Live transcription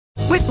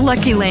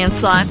Lucky Land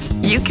Slots,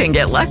 you can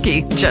get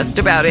lucky just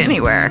about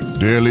anywhere.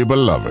 Dearly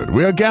beloved,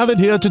 we are gathered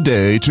here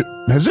today to...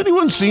 Has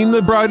anyone seen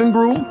the bride and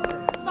groom?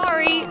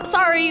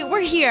 Sorry, we're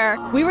here.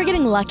 We were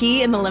getting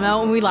lucky in the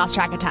limo and we lost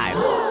track of time.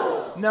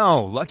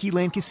 No, Lucky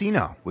Land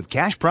Casino, with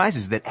cash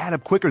prizes that add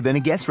up quicker than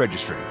a guest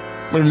registry.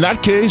 In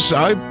that case,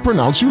 I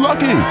pronounce you lucky.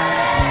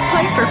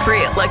 Play for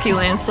free at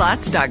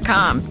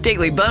LuckyLandSlots.com.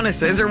 Daily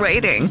bonuses are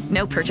waiting.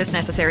 No purchase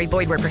necessary.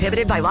 Void where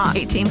prohibited by law.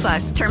 18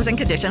 plus. Terms and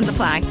conditions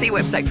apply. See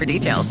website for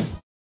details.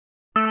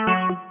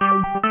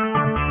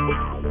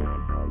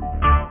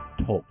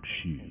 Talk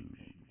shoes.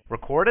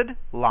 Recorded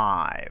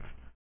live.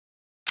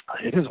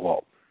 It is,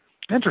 Walt.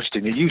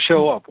 Interesting that you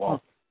show up,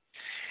 Walt.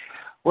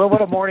 Well,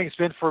 what a morning it's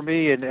been for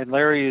me, and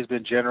Larry has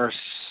been generous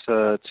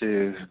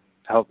to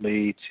help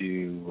me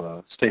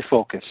to stay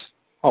focused.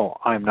 Oh,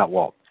 I'm not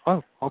Walt.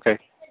 Oh, okay.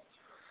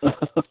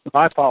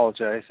 I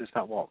apologize. It's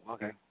not Walt.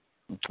 Okay.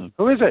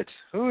 Who is it?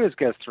 Who is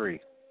guest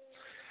 3?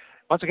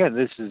 Once again,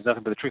 this is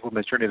nothing but the treacle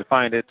man's journey to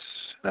find it,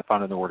 and I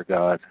found it in the Word of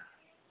God.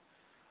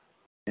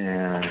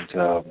 And,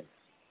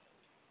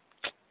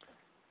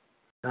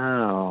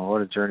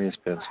 what a journey it's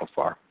been so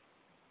far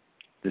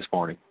this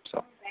morning.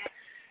 So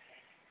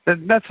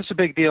that's just a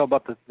big deal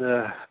about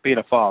the being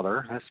a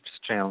father. That's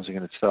just challenging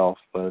in itself,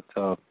 but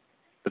the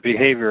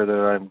behavior that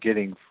I'm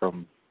getting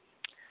from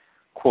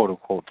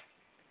quote-unquote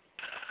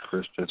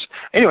Christians.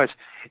 Anyways,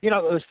 I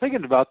was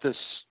thinking about this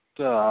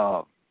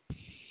before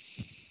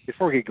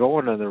we get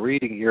going on the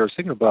reading here. I was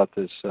thinking about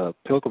this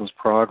Pilgrim's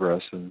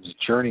Progress and the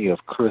journey of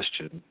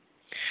Christian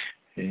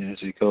as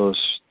he goes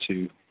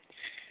to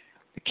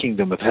the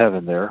kingdom of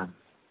heaven there,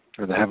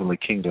 or the heavenly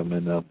kingdom,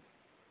 and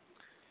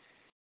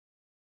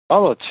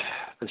all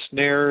the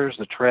snares,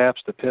 the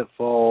traps, the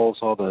pitfalls,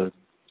 all the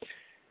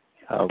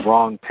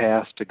wrong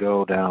paths to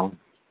go down.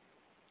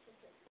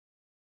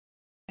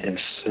 And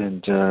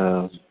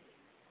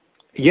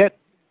yet,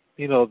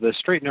 the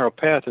straight and narrow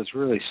path is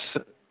really,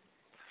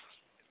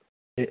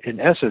 in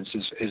essence,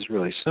 is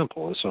really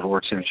simple. It's the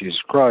Lord Savior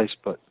Jesus Christ,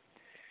 but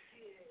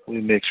we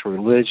mix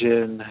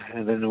religion,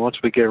 and then once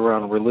we get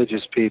around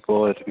religious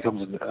people, it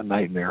becomes a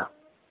nightmare.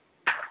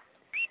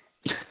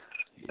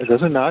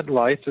 Does it not?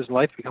 Does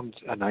life become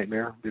a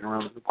nightmare being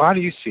around? Why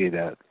do you see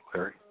that,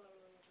 Larry?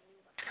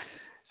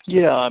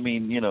 Yeah, I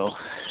mean, and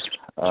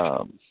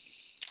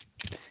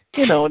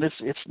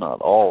it's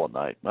not all a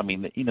night. I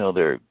mean,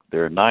 there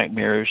are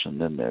nightmares,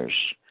 and then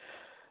there's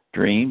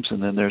dreams,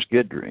 and then there's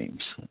good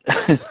dreams.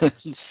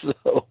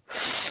 So,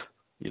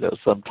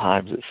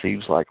 sometimes it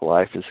seems like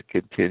life is a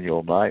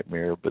continual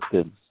nightmare, but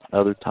then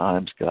other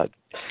times God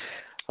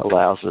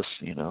allows us,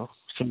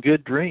 some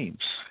good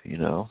dreams.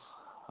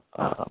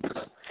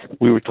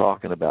 We were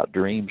talking about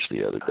dreams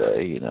the other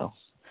day,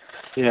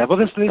 Yeah, well,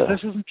 this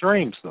isn't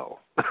dreams, though.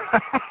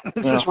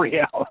 This is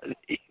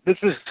reality. This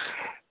is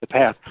the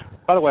path.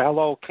 By the way,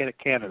 hello,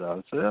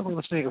 Canada. So we're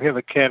listening. We have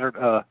a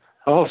Canada.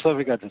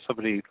 We got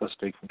somebody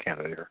listening from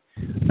Canada here.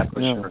 I'm not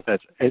sure if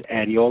that's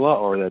Adiola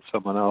or that's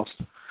someone else.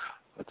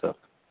 But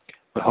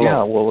hello.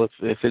 Yeah, well, if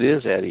it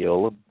is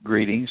Adiola,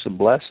 greetings and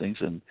blessings,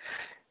 and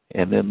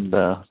then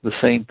the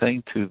same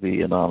thing to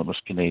the anonymous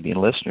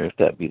Canadian listener, if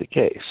that be the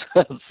case.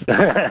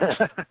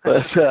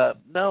 But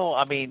no,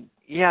 I mean,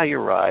 yeah,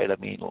 you're right. I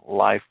mean,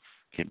 life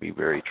can be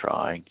very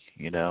trying,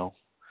 Well,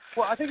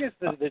 I think it's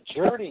the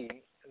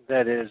journey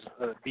that is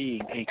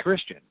being a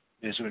Christian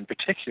in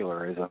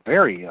particular is a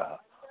very.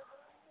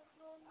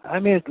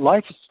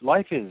 Life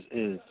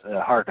is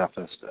hard enough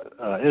as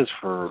is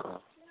for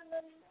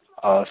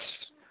us.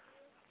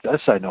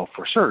 This I know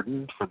for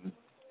certain. For the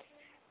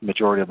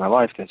majority of my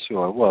life, that's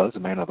who I was, a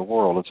man of the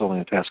world. It's only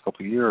in the past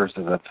couple of years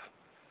that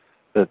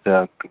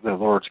the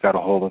Lord's got a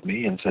hold of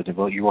me and said,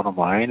 "Well, you're one of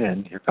mine,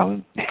 and you're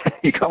coming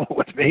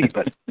with me."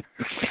 But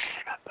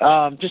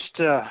just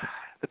the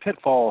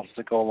pitfalls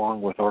that go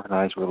along with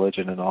organized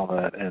religion and all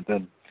that, and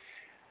then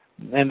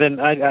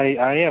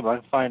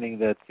I'm finding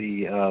that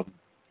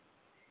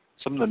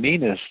some of the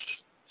meanest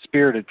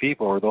spirited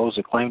people are those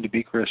that claim to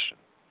be Christian.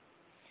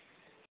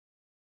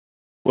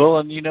 Well,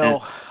 and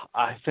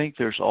I think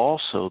there's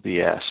also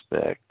the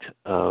aspect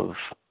of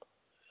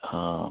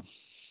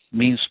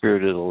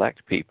mean-spirited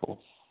elect people.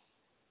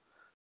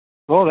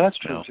 Well, that's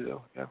true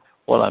too. Yeah.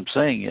 What I'm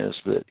saying is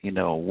that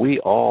we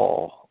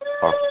all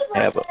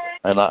have,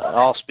 and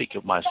I'll speak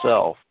of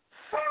myself,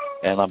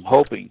 and I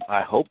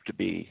hope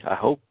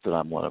that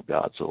I'm one of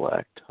God's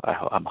elect.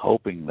 I'm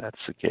hoping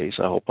that's the case.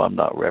 I hope I'm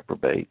not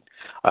reprobate.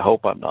 I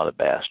hope I'm not a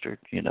bastard.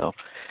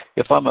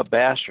 If I'm a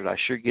bastard, I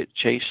sure get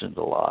chastened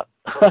a lot.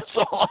 That's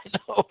all I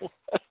know.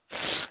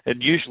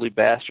 And usually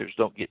bastards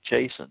don't get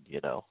chastened,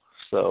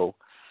 So,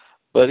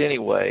 but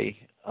anyway,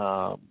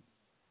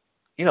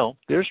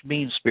 there's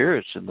mean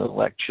spirits in the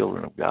elect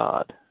children of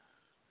God.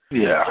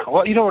 Yeah.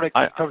 Well, what it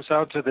comes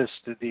down to the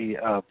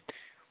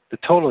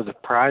total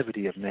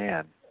depravity of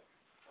man.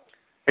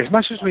 As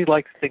much as we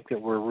like to think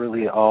that we're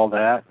really all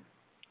that,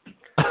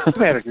 no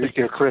matter if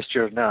you're a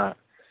Christian or not,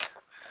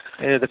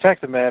 the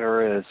fact of the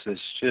matter is,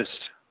 it's just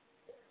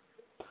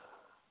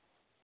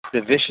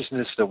the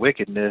viciousness, the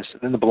wickedness,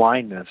 and the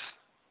blindness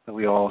that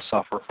we all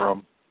suffer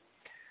from.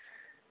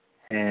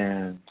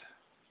 And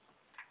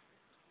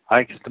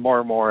the more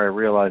and more I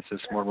realize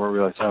this, more and more I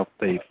realize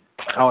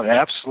how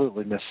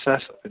absolutely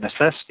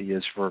necessity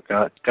is for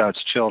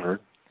God's children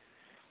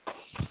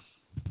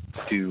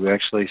to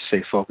actually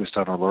stay focused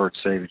on our Lord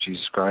and Savior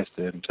Jesus Christ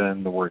and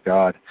the Word of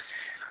God.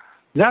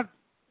 Not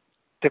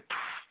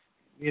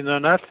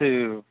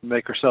to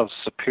make ourselves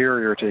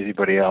superior to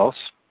anybody else,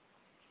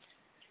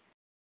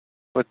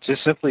 but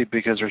just simply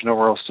because there's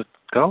nowhere else to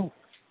go.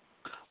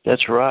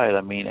 That's right.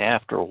 I mean,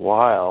 after a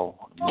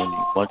while,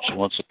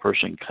 once a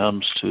person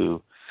comes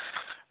to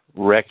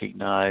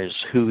recognize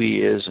who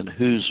he is and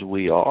whose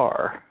we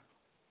are,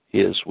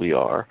 that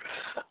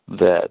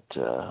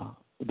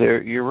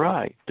you're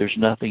right. There's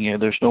nothing.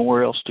 There's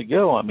nowhere else to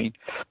go. I mean,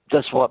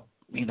 that's what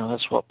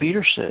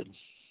Peter said.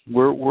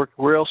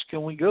 Where else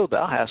can we go?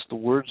 Thou hast the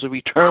words of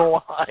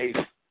eternal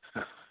life.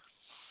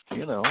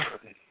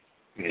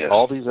 Yes.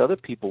 All these other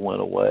people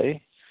went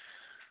away,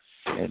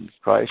 and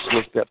Christ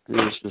looked up to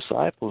his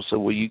disciples and said,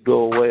 will you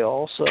go away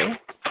also?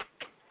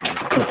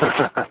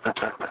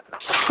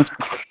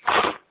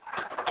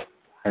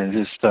 And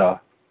just,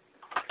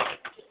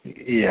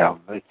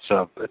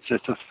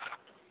 it's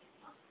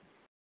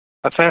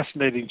a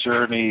fascinating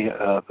journey.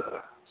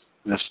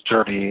 The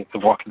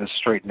walking this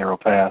straight and narrow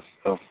path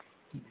of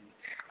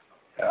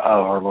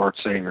our Lord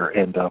Savior,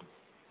 and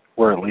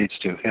where it leads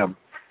to Him,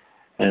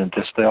 and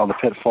just all the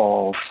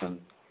pitfalls and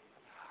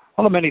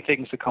all the many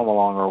things that come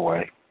along our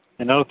way,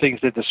 and other things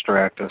that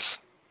distract us.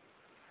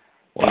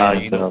 Wow,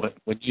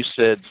 when you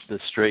said the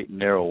straight and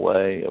narrow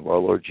way of our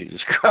Lord Jesus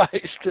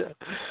Christ,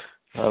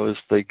 I was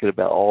thinking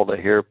about all the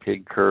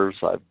hairpin curves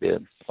I've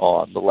been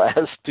on the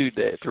last 3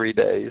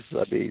 days.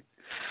 I mean,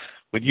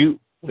 when you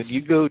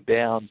go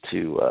down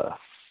to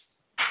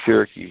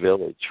Cherokee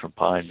Village from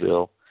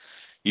Pineville,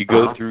 you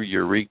go through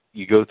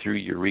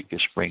Eureka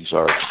Springs,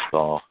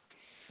 Arkansas.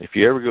 If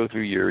you ever go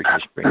through Eureka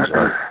Springs,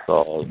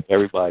 Arkansas,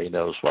 everybody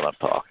knows what I'm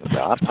talking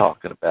about. I'm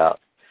talking about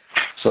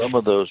some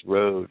of those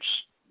roads.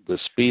 The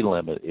speed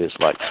limit is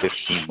like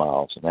 15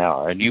 miles an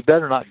hour, and you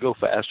better not go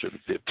faster than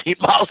 15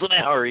 miles an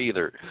hour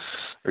either,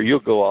 or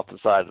you'll go off the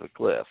side of the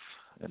cliff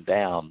and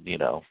down,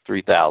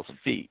 3,000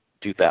 feet,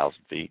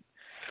 2,000 feet.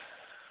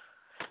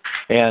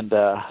 And,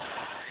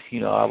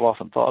 I've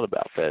often thought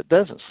about that. It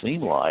doesn't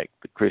seem like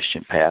the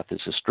Christian path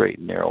is a straight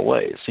and narrow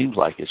way. It seems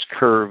like it's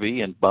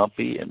curvy and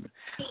bumpy, and,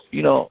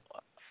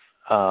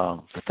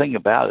 the thing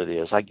about it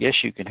is, I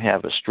guess you can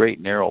have a straight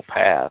and narrow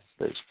path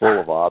that's full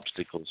of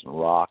obstacles and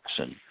rocks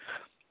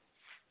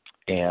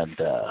and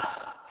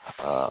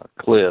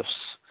cliffs.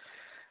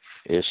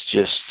 It's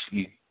just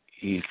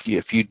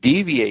if you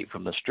deviate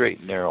from the straight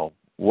and narrow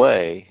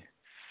way,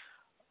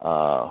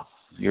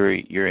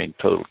 you're in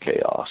total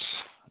chaos.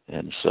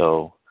 And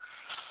so,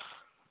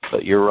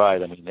 but you're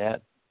right. I mean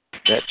that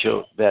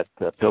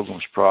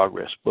Pilgrim's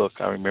Progress book.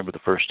 I remember the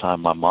first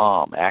time my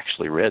mom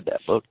actually read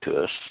that book to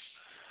us,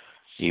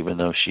 even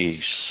though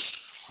she's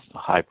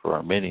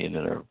hyper-Arminian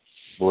in her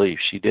belief.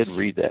 She did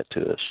read that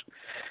to us.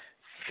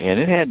 And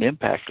it had an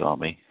impact on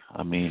me.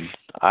 I mean,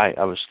 I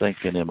was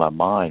thinking in my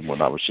mind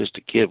when I was just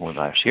a kid, when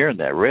I was hearing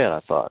that read,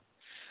 I thought,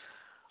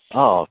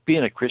 oh, if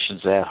being a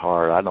Christian's that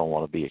hard, I don't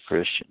want to be a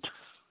Christian.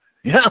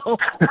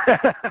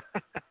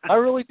 I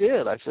really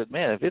did. I said,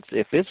 man, if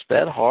it's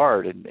that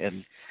hard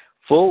and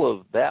full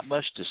of that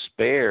much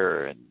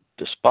despair and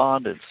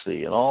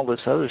despondency and all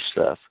this other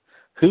stuff,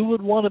 who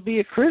would want to be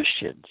a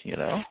Christian,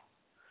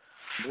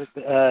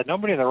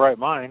 Nobody in their right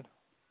mind.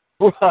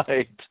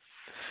 Right.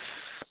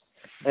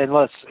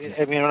 Unless,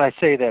 when I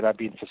say that, I'm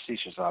being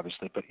facetious,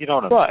 obviously, but you know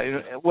what I mean.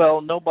 Right.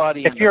 Well,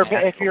 nobody. If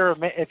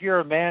you're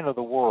a man of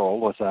the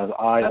world, as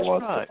I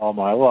was right. all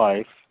my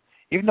life,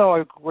 even though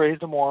I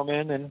raised a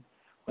Mormon and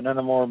went on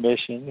a Mormon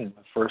mission in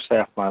the first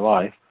half of my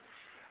life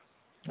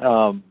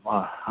on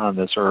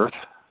this earth,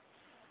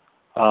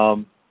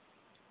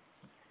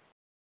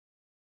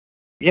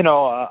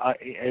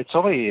 it's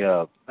only,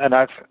 and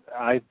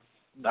I've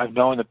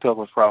known the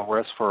Pilgrim's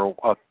Progress for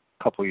a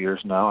couple of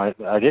years now.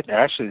 I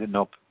didn't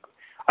know.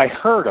 I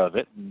heard of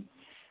it in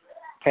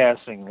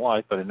passing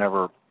life, but I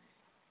never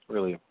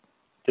really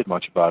did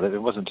much about it. It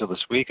wasn't until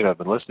this week that I've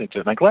been listening to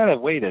it. And I'm glad I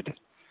waited,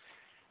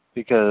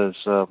 because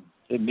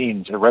it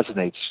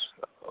resonates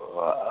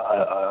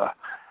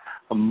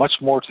much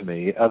more to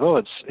me. Although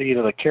it's,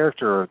 the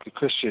character of the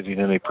Christian,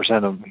 they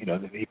present him,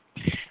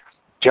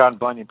 John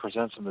Bunyan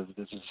presents him as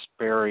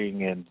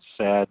despairing and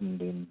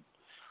saddened and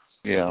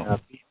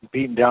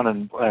beaten down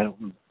and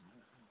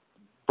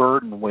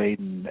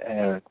burden-laden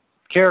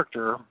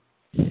character,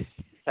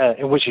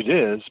 in which it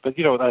is. But,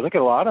 I look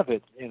at a lot of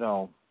it, I've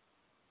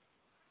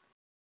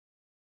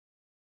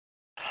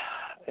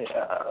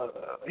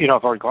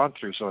already gone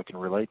through, so I can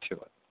relate to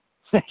it.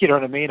 You know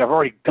what I mean? I've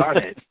already done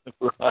it.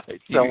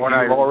 Right. So when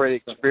I've already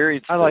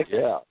experienced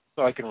it,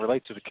 so I can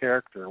relate to the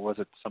character. Was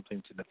it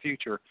something in the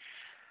future?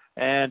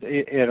 And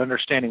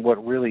understanding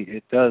what really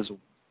it does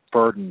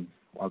burden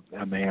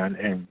a man.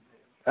 And,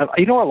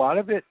 a lot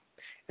of it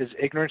is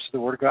ignorance of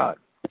the Word of God.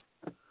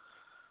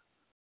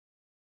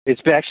 It's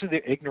actually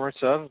the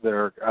ignorance of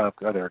their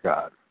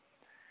God.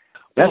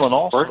 Well, and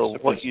also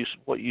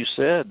what you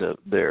said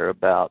there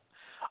about,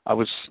 I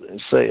would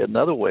say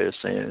another way of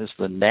saying it is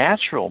the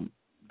natural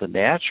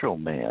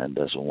man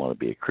doesn't want to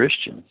be a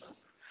Christian.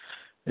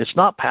 It's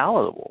not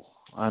palatable.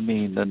 I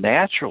mean, the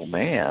natural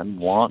man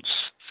wants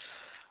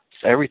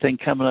everything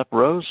coming up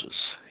roses,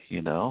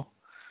 you know.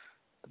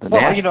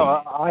 Well, you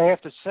know, I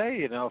have to say,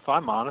 you know, if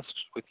I'm honest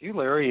with you,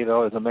 Larry, you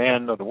know, as a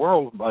man of the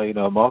world, you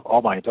know,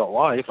 all my adult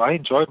life, I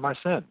enjoyed my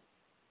sin.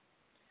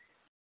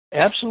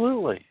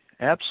 Absolutely.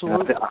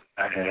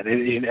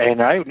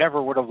 And I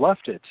never would have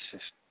left it.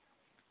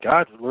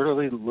 God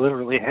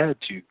literally had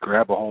to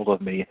grab a hold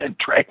of me and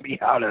drag me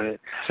out of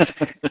it.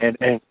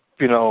 and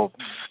you know,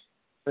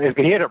 if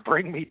he had to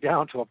bring me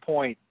down to a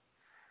point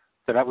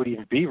that I would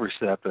even be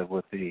receptive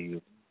with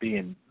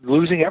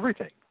losing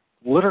everything,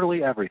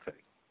 literally everything.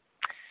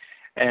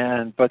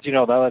 But you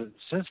know,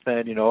 since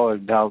then, you know,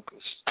 now,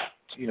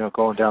 you know,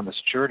 going down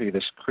this journey,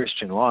 this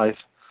Christian life,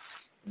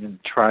 and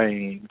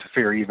trying to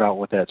figure even out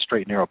what that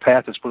straight and narrow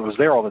path is, but it was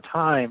there all the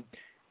time.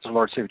 As the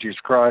Lord Savior Jesus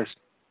Christ,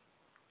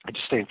 and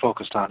just staying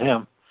focused on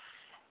Him.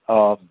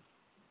 You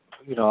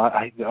know,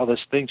 all these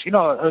things, you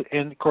know,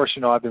 and of course,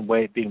 you know, I've been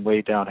being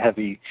weighed down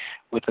heavy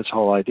with this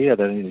whole idea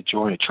that I need to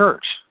join a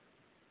church.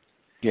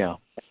 Yeah.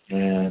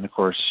 And of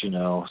course, you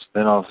know,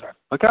 then I was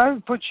like, I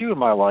put you in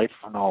my life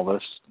and all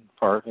this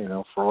part, you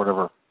know, for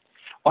whatever.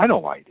 Well, I know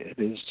why I did,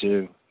 is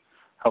to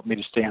help me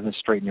to stay on this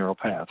straight and narrow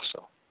path.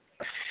 So.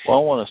 Well,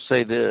 I want to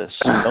say this: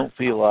 don't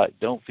feel like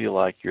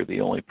you're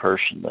the only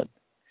person that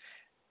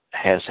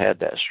has had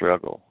that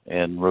struggle.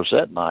 And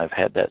Rosette and I have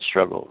had that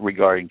struggle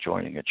regarding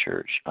joining a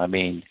church. I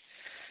mean,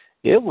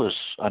 we went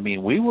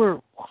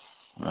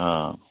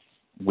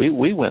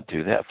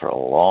through that for a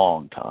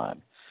long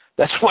time.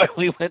 That's why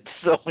we went to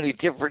so many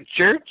different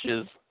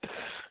churches,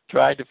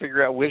 trying to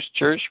figure out which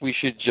church we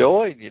should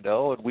join, you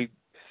know, and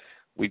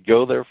we'd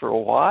go there for a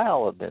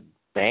while, and then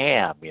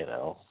bam, you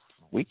know,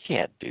 we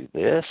can't do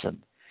this. And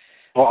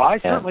well, I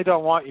certainly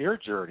don't want your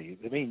journey.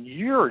 I mean,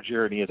 your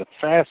journey is a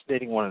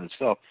fascinating one in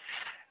itself.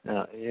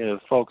 You know,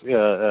 folks,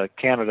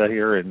 Canada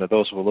here, and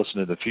those who will listen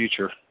in the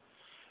future,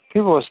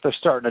 people they're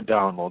starting to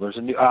download. There's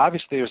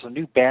a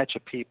new batch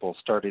of people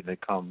starting to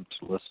come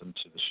to listen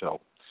to the show.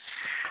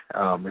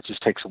 It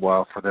just takes a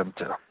while for them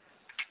to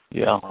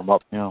warm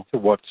up to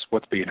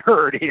what's being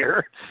heard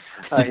here.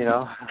 You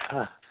know,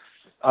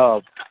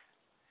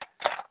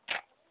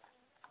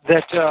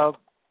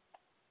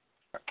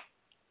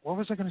 what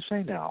was I going to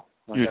say now?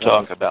 You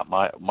talk about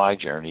my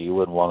journey. You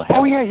wouldn't want to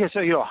have. Oh yeah. So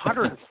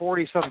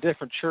 140 some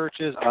different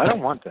churches. I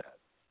don't want that.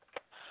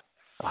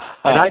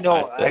 And I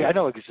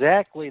know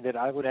exactly that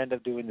I would end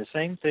up doing the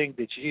same thing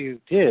that you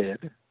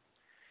did,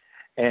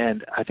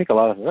 and I think a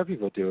lot of other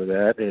people do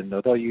that. And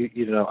although you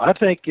know, I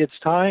think it's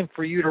time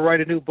for you to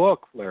write a new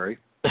book, Larry.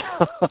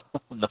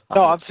 No,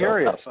 I'm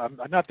serious. I'm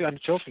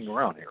joking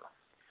around here.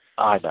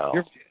 I know.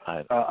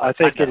 I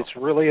think it's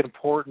really an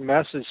important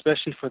message,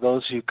 especially for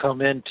those who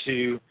come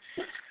into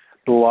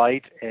the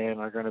light and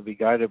are going to be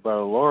guided by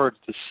the Lord.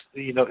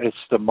 You know, it's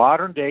the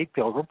modern day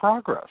Pilgrim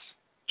Progress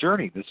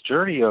journey. This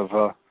journey of,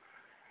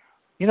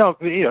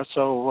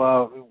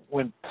 So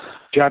when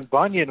John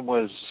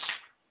Bunyan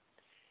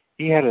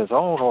he had his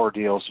own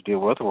ordeals to deal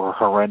with, were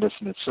horrendous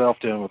in itself,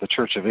 dealing with the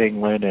Church of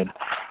England and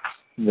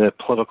the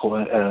political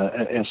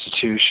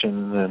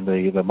institution and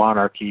the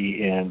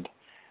monarchy, and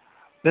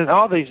then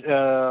all these,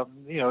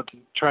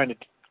 trying to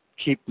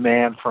keep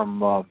man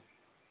from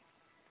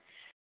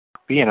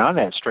being on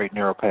that straight and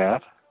narrow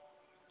path.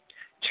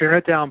 Turn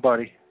it down,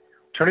 buddy.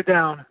 Turn it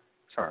down.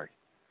 Sorry.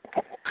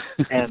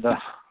 And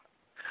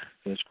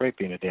it's great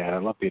being a dad. I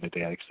love being a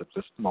dad, except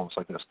just moments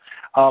like this.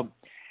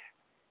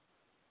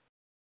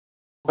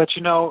 But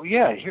you know,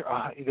 here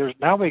there's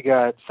now we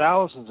got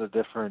thousands of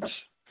different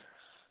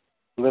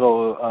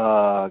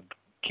little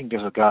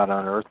kingdoms of God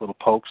on earth, little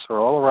popes are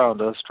all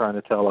around us trying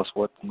to tell us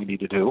what we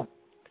need to do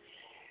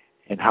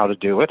and how to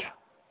do it,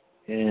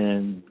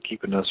 and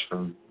keeping us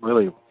from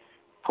really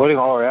putting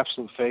all our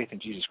absolute faith in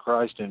Jesus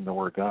Christ and the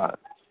Word of God.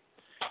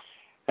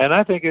 And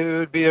I think it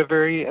would be a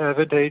very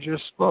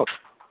advantageous book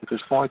at this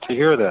point to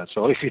hear that.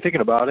 So if you're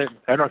thinking about it,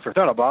 I don't know if you're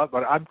thought about it,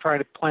 but I'm trying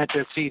to plant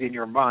that seed in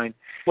your mind.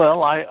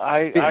 Well,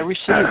 I receive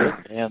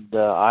it, and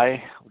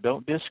I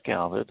don't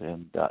discount it,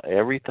 and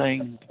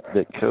everything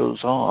that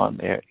goes on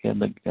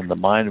in the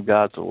mind of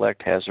God's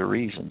elect has a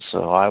reason.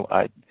 So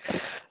I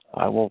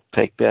will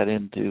take that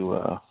into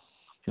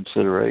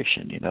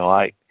consideration. You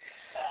know,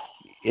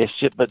 it's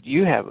just, but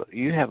you have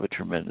a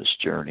tremendous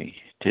journey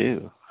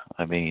too.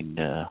 I mean,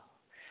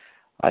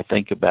 I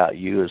think about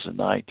you as a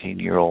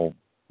 19-year-old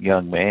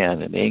young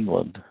man in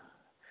England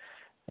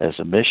as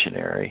a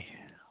missionary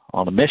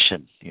on a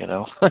mission, you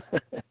know.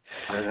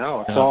 I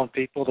know. It's all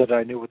people that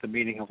I knew what the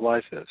meaning of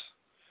life is.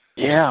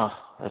 Yeah,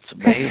 that's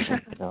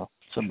amazing. You know,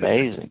 it's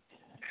amazing.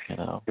 You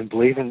know, and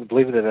believing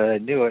that I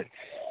knew it.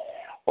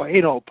 Well,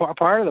 you know,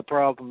 part of the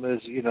problem is,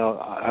 you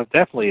know,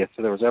 definitely if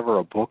there was ever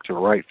a book to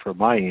write from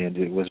my end,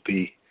 it would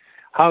be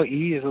how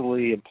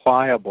easily and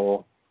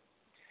pliable.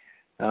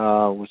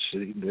 Which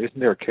isn't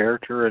there a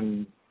character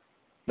in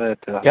That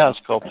it's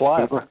called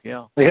pliable.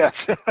 Yeah. Yes.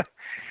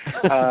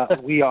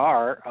 We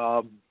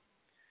are,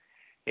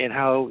 and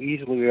how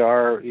easily we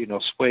are,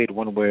 swayed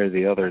one way or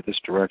the other, this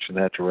direction,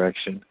 that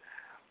direction.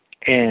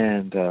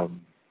 And,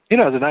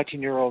 as a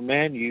 19-year-old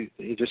man, you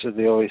just as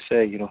they always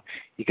say, you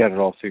got it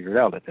all figured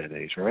out at that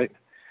age, right?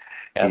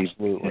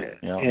 Absolutely.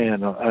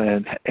 Yeah.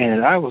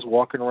 And I was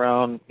walking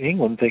around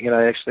England thinking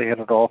I actually had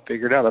it all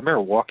figured out. I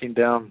remember walking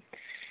down,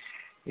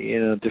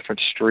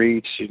 different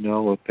streets,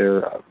 with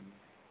their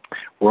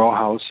row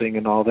housing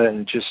and all that,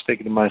 and just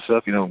thinking to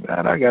myself,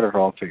 God, I got it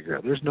all figured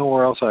out. There's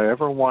nowhere else I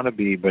ever want to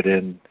be but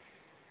in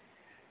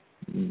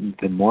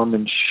the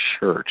Mormon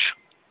church.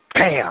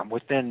 Bam!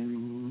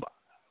 Within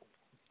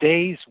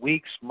days,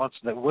 weeks, months,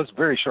 it was a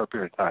very short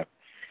period of time.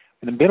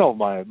 In the middle of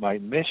my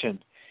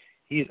mission,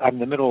 I'm in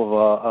the middle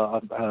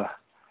of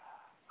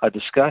a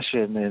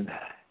discussion,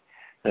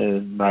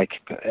 and my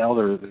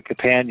elder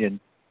companion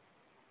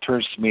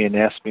turns to me and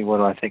asks me what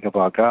do I think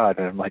about God,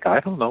 and I'm like, I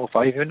don't know if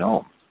I even know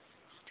him.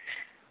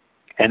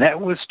 And that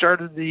was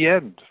started the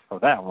end of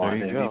that one.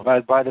 There you go.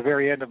 By the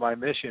very end of my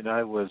mission,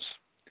 I was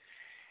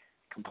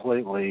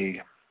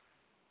completely.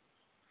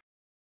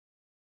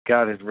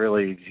 God had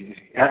really,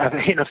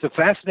 the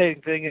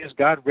fascinating thing is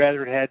God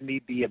rather had me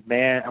be a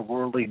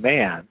worldly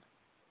man.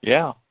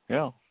 Yeah.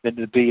 Than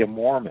to be a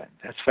Mormon.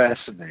 That's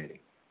fascinating,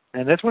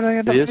 and that's what I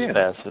ended up being. It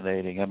is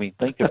fascinating. I mean,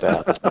 think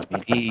about it. I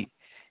mean,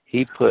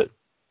 he put,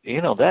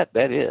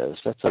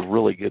 that's a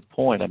really good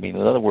point. I mean,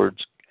 in other words,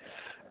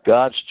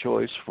 God's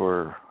choice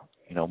for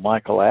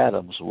Michael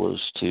Adams was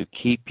to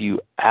keep you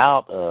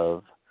out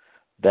of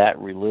that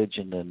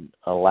religion and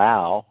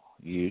allow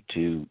you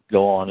to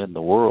go on in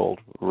the world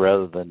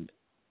rather than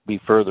be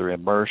further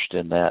immersed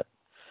in that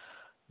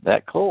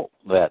cult,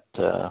 that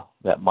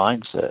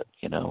mindset,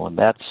 and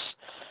that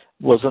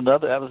was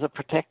a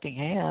protecting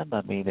hand.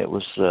 I mean, it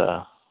was,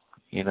 And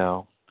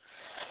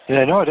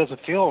I know it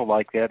doesn't feel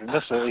like that, and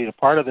this,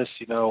 part of this,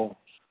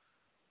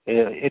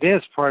 it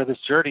is part of this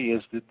journey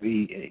is that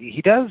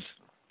he does.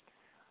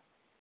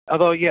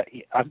 Although,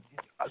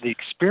 the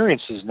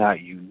experience is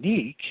not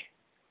unique.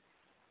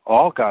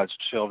 All God's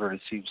children,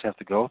 it seems, have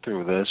to go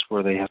through this,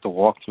 where they have to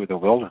walk through the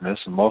wilderness,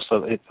 and most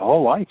of it, the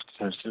whole life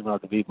tends to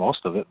not to be most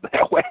of it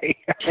that way.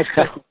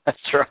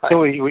 That's right. So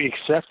we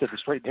accept that the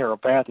straight and narrow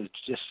path is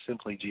just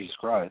simply Jesus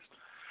Christ.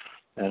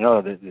 And I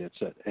know that it's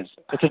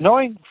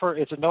annoying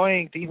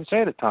to even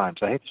say it at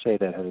times. I hate to say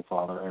that, Heavenly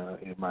Father,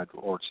 in my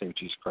Lord Savior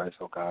Jesus Christ,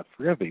 oh God,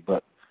 forgive me,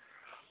 but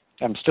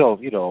I'm still,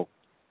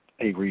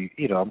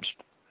 I'm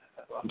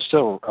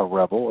still a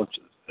rebel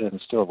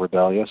and still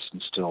rebellious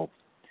and still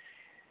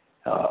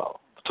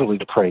totally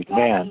depraved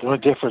man. The only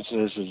difference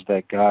is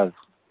that God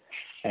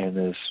and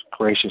His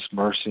gracious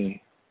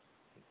mercy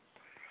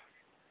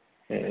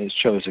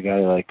chose a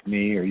guy like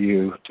me or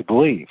you to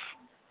believe.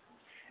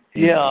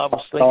 Yeah, I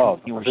was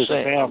thinking you were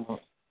saying.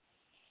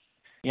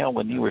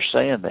 When you were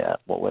saying that,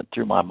 what went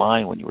through my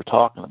mind when you were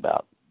talking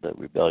about the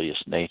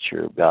rebellious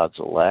nature of God's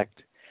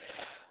elect,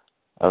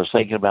 I was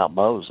thinking about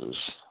Moses,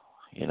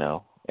 and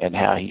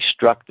how he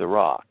struck the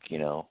rock,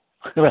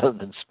 rather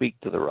than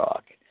speak to the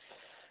rock.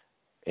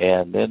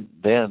 And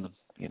then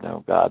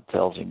God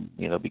tells him,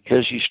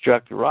 because you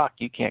struck the rock,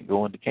 you can't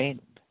go into Canaan.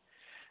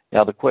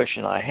 Now the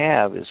question I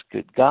have is,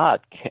 could God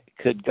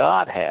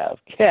have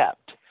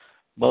kept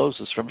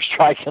Moses from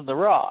striking the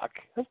rock?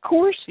 Of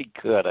course he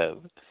could have.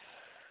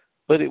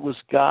 But it was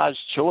God's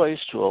choice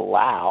to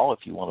allow,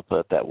 if you want to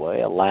put it that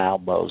way, allow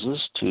Moses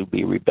to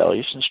be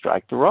rebellious and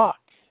strike the rock.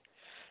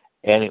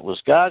 And it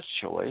was God's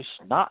choice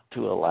not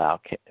to allow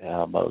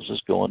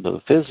Moses go into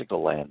the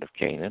physical land of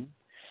Canaan.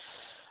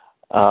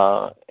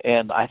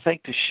 And I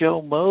think to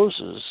show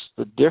Moses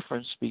the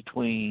difference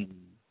between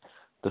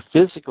the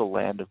physical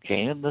land of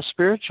Canaan and the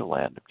spiritual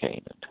land of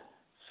Canaan.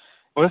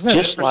 Well, isn't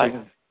it just like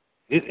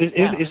is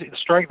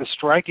the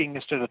striking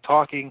instead of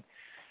talking,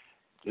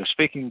 or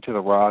speaking to the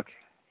rock,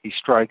 he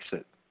strikes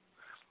it.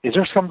 Is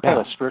there some kind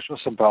of spiritual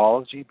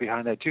symbology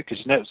behind that too? Because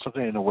isn't that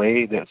something in a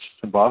way that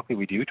symbolically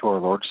we do to our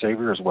Lord and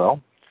Savior as well?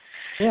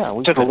 Yeah, we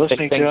instead of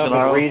listening to Him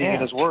and reading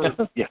in His Word.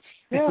 Yes,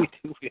 yeah. We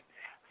do. We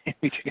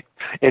do.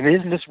 And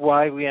isn't this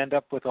why we end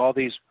up with all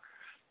these,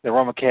 the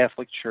Roman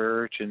Catholic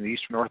Church and the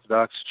Eastern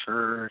Orthodox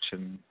Church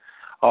and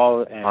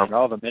all the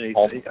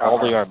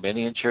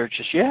Armenian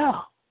churches?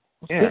 Yeah,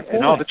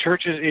 and all the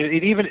churches, and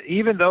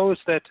even those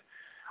that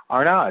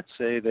are not,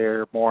 say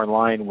they're more in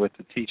line with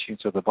the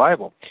teachings of the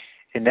Bible.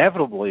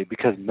 Inevitably,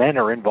 because men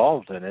are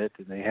involved in it,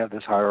 and they have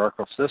this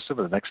hierarchical system,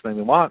 and the next thing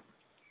they want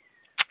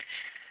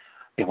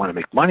to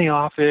make money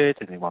off it,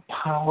 and they want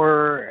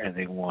power, and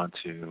they want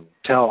to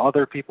tell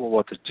other people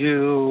what to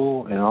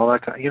do, and all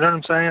that kind. You know what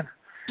I'm saying?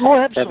 Oh,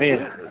 absolutely. I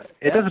mean,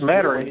 it doesn't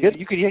matter.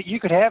 You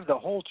could have the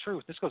whole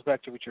truth. This goes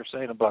back to what you're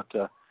saying about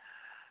the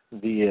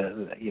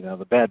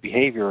bad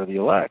behavior of the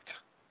elect.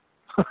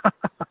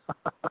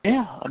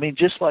 Yeah, I mean,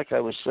 just like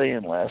I was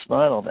saying last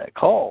night on that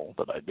call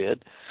that I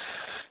did,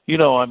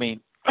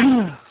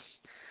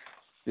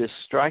 this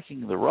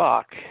striking the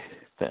rock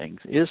thing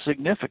is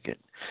significant.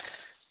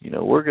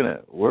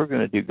 we're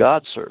gonna do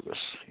God's service.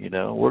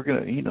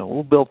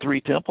 We'll build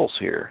 3 temples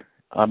here.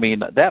 I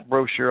mean, that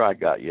brochure I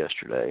got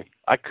yesterday,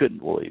 I couldn't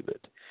believe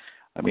it.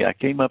 I mean, I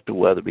came up to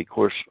Weatherby. Of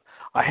course,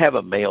 I have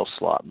a mail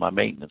slot. My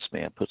maintenance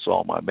man puts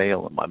all my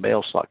mail in my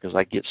mail slot because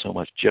I get so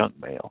much junk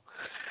mail.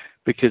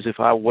 Because if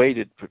I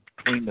waited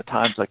between the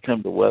times I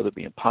come to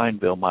Weatherby and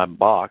Pineville, my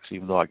box,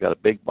 even though I got a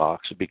big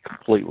box, would be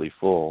completely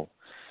full.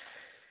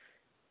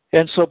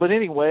 And so, but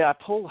anyway, I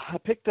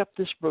picked up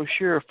this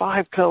brochure,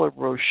 5-color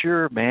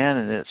brochure, man,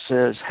 and it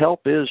says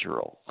 "Help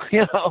Israel,"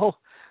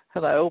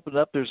 And I opened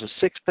up. There's a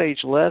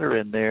 6-page letter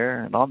in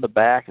there, and on the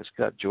back it's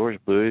got George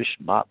Bush,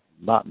 not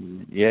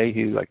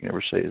Yehu. I can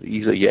never say it.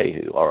 He's a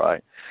Yehu, all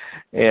right.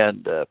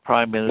 And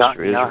Prime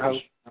Minister Israel.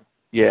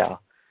 Yeah.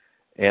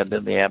 And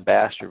then the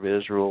ambassador of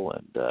Israel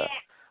and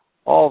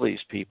all these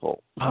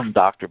people,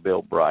 Dr.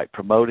 Bill Bright,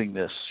 promoting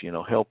this,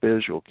 Help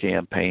Israel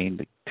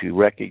campaign to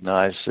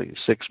recognize the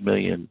 6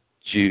 million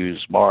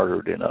Jews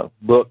martyred in a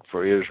book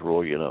for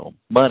Israel,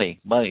 money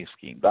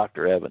scheme,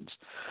 Dr. Evans.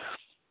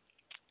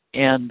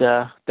 And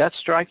that's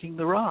striking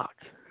the rock.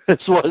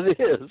 That's what it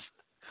is.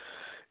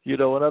 In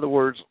other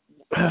words,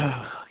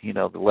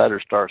 the letter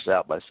starts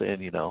out by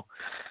saying,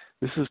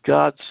 this is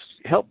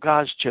help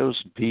God's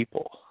chosen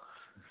people.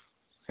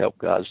 Help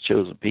God's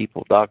chosen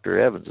people. Dr.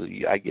 Evans,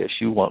 I guess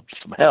you want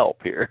some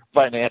help here,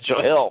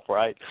 financial help,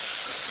 right?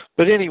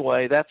 But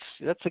anyway, that's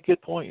a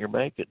good point you're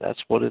making.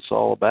 That's what it's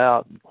all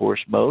about. And of course,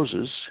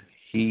 Moses,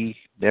 he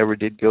never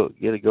did get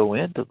to go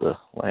into the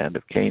land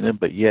of Canaan,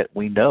 but yet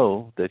we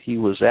know that he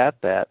was at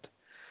that.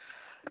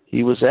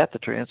 He was at the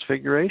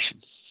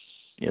Transfiguration.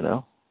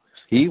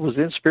 He was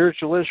in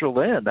spiritual Israel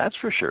then. That's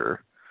for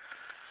sure.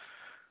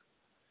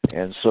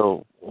 And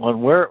so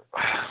when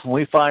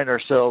we find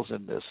ourselves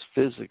in this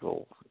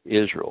physical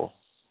Israel,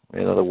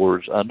 in other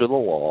words, under the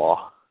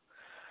law,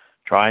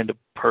 trying to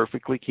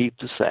perfectly keep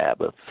the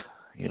Sabbath,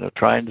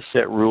 trying to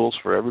set rules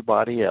for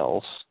everybody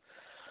else,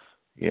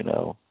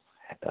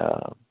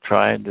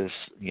 trying to,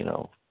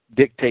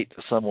 dictate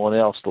to someone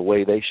else the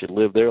way they should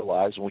live their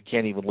lives, and we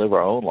can't even live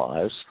our own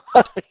lives,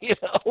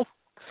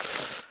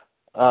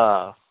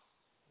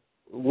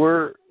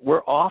 we're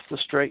off the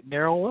straight and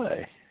narrow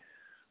way.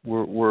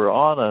 We're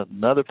on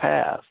another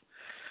path.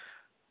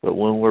 But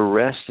when we're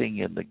resting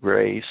in the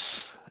grace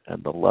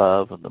and the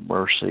love and the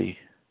mercy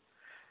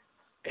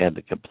and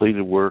the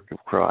completed work of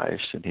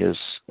Christ and his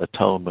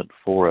atonement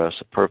for us,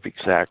 a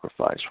perfect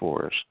sacrifice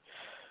for us,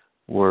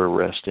 we're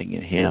resting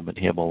in him and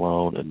him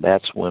alone, and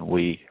that's when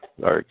we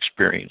are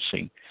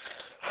experiencing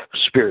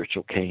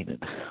spiritual Canaan.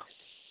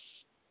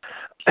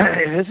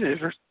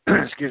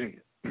 Excuse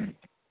me.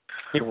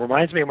 It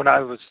reminds me when I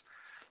was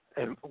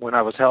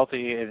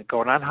healthy and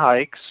going on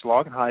hikes,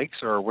 long hikes,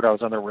 or when I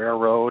was on the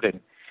railroad and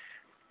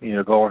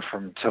going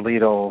from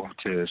Toledo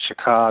to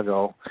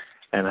Chicago,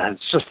 and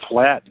it's just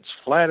flat. It's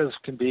flat as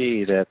can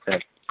be. That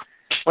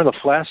one of the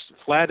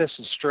flattest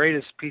and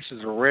straightest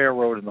pieces of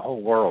railroad in the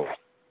whole world.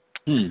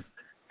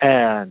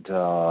 And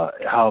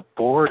how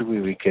bored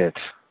we would get.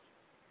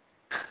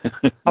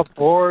 How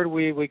bored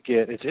we would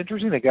get. It's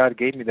interesting that God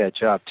gave me that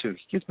job too.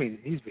 He's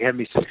had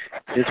me.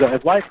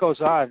 As life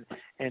goes on,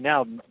 and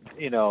now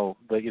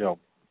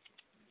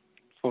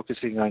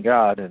focusing on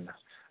God and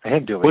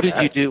Him doing. What did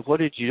you do? What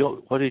did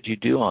you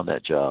do on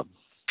that job?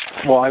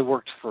 Well, I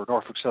worked for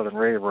Norfolk Southern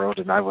Railroad,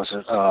 and I was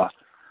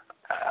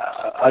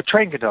a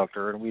train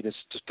conductor, and we just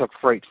took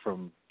freight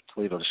from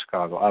Toledo to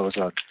Chicago. I was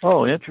a.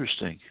 Oh,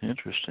 interesting.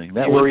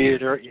 That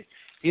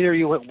either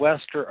you went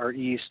west or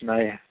east,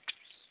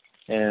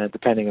 and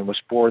depending on which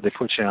board they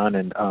put you on,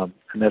 and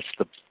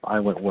I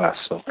went west,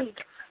 so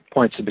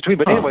points in between.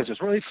 But anyways, it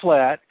was really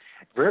flat,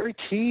 very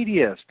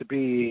tedious to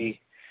be,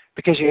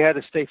 because you had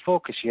to stay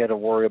focused. You had to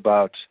worry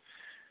about,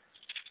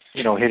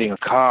 hitting a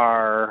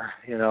car,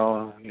 and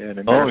all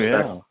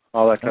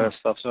that kind of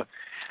stuff. So,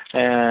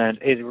 and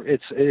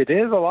it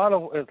is a lot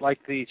of like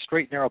the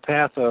straight and narrow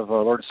path of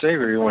Lord and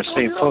Savior. You want to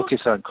stay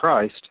focused on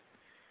Christ,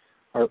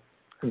 or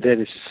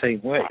that is the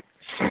same way.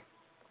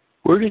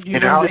 Where did you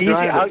learn to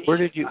drive? Where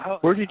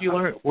did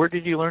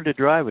you learn to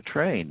drive a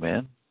train,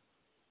 man?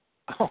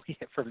 Oh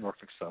yeah, from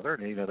Norfolk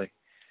Southern.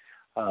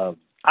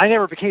 I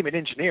never became an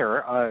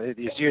engineer.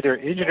 It's either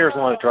engineers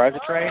want to drive the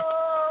train.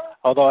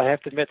 Although I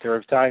have to admit, there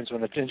were times when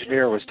the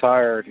engineer was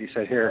tired. He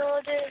said, "Here,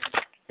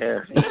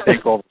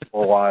 take over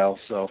for a while."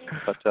 So,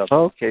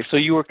 okay. So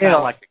you were kind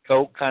of like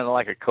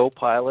a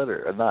co-pilot,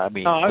 or not? I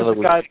mean, no, I was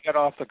the guy that got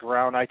off the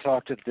ground. I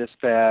talked to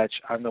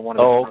dispatch. I'm the one.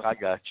 I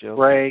got you.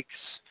 Brakes.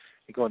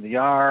 You go in the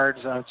yards.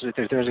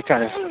 There's a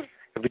kind of,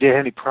 if we did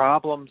any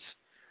problems,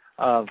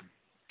 I'm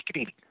the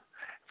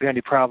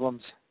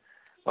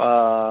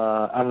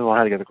one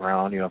how to get the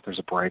ground. If there's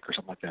a brake or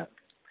something like that,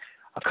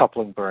 a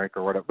coupling brake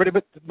or whatever.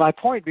 But my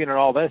point being in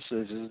all this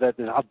is that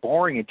how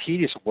boring and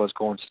tedious it was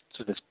going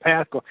to this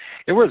path.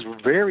 It was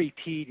very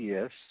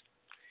tedious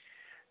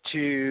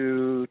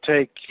to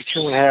take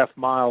 2.5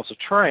 miles of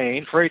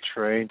freight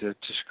train to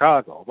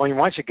Chicago.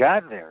 Once you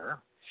got there,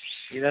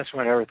 that's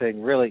when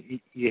everything really,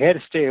 you had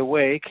to stay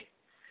awake.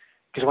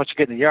 because once you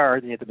get in the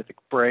yard, you have to make the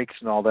brakes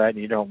and all that, and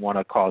you don't want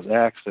to cause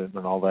accidents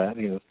and all that.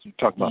 You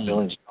talk about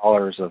millions of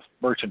dollars of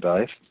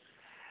merchandise.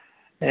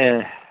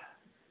 But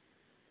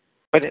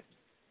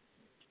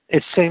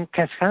it's kind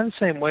of the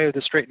same way with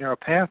the straight and narrow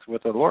path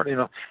with the Lord.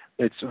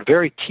 It's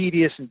very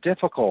tedious and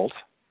difficult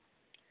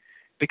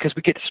because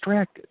we get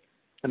distracted.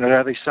 And there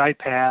are these side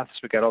paths.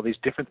 We got all these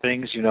different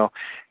things. If you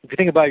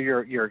think about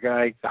you're a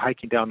guy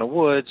hiking down the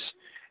woods,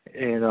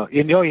 you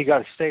got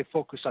to stay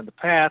focused on the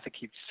path and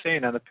keep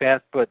staying on the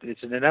path, but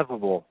it's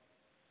inevitable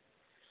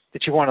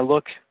that you want to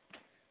look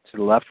to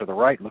the left or the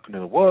right, look into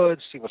the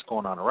woods, see what's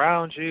going on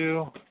around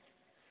you.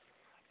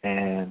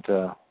 And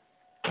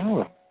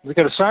we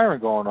got a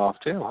siren going off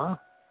too, huh?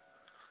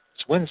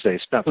 It's Wednesday.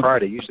 It's not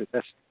Friday. Usually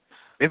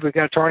maybe we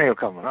got a tornado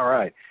coming. All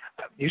right.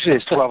 Usually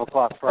it's 12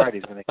 o'clock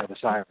Fridays when they got the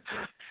siren.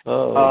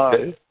 Oh,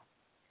 okay.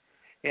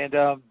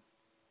 But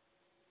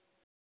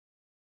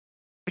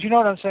you know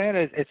what I'm saying?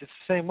 It's the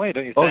same way,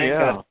 don't you think? Oh,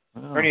 yeah.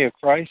 Journey of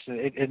Christ,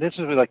 and this is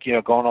like,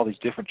 going to all these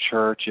different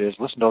churches,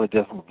 listen to all the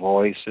different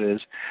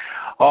voices,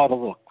 all the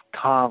little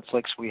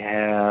conflicts we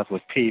have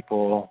with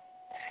people.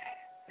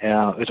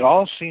 It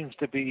all seems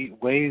to be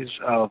ways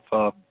of,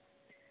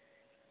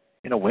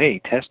 in a way,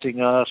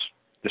 testing us,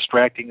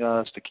 distracting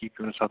us to keep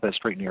us off that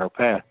straight and narrow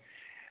path.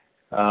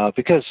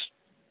 Because,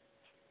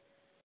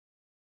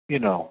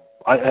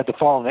 at the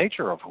fallen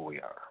nature of who we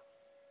are.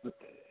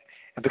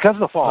 And because of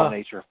the fallen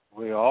nature of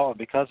who we are, and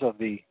because of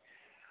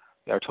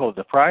our total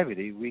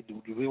depravity, we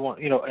want,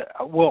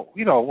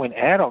 when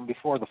Adam,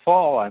 before the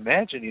fall, I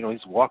imagine,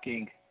 he's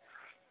walking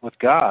with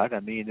God. I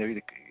mean,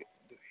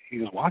 he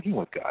was walking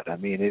with God. I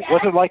mean, it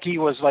wasn't like he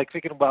was like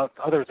thinking about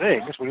other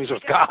things when he was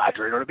with God, right?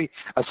 You know what I mean?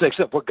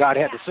 Except what God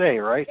had to say,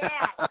 right?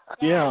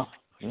 Yeah.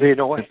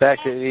 In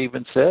fact, it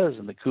even says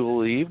in the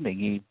cool of the evening,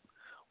 he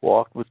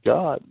walked with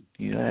God.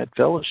 Had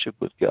fellowship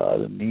with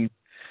God, and and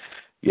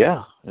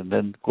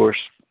then of course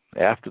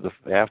after the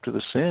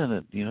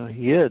sin, he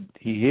hid,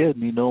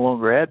 and he no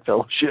longer had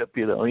fellowship.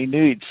 He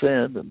knew he'd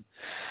sinned, and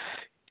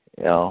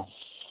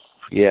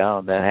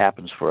and that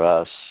happens for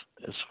us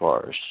as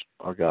far as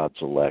our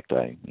God's elect.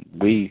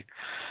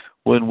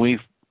 When we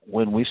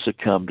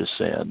succumb to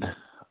sin,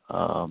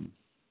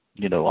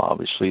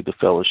 obviously the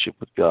fellowship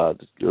with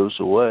God goes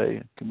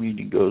away,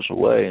 communion goes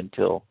away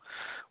until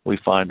we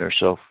find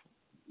ourselves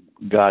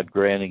God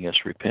granting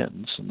us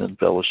repentance, and then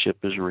fellowship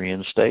is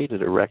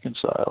reinstated or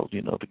reconciled,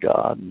 to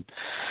God. And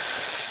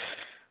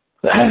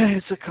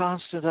it's a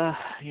constant,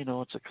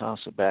 it's a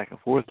constant back and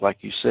forth, like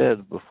you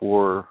said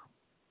before.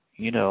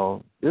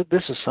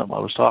 This is something I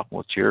was talking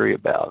with Jerry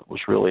about. It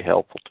was really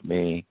helpful to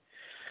me.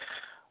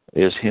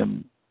 Is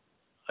him,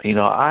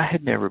 I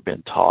had never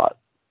been taught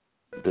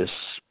this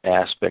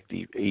aspect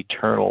of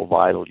eternal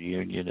vital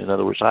union. In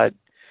other words, as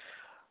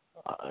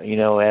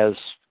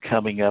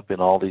coming up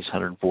in all these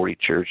 140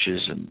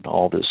 churches and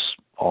all this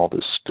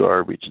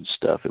garbage and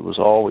stuff, it was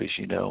always,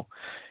 you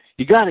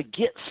got to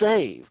get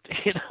saved,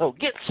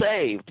 get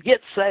saved,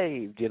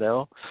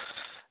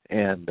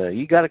 and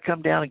you got to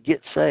come down and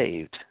get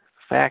saved.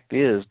 Fact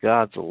is,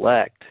 God's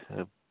elect,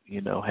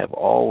 have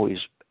always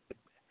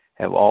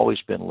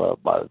been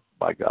loved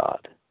by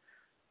God.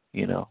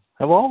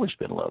 Have always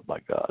been loved by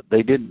God.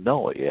 They didn't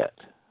know it yet.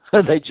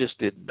 They just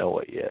didn't know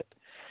it yet.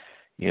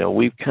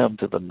 We've come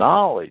to the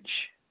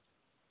knowledge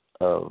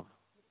of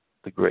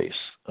the grace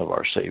of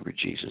our Savior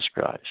Jesus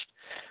Christ.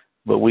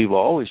 But we've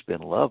always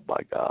been loved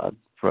by God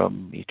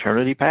from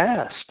eternity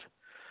past.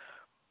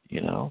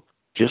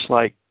 Just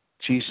like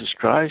Jesus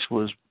Christ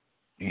was,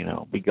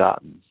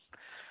 begotten,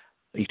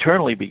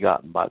 eternally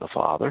begotten by the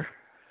Father,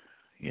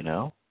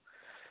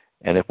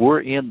 And if we're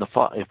in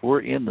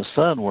the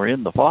Son, we're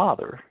in the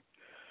Father.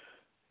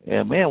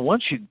 And man,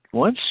 once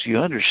you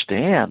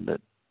understand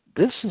that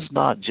this is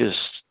not just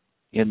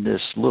in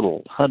this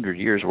little 100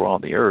 years we're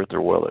on the earth,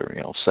 or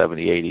whether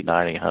 70, 80,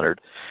 90,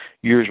 100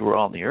 years we're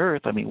on the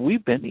earth. I mean,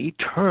 we've been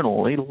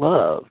eternally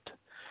loved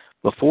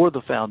before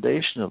the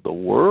foundation of the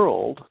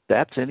world.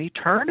 That's in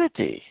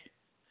eternity.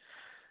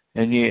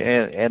 And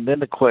then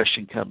the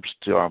question comes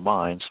to our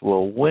minds: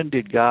 well, when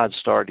did God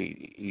start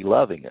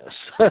loving us?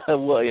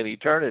 Well, in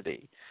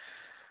eternity.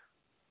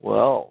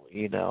 Well,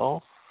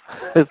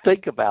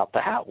 think about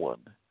that one.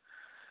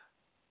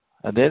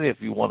 And then if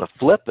you want to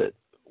flip it,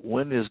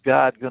 when is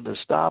God going to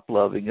stop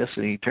loving us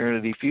in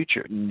eternity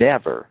future?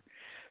 Never.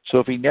 So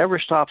if he never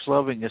stops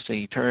loving us in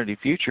eternity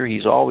future,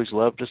 he's always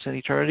loved us in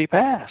eternity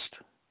past.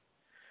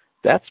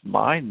 That's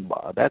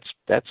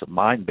a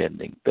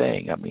mind-bending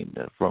thing. I mean,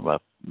 from a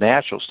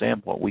natural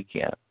standpoint, we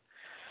can't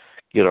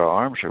get our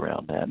arms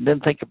around that. And then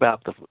think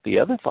about the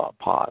other thought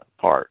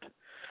part.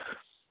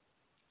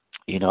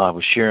 I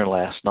was sharing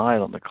last night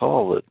on the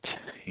call that,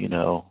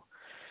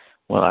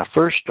 when I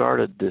first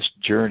started this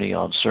journey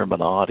on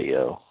sermon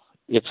audio,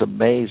 it's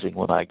amazing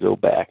when I go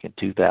back in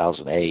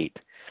 2008,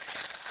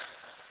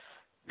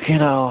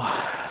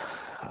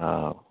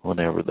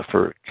 whenever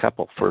the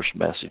couple first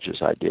messages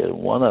I did,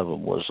 one of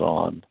them was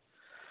on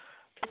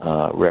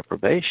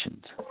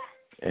reprobations.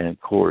 And,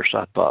 of course,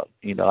 I thought,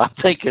 I'm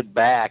thinking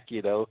back,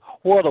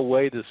 what a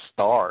way to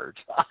start.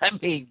 I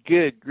mean,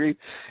 good grief.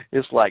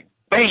 It's like,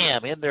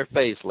 bam, in their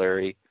face,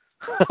 Larry.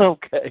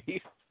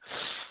 Okay.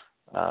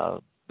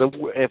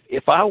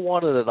 If I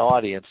wanted an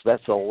audience,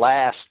 that's the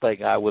last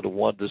thing I would have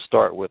wanted to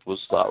start with was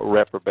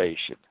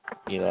reprobation.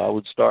 I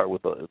would start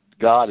with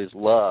God is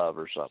love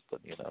or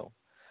something,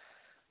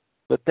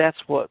 But that's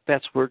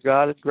where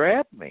God had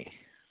grabbed me.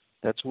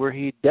 That's where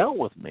he dealt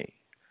with me.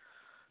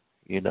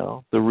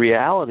 The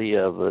reality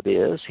of it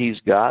is he's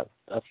got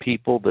a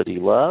people that he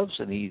loves,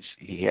 and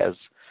he has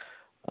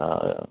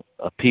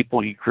a people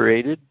he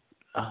created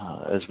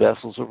as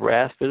vessels of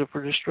wrath fitted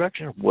for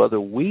destruction. Whether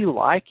we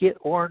like it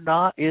or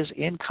not is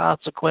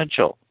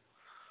inconsequential.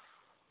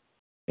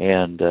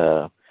 And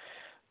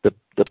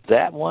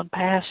that one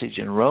passage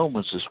in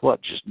Romans is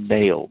what just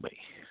nailed me.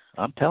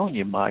 I'm telling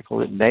you,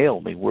 Michael, it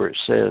nailed me where it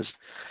says,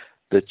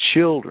 the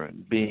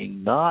children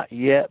being not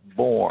yet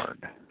born.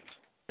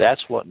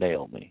 That's what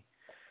nailed me.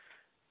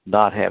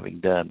 Not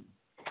having done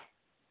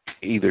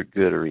either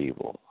good or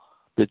evil.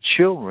 The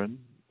children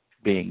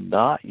being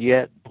not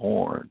yet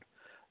born,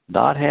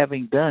 not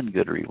having done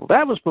good or evil.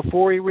 That was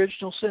before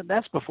original sin.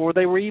 That's before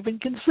they were even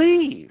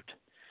conceived.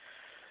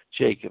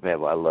 Jacob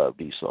have I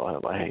loved, Esau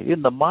have I hated.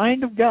 In the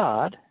mind of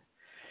God,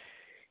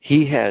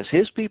 he has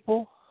his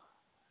people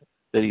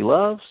that he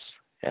loves,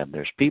 and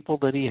there's people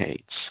that he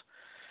hates.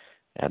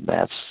 And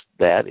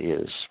that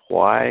is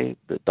why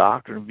the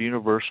doctrine of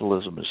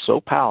universalism is so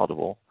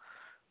palatable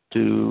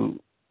to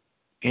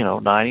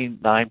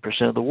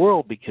 99% of the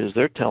world, because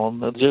they're telling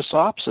them just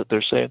opposite.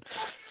 They're saying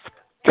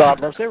God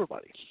loves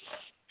everybody.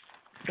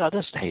 God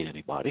doesn't hate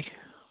anybody.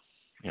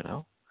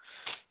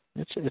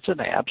 It's an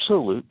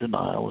absolute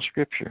denial of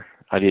Scripture.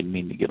 I didn't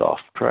mean to get off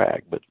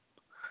track, but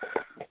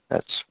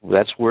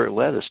that's where it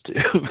led us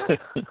to.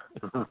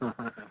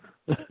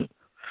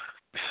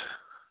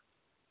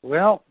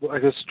 Well, I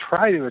just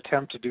try to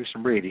attempt to do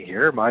some reading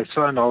here. My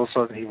son, all of a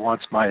sudden, he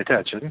wants my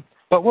attention.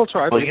 But we'll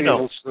try. Well,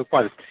 We'll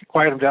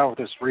quiet him down with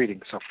this reading.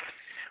 So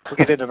we'll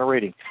get into the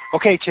reading.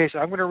 Okay, Chase,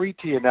 I'm going to read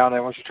to you now, and I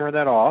want you to turn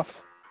that off.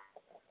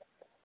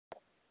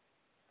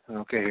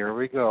 Okay, here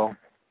we go.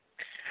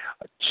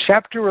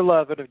 Chapter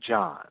 11 of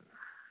John.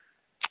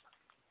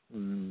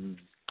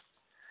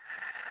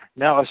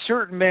 Now, a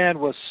certain man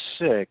was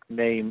sick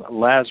named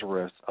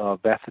Lazarus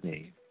of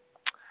Bethany,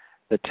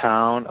 the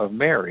town of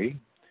Mary,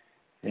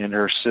 and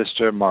her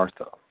sister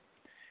Martha.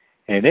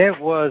 And it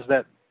was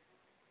that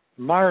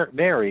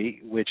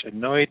Mary which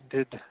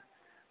anointed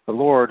the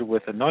Lord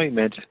with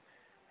anointment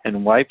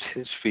and wiped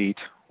his feet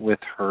with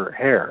her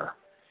hair,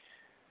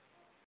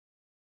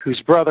 whose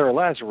brother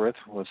Lazarus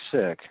was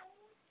sick.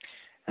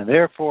 And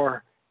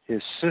therefore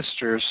his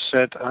sisters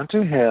sent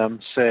unto him,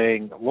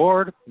 saying,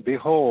 Lord,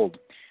 behold,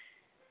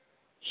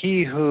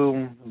 he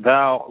whom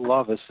thou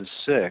lovest is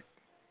sick.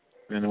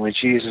 And when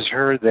Jesus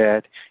heard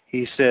that,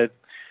 he said,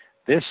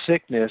 This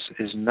sickness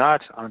is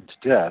not unto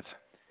death,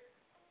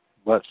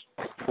 but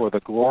for the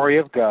glory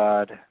of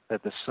God,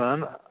 that the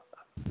Son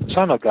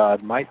of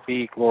God might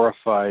be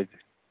glorified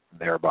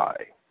thereby.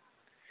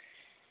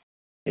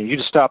 And you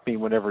just stop me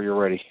whenever you're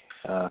ready.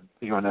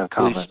 You want to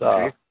comment? Please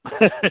stop.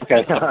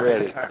 Okay. I'm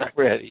ready. I'm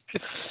ready.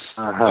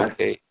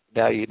 Okay.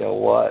 Now, you know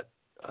what?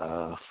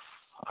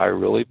 I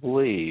really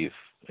believe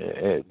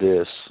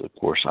this. Of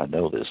course, I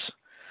know this.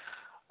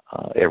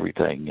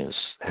 Everything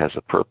has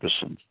a purpose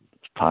and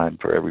time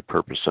for every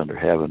purpose under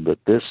heaven. But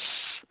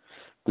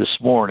this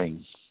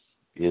morning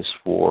is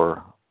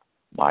for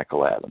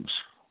Michael Adams.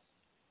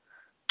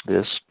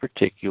 This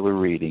particular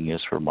reading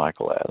is for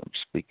Michael Adams,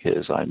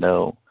 because I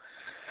know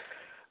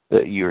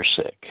that you're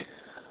sick.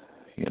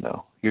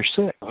 You're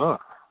sick. Oh,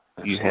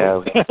 you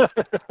have,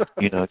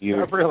 you I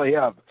really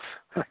am.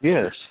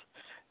 Yes.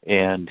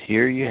 And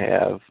here you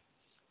have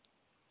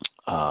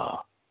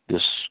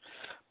this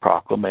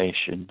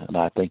proclamation, and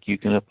I think you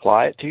can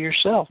apply it to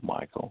yourself,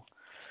 Michael.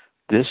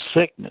 This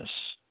sickness,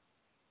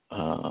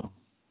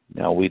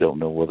 now we don't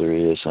know whether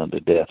it is unto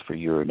death for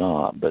you or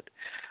not, but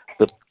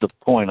the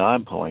point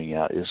I'm pointing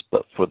out is,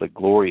 but for the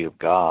glory of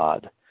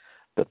God,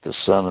 that the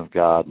Son of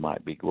God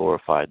might be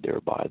glorified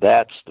thereby.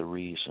 That's the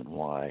reason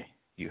why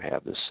you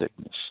have this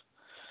sickness.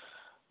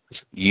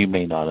 You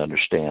may not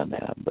understand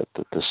that, but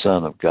that the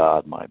Son of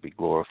God might be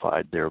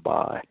glorified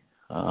thereby.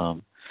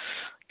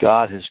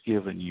 God has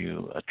given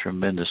you a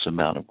tremendous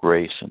amount of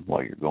grace in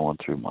what you're going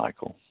through,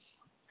 Michael.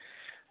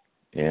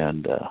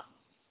 And,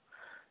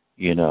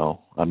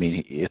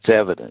 it's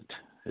evident.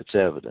 It's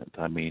evident.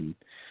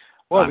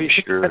 Well, I'm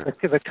sure.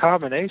 The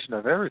combination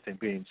of everything,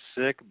 being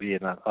sick,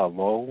 being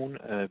alone,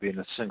 being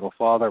a single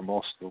father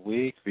most of the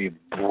week, being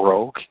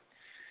broke,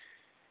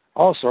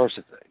 all sorts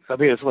of things.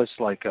 It's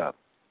like,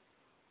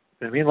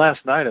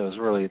 last night it was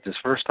really this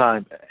first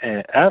time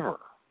ever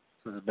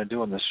since I've been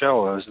doing the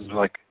show. I was just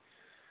like,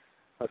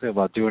 I think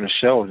about doing a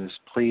show and just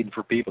pleading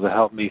for people to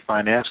help me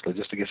financially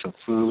just to get some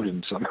food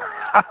and some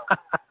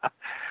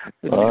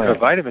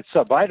vitamin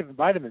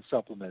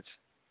supplements.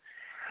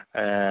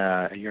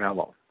 You're not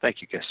alone.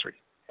 Thank you, Guest 3.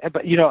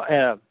 But,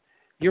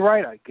 you're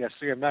right, Guest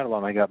 3. I'm not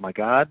alone. I got my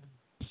God.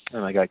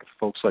 And I got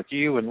folks like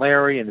you and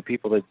Larry and the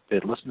people that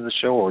listen to the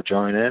show or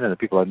join in and the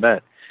people I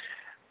met.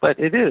 But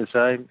it is.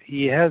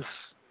 He has,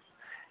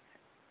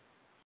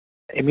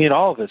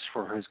 all of it's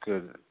for his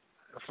good,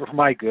 for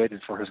my good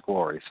and for his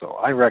glory. So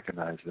I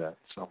recognize that.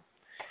 So,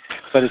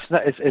 but it's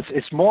not.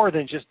 It's more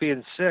than just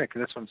being sick.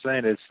 That's what I'm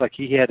saying. It's like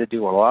he had to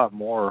do a lot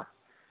more.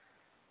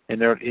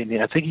 And I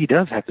think he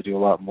does have to do a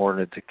lot more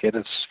to get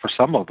us, for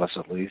some of us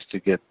at least, to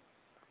get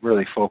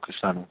really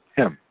focused on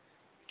him.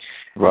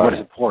 Right. What is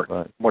important?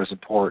 Right. What is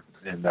important?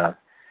 And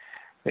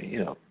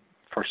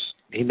first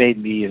he made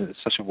me in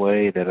such a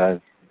way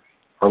that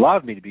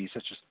allowed me to be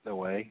such a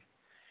way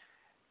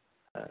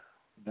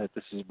that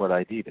this is what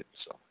I needed.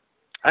 So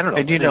I don't know.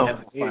 And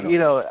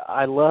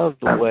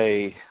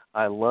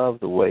I love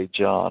the way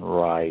John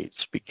writes,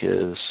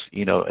 because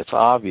it's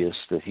obvious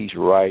that he's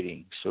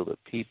writing so that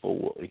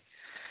people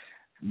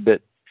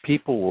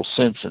will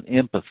sense an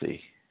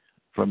empathy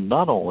from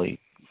not only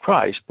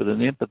Christ, but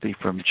an empathy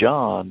from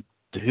John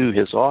to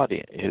his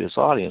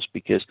audience,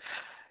 because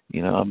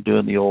I'm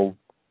doing the old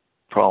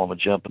problem of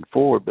jumping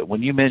forward, but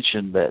when you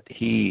mentioned that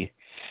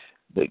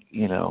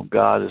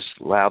God has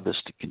allowed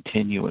this to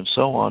continue and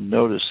so on,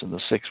 notice in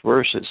the 6th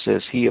verse it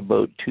says he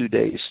abode 2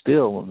 days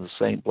still in the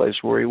same place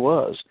where he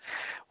was.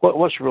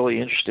 What's really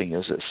interesting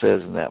is it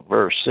says in that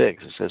verse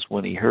 6, it says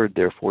when he heard,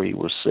 therefore he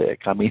was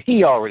sick.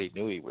 He already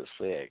knew he was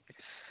sick.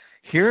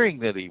 Hearing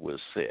that he was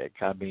sick,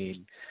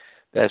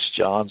 that's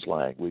John's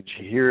language.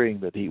 Hearing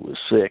that he was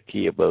sick,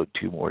 he abode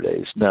 2 more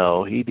days.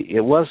 No,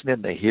 it wasn't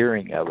in the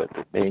hearing of it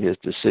that made his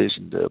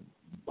decision to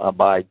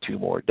abide 2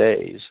 more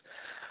days.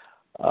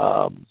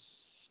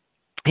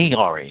 He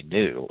already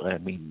knew.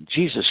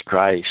 Jesus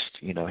Christ,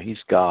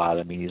 he's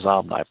God. He's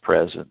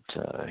omnipresent.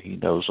 He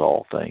knows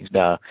all things.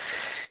 Now,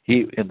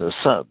 in the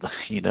Son,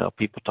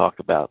 people talk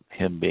about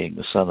him being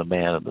the Son of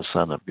Man and the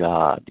Son of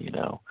God,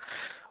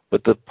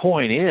 But the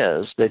point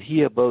is that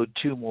he abode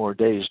 2 more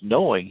days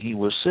knowing he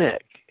was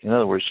sick. In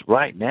other words,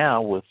 right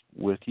now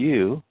with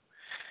you,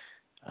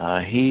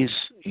 he's,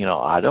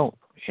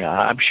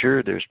 I'm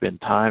sure there's been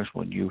times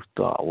when you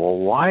thought, well,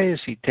 why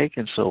is he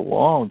taking so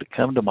long to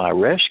come to my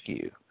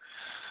rescue?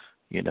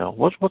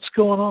 What's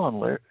going on?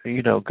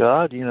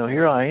 God,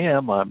 here I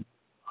am.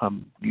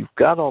 You've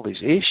got all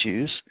these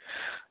issues.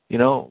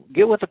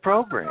 Get with the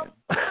program.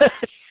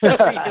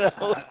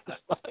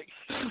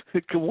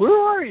 Where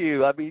are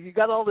you? You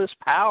got all this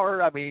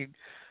power.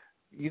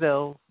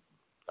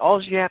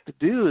 All you have to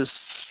do is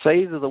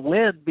say to the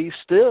wind, be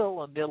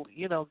still, and they'll,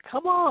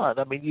 come on.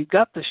 You've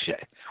got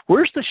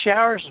where's the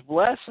showers of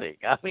blessing?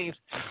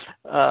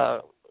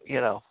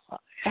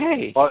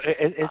 Hey. Well,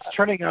 it's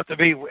turning out to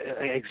be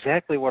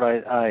exactly what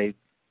I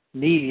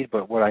need,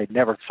 but what I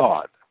never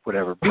thought would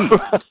ever be.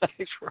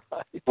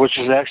 Right. Which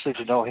is actually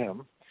to know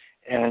him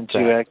and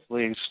to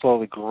actually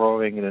slowly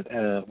growing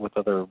with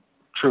other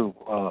true,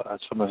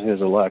 some of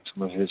his elect,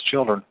 some of his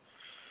children,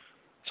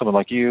 someone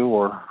like you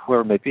or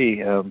whoever it may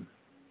be.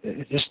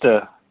 There's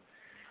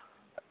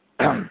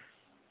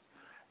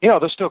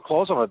still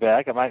clothes on my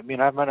back. I might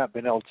not have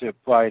been able to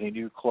buy any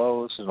new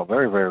clothes in a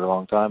very, very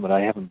long time, and I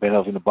haven't been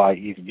able to buy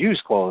even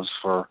used clothes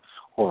for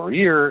over a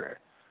year.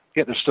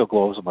 Yet there's still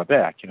clothes on my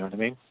back. You know what I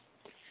mean?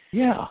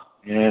 Yeah.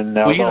 And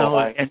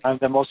I'm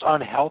the most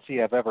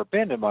unhealthy I've ever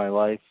been in my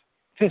life,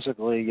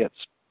 physically, yet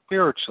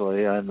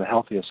spiritually, I'm the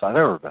healthiest I've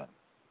ever been.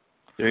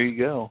 There you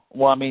go.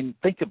 Well,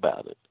 think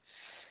about it.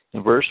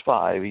 In verse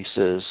 5, he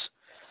says,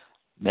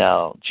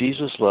 now,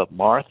 Jesus loved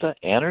Martha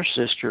and her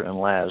sister and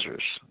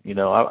Lazarus.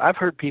 I've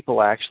heard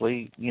people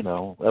actually,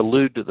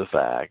 allude to the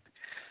fact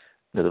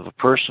that if a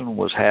person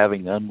was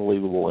having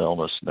unbelievable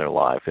illness in their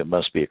life, it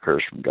must be a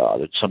curse from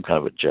God. It's some kind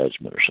of a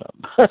judgment or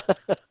something.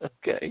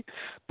 Okay.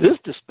 This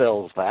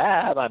dispels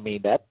that.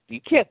 That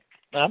you can't,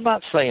 I'm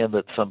not saying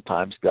that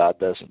sometimes God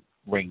doesn't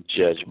bring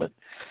judgment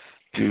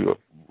to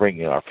bring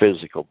in our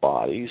physical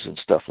bodies and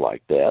stuff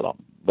like that.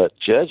 But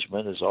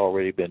judgment has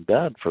already been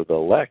done for the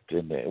elect,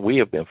 and we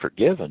have been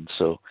forgiven.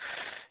 So,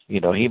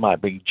 he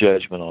might bring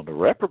judgment on the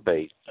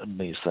reprobate and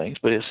these things,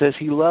 but it says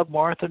he loved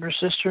Martha and her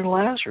sister and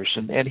Lazarus.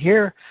 And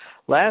here,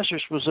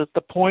 Lazarus was at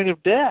the point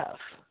of death,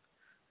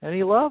 and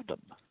he loved them.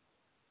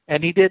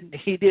 And he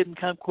didn't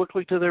come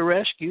quickly to their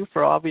rescue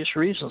for obvious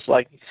reasons,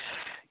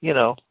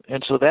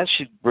 and so that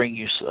should bring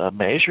you a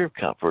measure of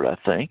comfort, I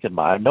think. And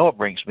I know it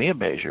brings me a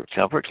measure of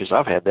comfort because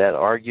I've had that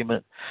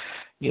argument.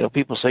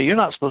 People say, you're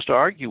not supposed to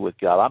argue with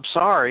God. I'm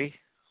sorry.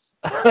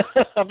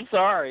 I'm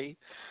sorry.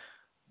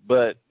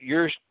 But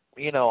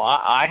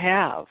I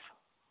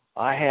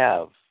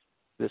have.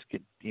 This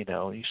could, you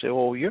say,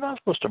 well, you're not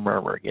supposed to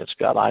murmur against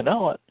God. I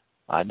know it.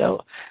 I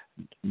know.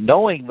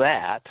 Knowing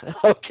that,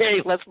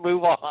 okay, let's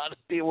move on and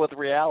deal with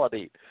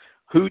reality.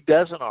 Who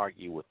doesn't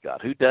argue with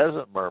God? Who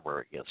doesn't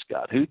murmur against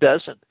God? Who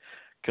doesn't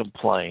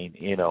complain?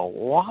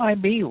 Why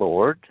me,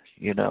 Lord?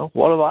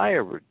 What have I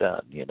ever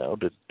done,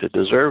 to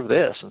deserve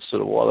this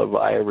instead of what have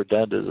I ever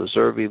done to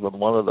deserve even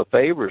one of the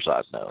favors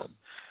I've known?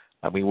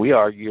 We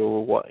argue over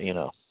what,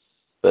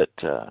 but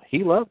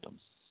he loved them.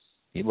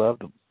 He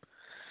loved them.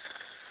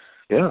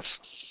 Yes.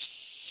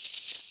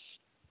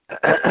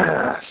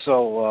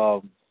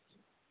 So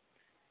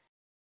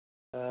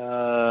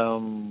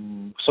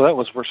that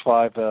was verse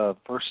 5.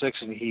 Verse 6,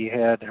 and he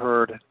had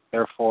heard,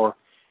 therefore,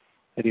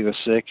 that he was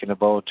sick and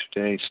abode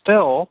 2 days.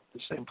 Still, the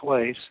same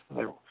place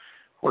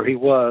where he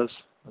was.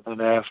 And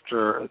then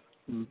after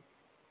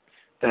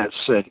that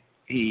said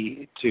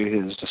he to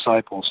his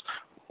disciples,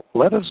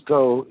 let us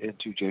go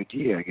into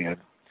Judea again.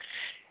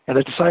 And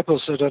the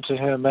disciples said unto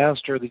him,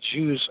 Master, the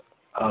Jews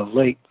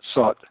late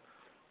sought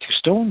to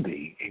stone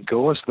thee, and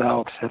goest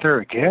thou thither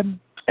again?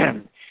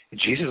 And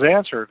Jesus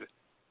answered,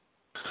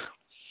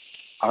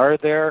 are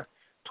there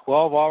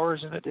 12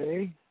 hours in a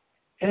day?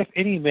 And if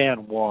any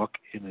man walk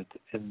in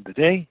the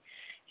day,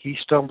 he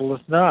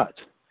stumbleth not,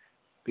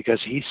 because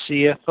he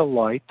seeth the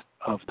light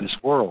of this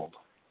world.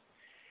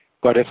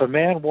 But if a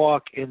man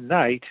walk in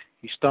night,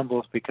 he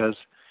stumbleth, because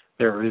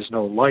there is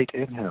no light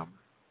in him.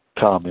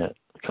 Comment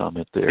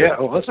there. Yeah,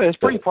 well, it's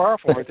pretty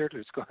powerful right there.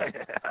 It's a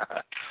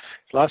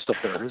lot of stuff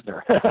there, isn't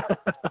there?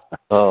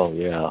 Oh,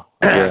 yeah.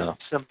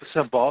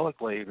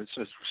 Symbolically, it's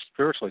just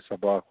spiritually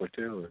symbolically,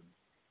 too.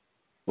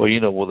 Well,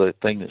 the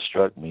thing that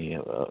strikes me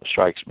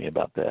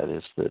about that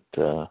is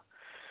that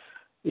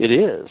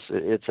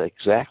it's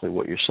exactly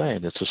what you're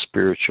saying. It's a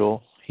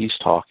spiritual, he's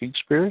talking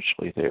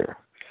spiritually there.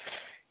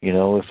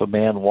 If a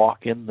man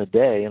walk in the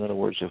day, in other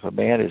words, if a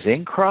man is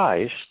in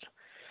Christ,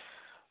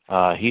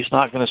 he's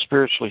not going to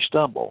spiritually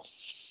stumble,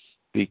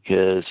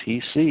 because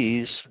he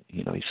sees,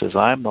 he says,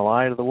 I'm the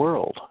light of the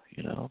world,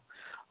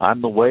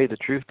 I'm the way, the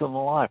truth, and the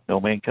life. No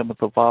man cometh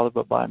to the Father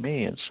but by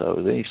me. And so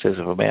then he says,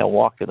 if a man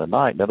walk in the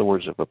night, in other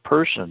words, if a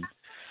person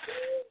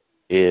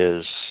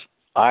is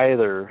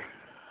either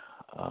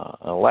an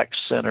elect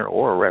sinner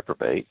or a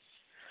reprobate,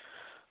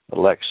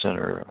 elect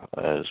sinner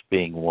as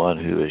being one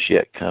who has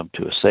yet come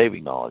to a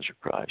saving knowledge of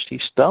Christ, he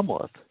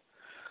stumbleth,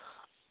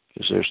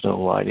 because there's no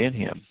light in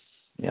him.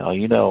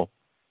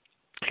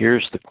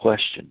 Here's the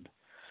question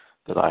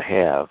that I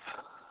have,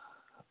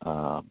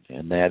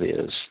 and that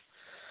is,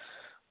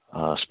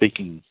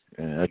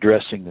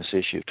 addressing this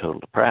issue of total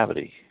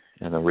depravity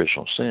and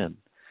original sin.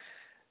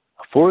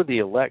 For the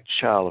elect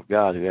child of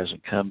God who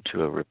hasn't come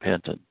to a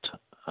repentance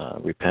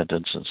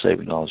and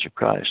saving knowledge of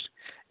Christ,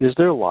 is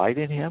there light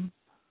in him?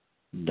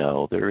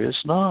 No, there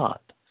is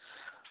not.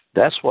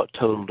 That's what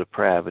total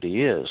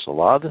depravity is. A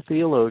lot of the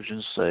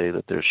theologians say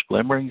that there's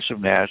glimmerings of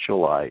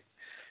natural light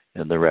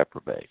in the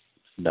reprobate.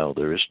 No,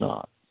 there is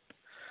not.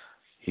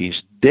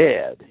 He's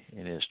dead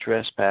in his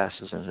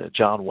trespasses, and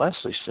John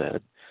Wesley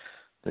said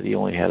that he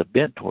only had a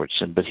bent towards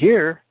sin. But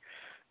here,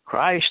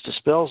 Christ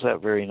dispels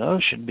that very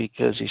notion,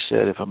 because he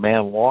said, if a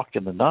man walk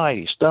in the night,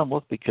 he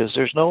stumbleth, because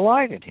there's no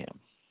light in him.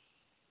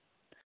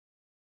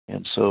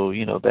 And so,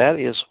 that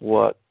is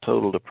what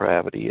total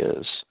depravity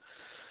is.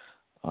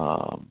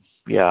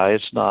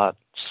 It's not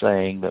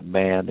saying that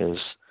man is,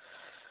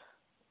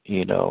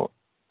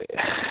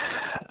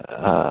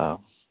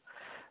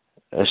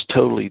 as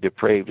totally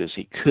depraved as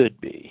he could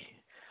be.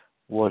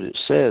 What it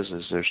says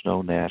is there's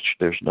no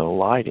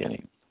light in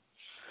him.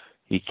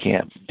 He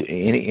can't.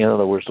 In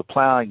other words, the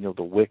plowing of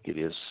the wicked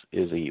is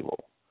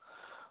evil.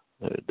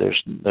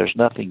 There's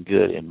nothing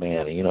good in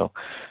man.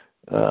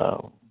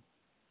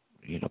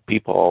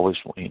 People always.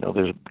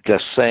 There's a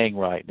saying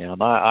right now,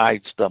 and I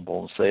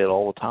stumble and say it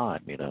all the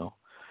time. If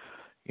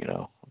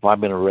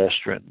I'm in a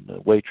restaurant and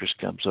the waitress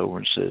comes over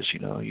and says,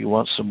 you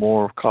want some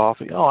more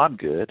coffee? Oh, I'm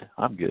good.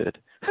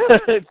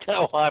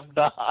 No, I'm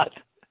not.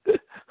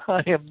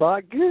 I am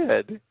not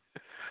good.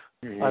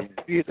 I'm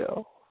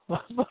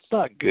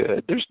not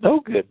good. There's no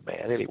good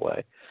man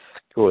anyway.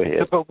 Go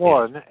ahead. But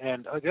one,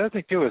 and the other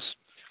thing too is,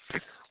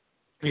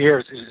 here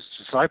his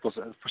disciples,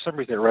 for some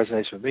reason it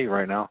resonates with me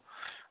right now.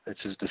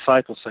 It's his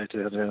disciples say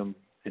to him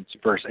in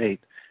verse 8,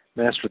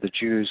 Master, the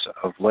Jews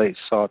of late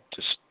sought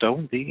to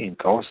stone thee, and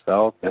goest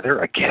thou thither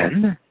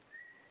again?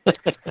 Isn't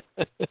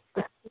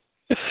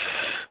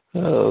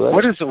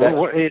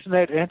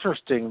that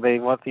interesting? They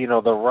want the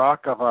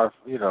rock of our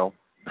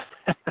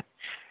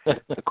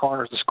the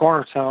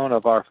cornerstone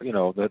of our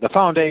the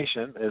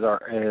foundation is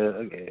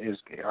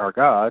our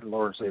God,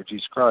 Lord and Savior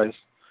Jesus Christ,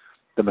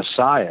 the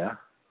Messiah,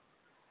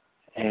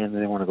 and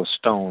they want to go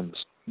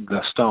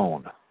the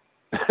stone.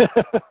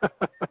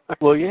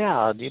 Well,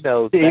 yeah,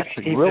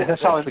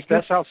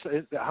 that's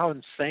how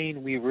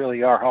insane we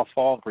really are. How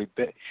fallen we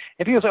be.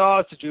 If you say, "Oh,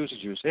 it's the Jews,"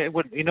 it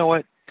would. You know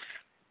what?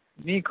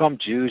 You can call them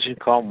Jews, you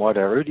can call them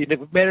whatever. It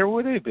didn't matter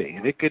what it be.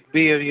 It could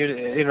be, if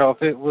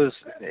it was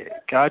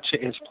God,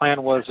 his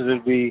plan was that it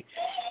would be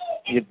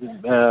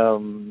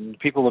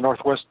people in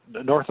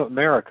North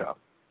America.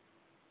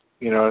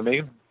 You know what I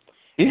mean?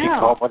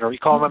 Yeah. You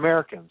call them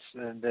Americans,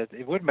 and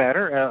it wouldn't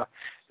matter.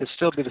 It'd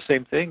still be the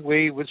same thing.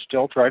 We would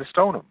still try to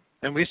stone them,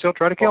 and we still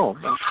try to kill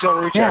them.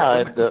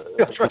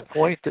 The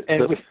point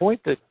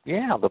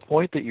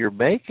that you're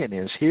making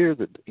is here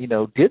that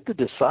did the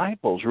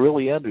disciples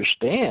really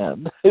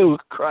understand who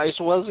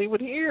Christ was he would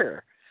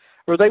hear,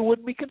 or they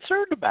wouldn't be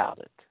concerned about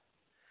it?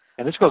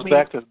 And this goes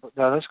back to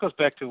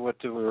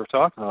what we were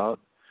talking about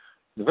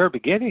in the very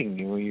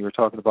beginning when you were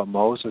talking about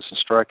Moses and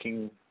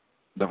striking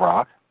the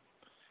rock.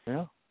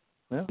 Yeah.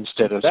 Yeah.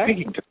 Instead of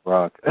speaking to the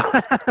rock.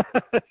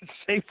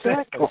 Same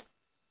thing.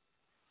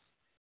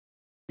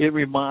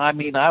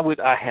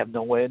 I have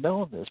no way of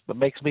knowing this, but it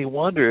makes me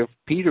wonder if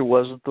Peter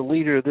wasn't the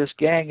leader of this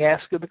gang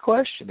asking the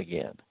question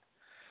again.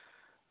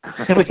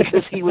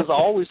 Because he was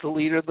always the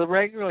leader of the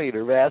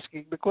ringleader of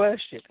asking the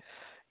question.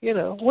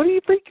 What do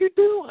you think you're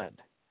doing?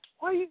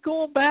 Why are you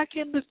going back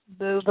into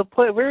the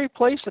very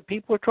place that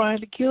people are trying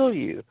to kill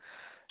you?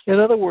 In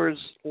other words,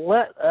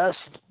 let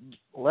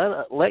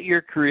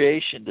your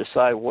creation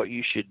decide what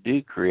you should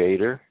do,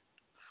 Creator.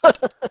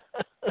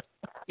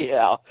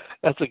 Yeah,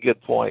 that's a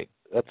good point.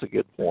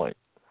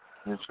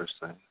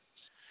 Interesting.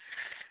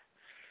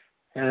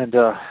 And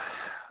I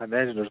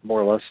imagine there's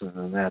more lessons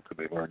than that to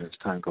be learned as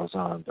time goes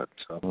on. But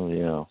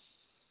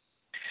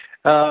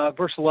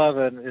verse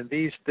 11, and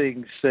these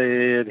things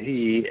said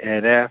he,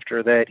 and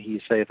after that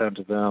he saith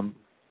unto them,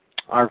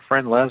 our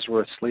friend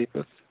Lazarus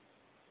sleepeth.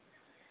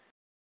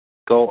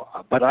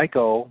 But I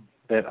go,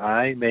 that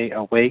I may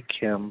awake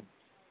him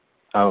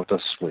out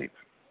of sleep.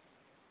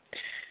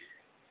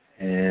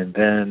 And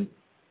then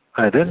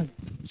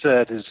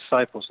said his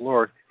disciples,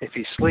 Lord, if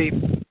he sleep,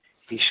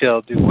 he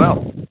shall do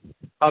well.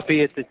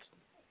 Howbeit that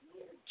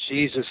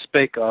Jesus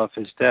spake of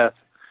his death,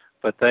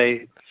 but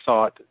they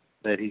thought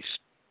that he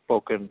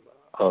spoken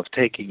of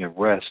taking a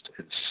rest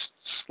and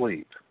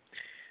sleep.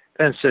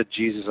 Then said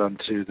Jesus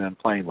unto them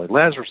plainly,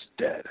 Lazarus is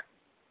dead.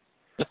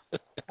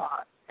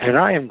 And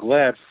I am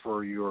glad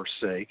for your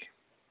sake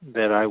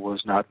that I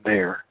was not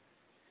there,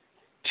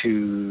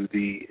 to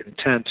the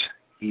intent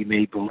ye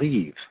may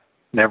believe.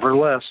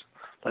 Nevertheless,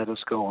 let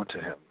us go unto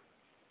him.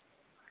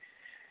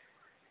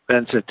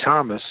 Then said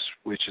Thomas,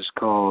 which is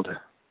called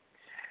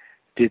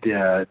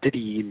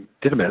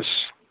Didymus,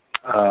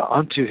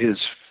 unto his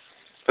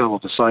fellow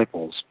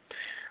disciples,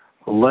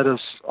 let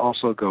us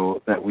also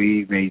go, that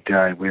we may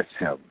die with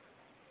him.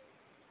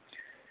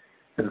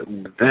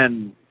 And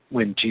then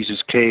when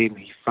Jesus came,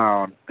 he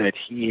found that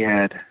he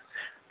had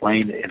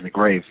lain in the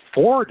grave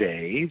 4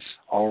 days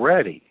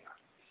already.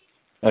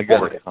 I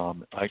got a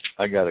comment.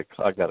 I got a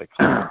comment.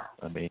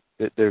 I mean,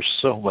 there's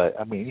so much.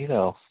 I mean,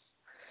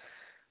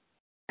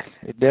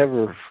 it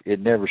never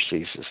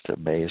ceases to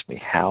amaze me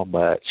how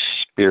much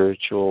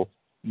spiritual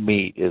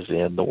meat is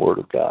in the Word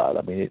of God.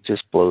 I mean, it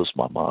just blows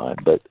my mind.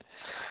 But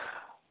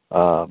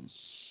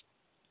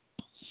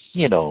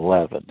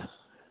 11.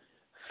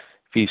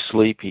 If he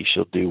sleep, he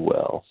shall do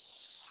well.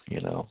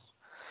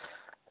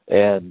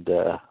 And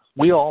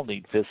we all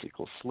need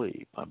physical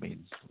sleep. I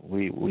mean,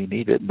 we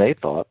need it. And they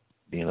thought,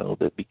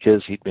 that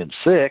because he'd been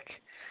sick.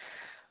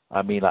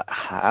 I mean, I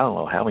don't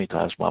know how many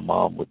times my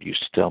mom would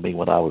used to tell me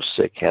when I was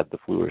sick, had the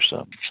flu or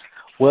something.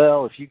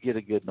 Well, if you get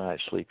a good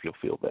night's sleep, you'll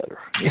feel better.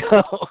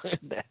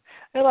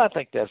 And I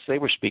think they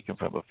were speaking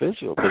from a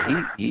physical, but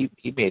he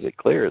made it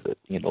clear that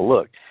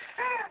look.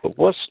 But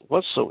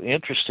what's so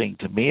interesting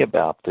to me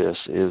about this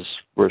is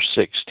verse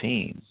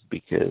 16,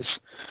 because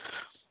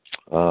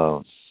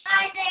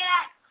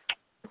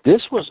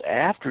this was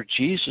after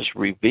Jesus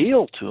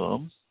revealed to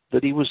him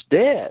that he was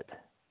dead.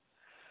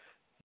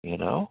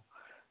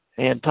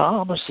 And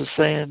Thomas is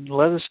saying,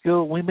 let us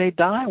go, we may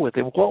die with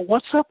him. Well,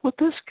 what's up with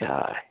this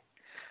guy?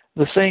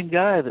 The same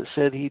guy that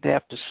said he'd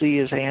have to see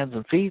his hands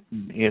and feet,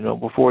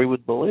 before he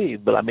would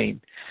believe. But I mean,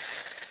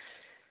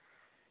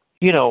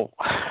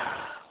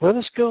 let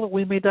us go that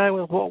we may die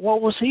with him.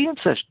 What was he in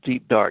such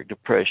deep, dark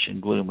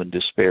depression, gloom, and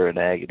despair and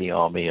agony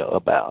on me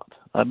about?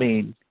 I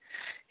mean,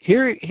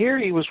 here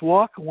he was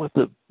walking with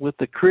the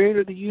Creator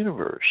of the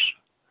universe.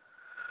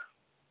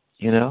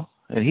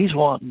 And he's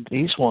wanting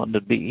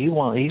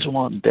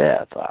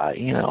death.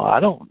 I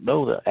don't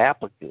know I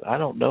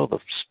don't know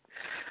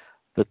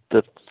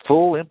the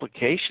full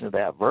implication of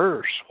that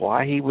verse.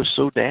 Why he was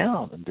so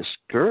down and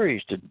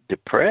discouraged and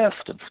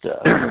depressed and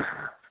stuff.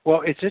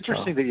 Well, it's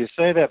interesting that you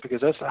say that, because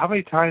that's how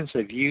many times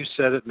have you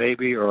said it,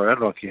 maybe, or I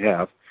don't know if you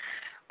have,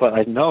 but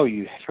I know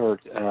you've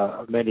heard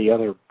many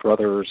other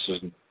brothers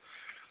and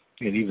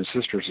even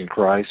sisters in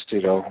Christ,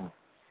 say the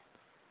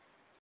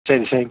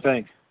same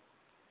thing.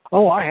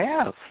 Oh, I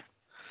have.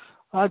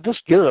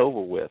 Just get it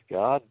over with,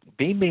 God.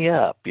 Beam me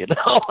up,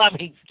 I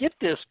mean, get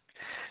this.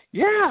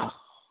 Yeah.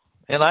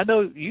 And I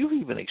know you've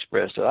even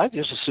expressed it. I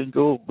just as soon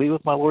go be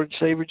with my Lord and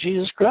Savior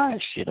Jesus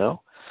Christ,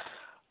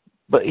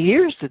 But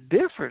here's the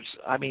difference.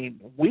 I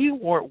mean, we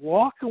weren't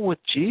walking with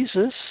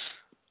Jesus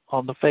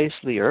on the face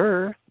of the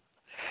earth.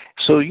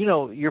 So,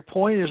 your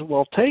point is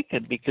well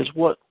taken, because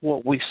what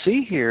we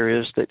see here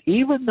is that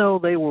even though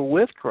they were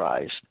with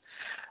Christ,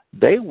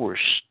 they were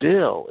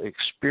still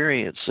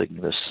experiencing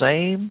the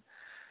same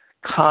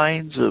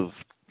kinds of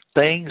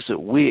things that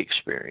we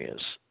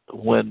experience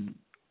when,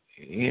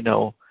 and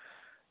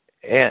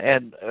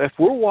if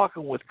we're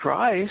walking with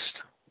Christ,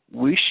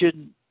 we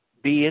shouldn't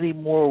be any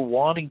more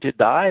wanting to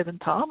die than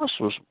Thomas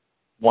was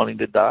wanting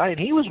to die, and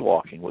he was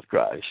walking with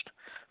Christ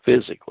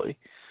physically.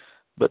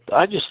 But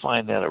I just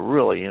find that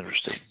really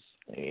interesting.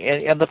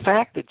 And the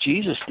fact that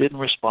Jesus didn't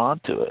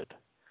respond to it.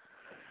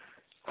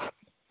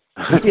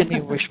 He didn't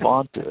even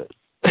respond to it.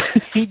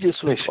 He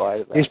just was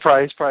quiet about it. He's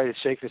probably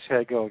shaking his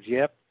head going,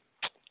 yep,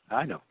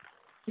 I know.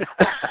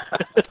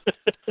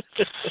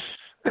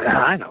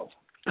 I know.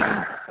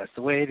 That's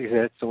the way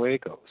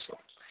it goes. So.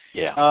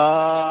 Yeah.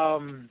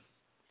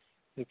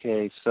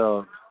 Okay,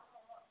 so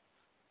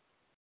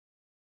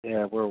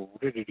yeah, we're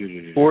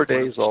 4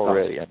 days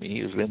already. I mean,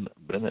 he's been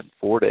in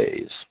 4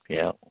 days.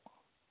 Yeah.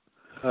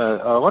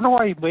 I wonder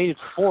why he waited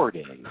 4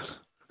 days.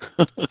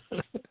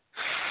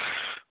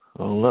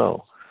 Oh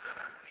no,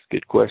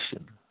 good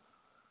question.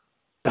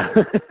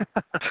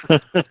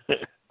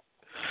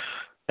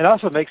 It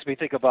also makes me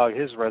think about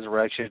his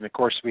resurrection. Of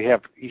course, we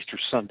have Easter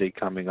Sunday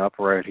coming up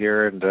right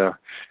here, and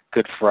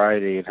Good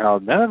Friday, and how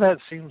none of that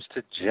seems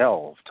to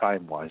gel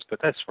time-wise. But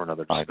that's for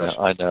another discussion.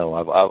 I know.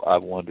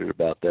 I've wondered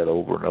about that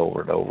over and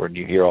over and over, and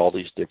you hear all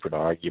these different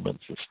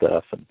arguments and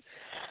stuff, and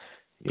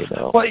you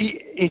know. Well,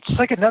 it's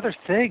like another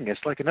thing.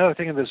 It's like another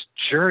thing in this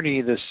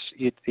journey.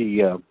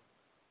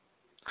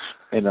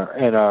 In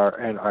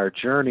our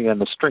journey on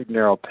the straight and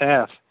narrow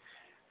path.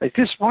 Like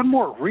this one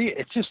more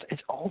it's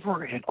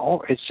over and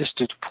over. It's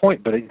just a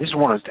point, but I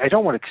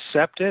don't want to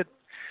accept it.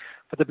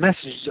 But the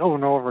message is over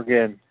and over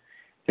again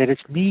that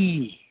it's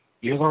me,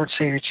 your Lord and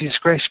Savior Jesus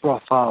Christ,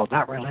 will follow,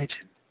 not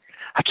religion.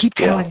 I keep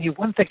telling you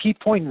one thing, keep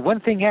pointing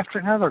one thing after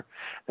another,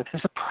 that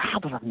there's a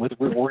problem with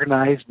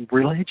organized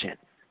religion.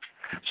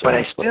 But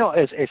I still,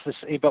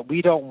 but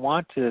we don't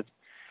want to.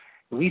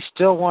 We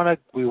still want to.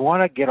 We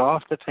want to get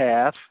off the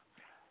path,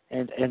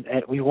 and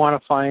we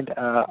want to find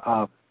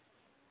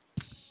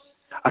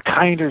a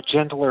kinder,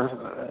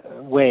 gentler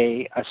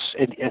way, a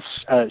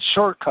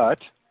shortcut.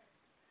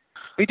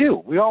 We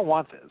do. We all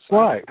want this.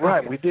 Right,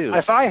 we do.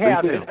 If I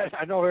have it,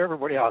 I know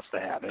everybody else to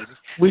have it.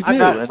 We do.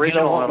 And you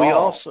know what? We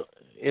also.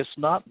 It's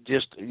not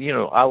just. You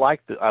know, I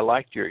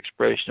liked your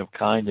expression of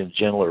kind and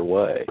gentler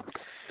way,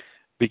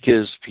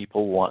 because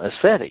people want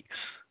aesthetics.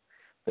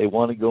 They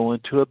want to go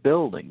into a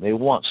building. They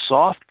want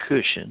soft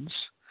cushions.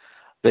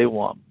 They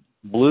want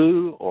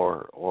blue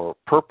or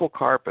purple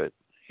carpet,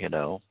 you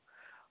know,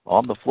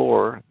 on the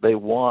floor. They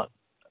want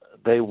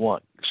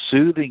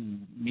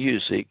soothing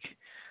music.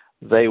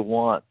 They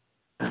want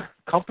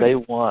company. They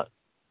want,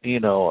 you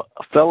know,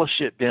 a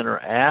fellowship dinner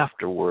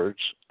afterwards.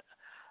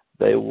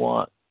 They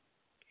want,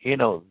 you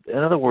know, in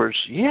other words,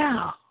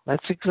 yeah,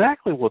 that's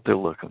exactly what they're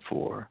looking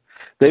for.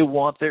 They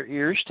want their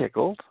ears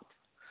tickled.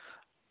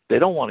 They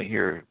don't want to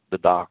hear the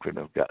doctrine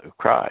of God, of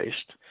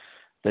Christ.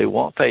 They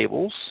want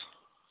fables,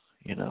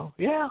 you know.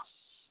 Yeah.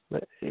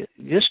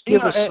 Just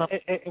give us something.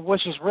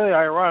 Which is really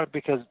ironic,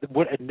 because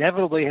what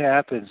inevitably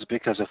happens,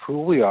 because of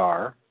who we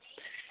are,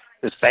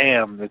 is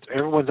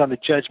everyone's on the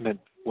judgment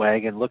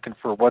wagon looking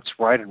for what's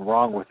right and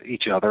wrong with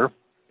each other.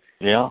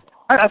 Yeah.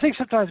 I think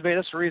sometimes, maybe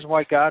that's the reason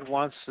why God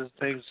wants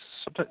things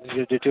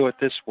to do it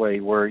this way,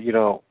 where, you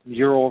know,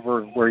 you're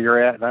over where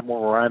you're at and I'm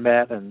over where I'm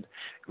at, and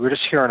we're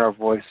just hearing our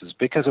voices.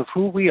 Because of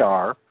who we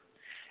are,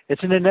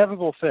 it's an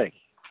inevitable thing.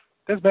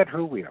 It doesn't matter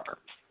who we are.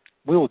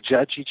 We will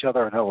judge each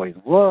other on how we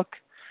look,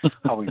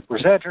 how we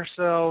present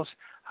ourselves,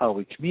 how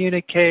we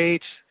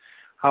communicate,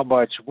 how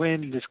much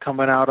wind is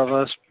coming out of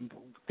us,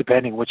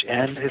 depending which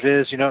end it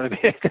is, you know what I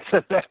mean?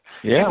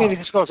 Yeah. I mean, it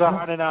just goes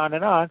on and on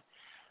and on.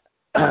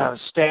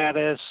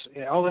 Status,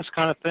 you know, all this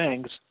kind of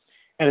things.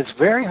 And it's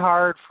very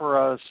hard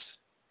for us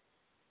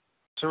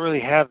to really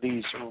have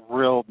these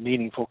real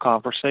meaningful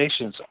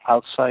conversations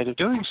outside of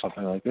doing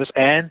something like this,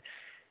 and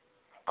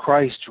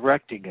Christ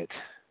directing it.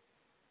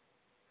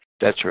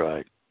 That's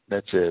right.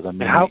 That's it. I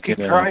mean, and how can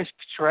Christ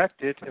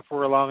direct it if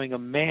we're allowing a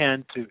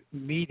man to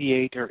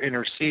mediate or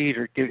intercede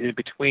or get in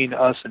between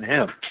us and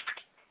him?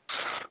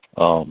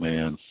 Oh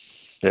man,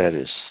 that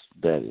is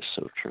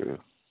so true.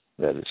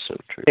 That is so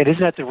true. And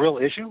isn't that the real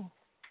issue?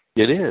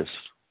 It is.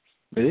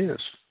 It is.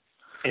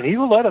 And he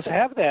will let us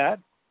have that,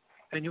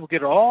 and you'll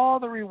get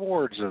all the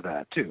rewards of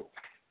that too.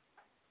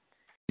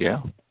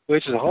 Yeah.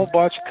 Which is a whole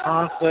bunch of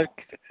conflict,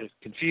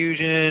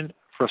 confusion,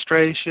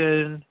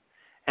 frustration,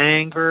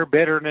 anger,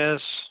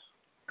 bitterness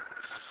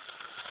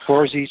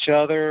towards each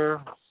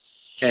other,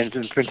 and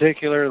in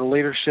particular the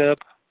leadership,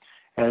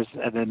 and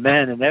the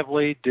men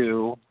inevitably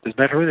do. Doesn't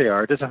matter who they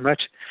are. It doesn't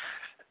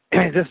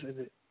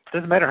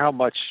matter how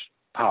much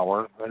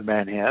power a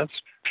man has,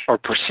 or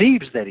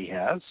perceives that he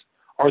has,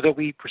 or that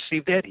we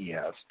perceive that he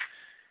has.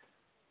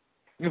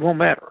 It won't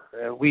matter.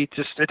 It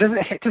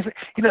doesn't.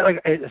 You know, like,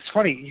 it's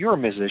funny. You're a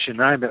musician.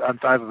 I'm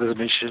a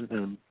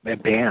musician in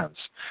bands,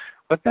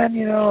 but then,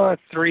 you know,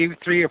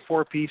 three or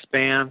four piece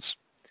bands,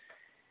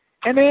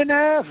 and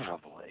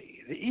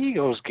inevitably the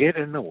egos get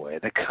in the way,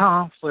 the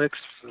conflicts,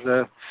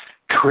 the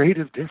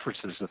creative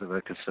differences, if I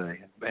could say,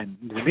 and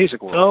the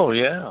music world. Oh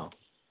yeah.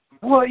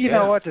 Well, you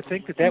know what? To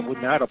think that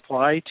would not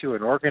apply to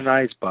an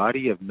organized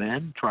body of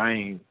men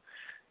trying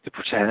to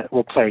pretend,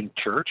 playing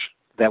church,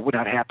 that would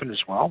not happen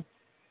as well.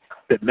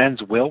 That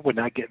men's will would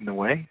not get in the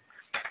way.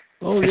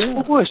 Oh yeah.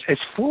 It's foolish.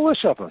 It's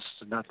foolish of us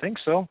to not think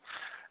so.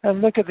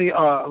 And look at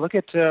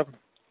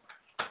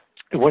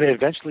what it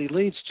eventually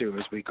leads to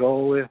as we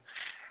go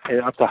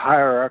up the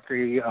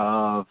hierarchy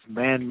of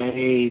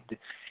man-made,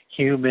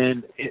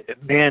 human,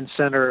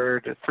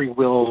 man-centered, free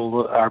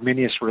will,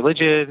 Arminius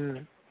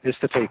religion is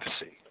the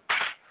papacy.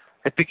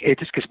 It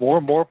just gets more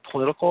and more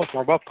political. It's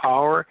more about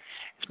power.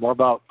 It's more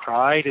about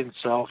pride and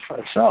self.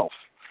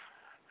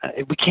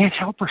 We can't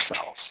help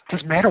ourselves. It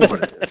doesn't matter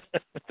what it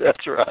is.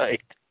 That's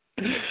right.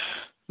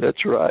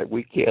 That's right.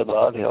 We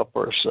cannot help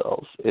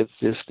ourselves. It's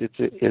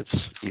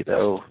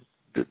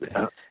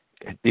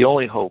the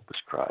only hope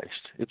is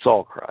Christ. It's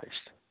all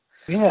Christ.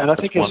 Yeah, and I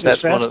think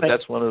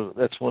that's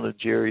one of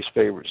Jerry's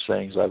favorite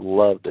sayings. I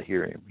love to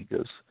hear him. He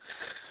goes,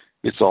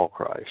 "It's all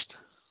Christ."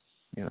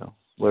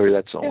 Larry,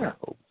 that's the only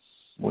hope.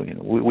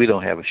 We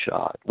don't have a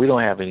shot. We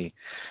don't have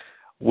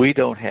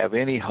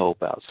any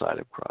hope outside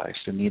of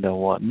Christ. And you know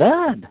what?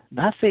 None.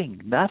 Nothing.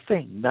 And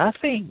I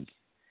think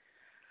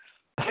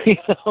he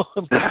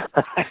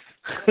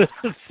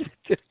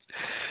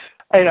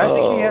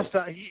has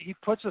to. He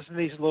puts us in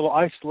these little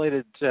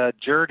isolated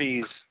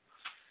journeys,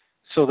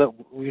 so that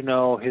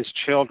his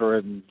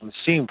children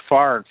seem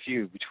far and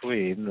few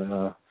between.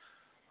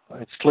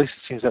 At least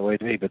it seems that way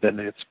to me. But then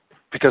it's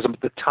because of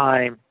the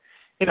time.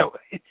 In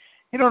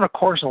a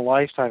course in a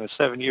lifetime of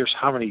 7 years,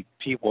 how many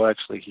people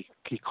actually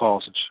he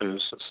calls and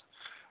chooses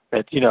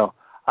that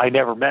I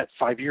never met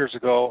 5 years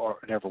ago or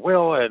never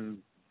will, and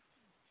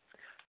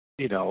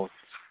 10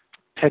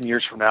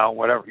 years from now,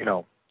 whatever,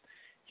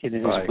 in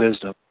his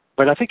wisdom.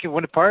 But I think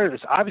part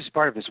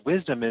of his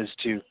wisdom is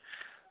to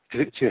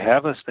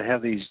have us to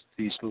have these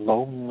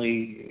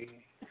lonely,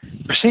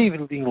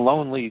 perceiving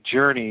lonely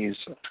journeys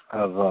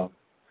of.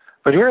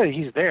 But really,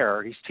 he's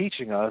there. He's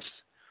teaching us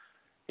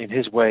in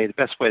his way, the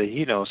best way that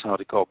he knows how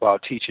to go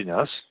about teaching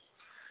us,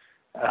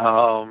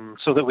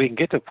 so that we can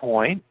get to a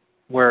point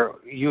where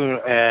you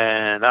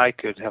and I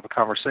could have a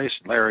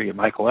conversation, Larry and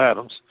Michael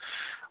Adams,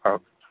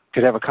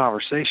 could have a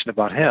conversation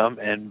about him,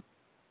 and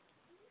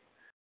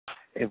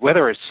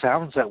whether it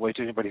sounds that way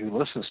to anybody who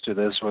listens to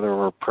this, whether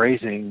we're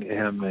praising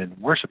him and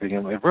worshiping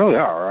him, we really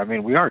are. I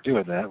mean, we are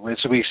doing that.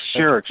 So we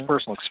share a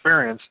personal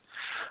experience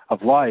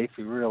of life.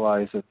 We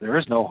realize that there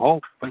is no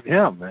hope but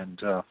him,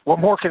 and what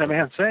more can a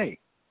man say?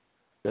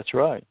 That's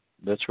right.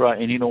 That's right.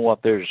 And you know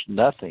what? There's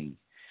nothing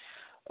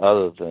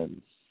other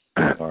than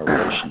our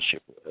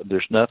relationship.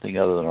 There's nothing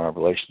other than our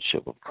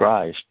relationship with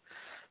Christ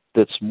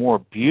that's more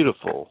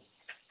beautiful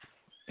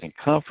and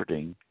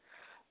comforting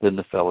than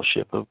the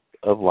fellowship of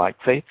like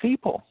faith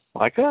people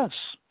like us.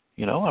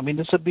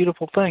 It's a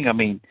beautiful thing.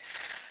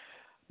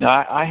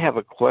 Now I have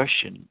a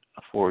question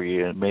for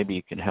you, and maybe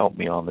you can help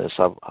me on this.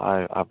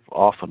 I've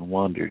often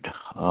wondered.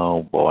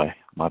 Oh boy,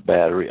 my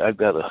battery. I've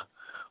got to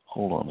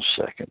hold on a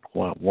second.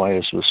 Why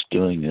is this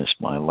doing this?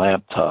 My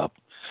laptop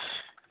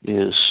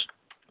is.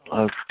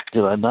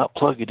 Did I not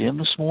plug it in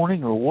this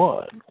morning or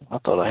what? I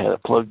thought I had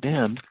it plugged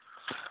in.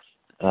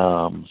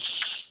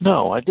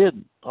 No, I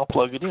didn't. I'll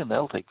plug it in.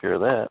 That'll take care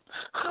of that.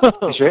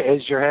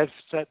 Is your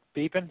headset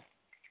beeping?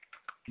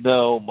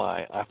 No,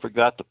 I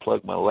forgot to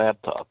plug my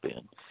laptop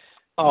in.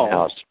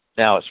 Oh,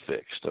 now it's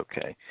fixed.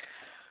 Okay.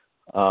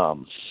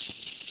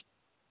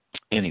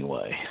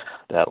 Anyway,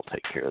 that'll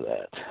take care of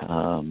that.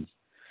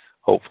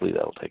 Hopefully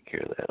that'll take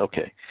care of that.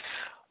 Okay.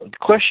 The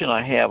question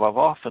I have,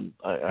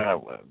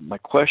 my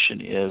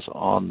question is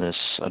on this.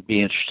 I'd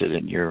be interested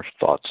in your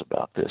thoughts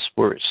about this.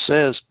 Where it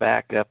says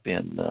back up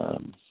in,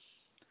 let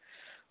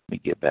me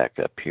get back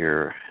up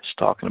here. It's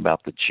talking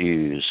about the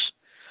Jews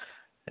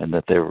and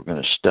that they were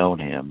going to stone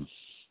him.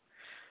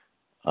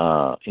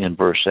 In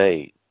verse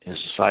 8, his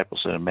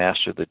disciples said,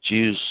 "Master, the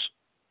Jews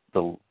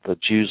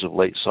of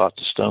late sought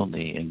to stone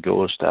thee, and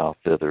goest thou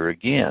thither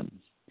again?"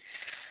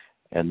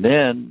 And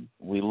then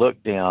we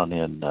look down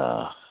in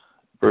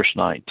verse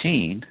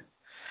 19,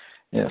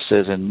 and it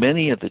says, "And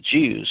many of the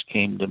Jews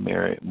came to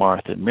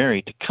Martha and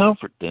Mary to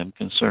comfort them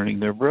concerning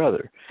their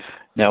brother."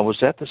 Now, was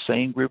that the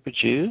same group of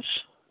Jews?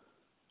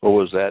 Or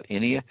was that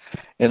any?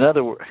 In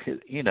other words,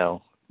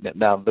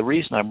 now the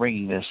reason I'm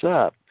bringing this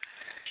up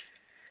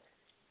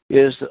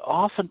is that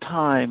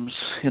oftentimes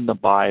in the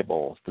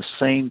Bible, the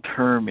same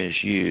term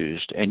is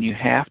used, and you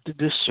have to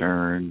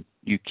discern.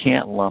 You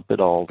can't lump it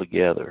all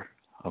together.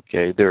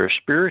 Okay, there are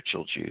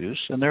spiritual Jews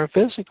and there are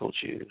physical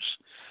Jews.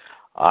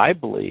 I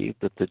believe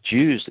that the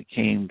Jews that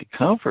came to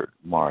comfort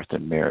Martha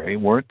and Mary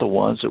weren't the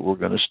ones that were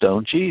going to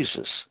stone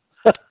Jesus.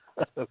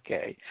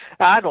 Okay,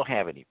 I don't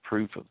have any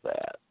proof of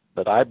that,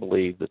 but I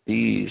believe that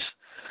these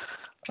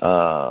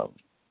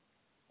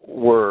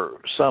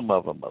were, some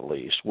of them at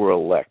least, were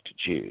elect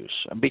Jews.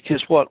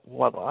 Because what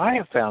I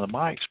have found in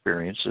my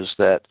experience is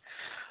that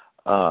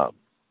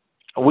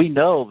we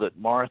know that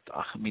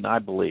Martha, I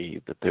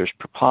believe that there's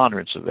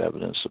preponderance of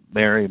evidence that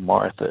Mary,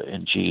 Martha,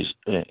 and Jesus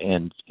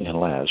and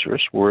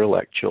Lazarus were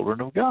elect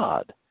children of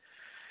God.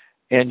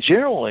 And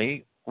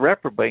generally,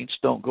 reprobates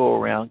don't go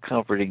around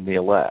comforting the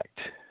elect.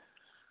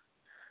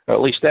 Or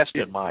at least that's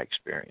been my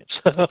experience.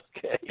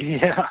 Okay.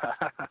 Yeah.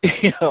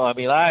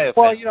 I have.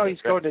 Well,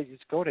 he's going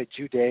to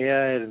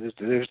Judea, and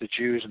there's the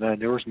Jews, and then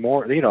there was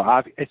more.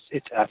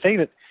 It's. I think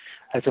that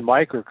it's a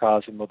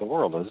microcosm of the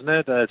world, isn't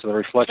it? It's a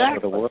reflection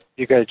of the world.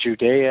 You got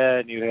Judea,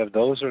 and you have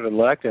those that are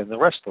elect, and the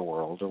rest of the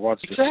world are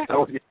ones that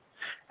stone you.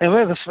 And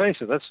let's face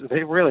it,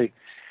 they really.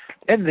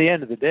 In the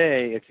end of the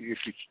day, if you're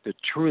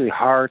truly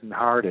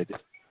hardened-hearted,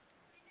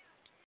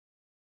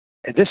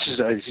 And this is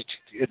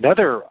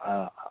another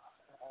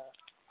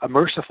a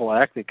merciful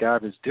act that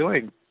God is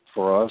doing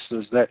for us,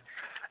 is that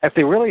if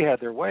they really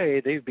had their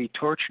way, they'd be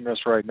torturing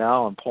us right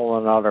now and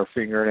pulling out our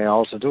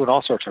fingernails and doing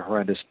all sorts of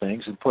horrendous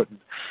things and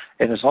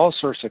there's all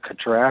sorts of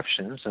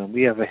contraptions, and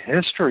we have a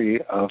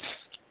history of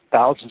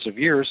thousands of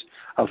years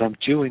of them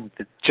doing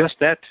just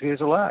that to his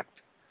elect.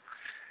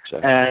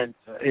 Exactly. And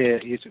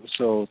is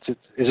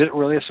it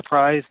really a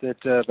surprise that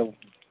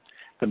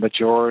the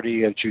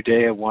majority of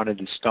Judea wanted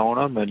to stone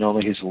him, and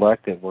only his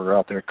elect that were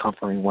out there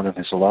comforting one of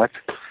his elect,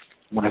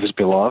 one of his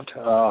beloved?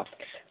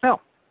 No.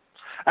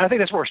 I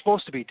think that's what we're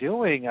supposed to be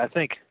doing. I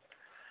think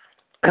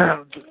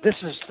this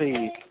is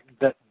the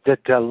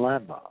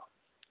dilemma.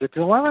 The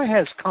dilemma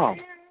has come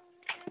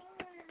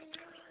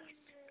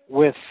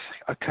with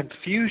a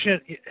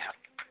confusion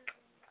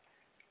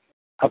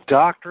of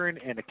doctrine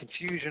and a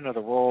confusion of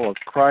the role of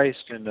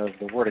Christ and of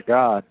the Word of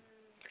God.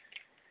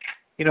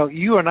 You know,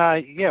 you and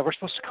I, we're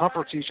supposed to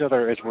comfort each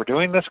other as we're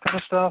doing this kind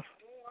of stuff.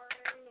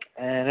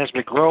 And as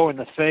we grow in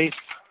the faith,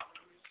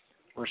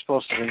 we're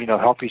supposed to,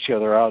 help each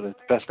other out as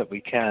best that we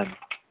can.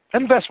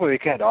 And the best way we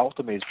can,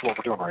 ultimately, is what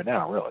we're doing right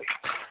now, really.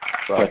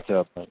 Right.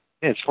 But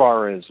as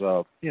far as,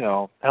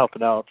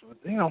 helping out,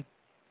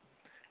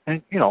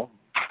 and,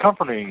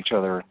 comforting each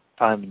other in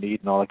time of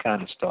need and all that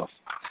kind of stuff.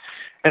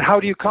 And how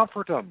do you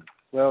comfort them?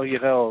 Well,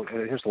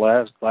 here's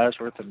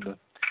Lazarus and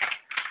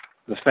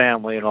the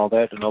family and all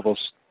that, and all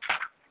those.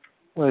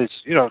 Well,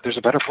 there's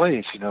a better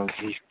place. We know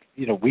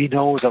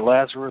that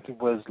Lazarus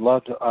was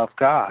loved of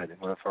God, and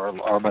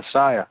our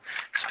Messiah.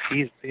 So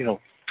he's,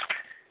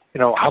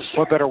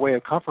 what better way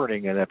of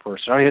comforting that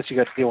person? I guess you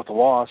got to deal with the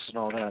loss and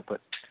all that, but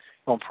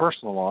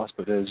personal loss.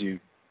 But as you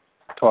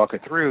talk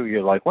it through,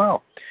 you're like,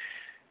 well,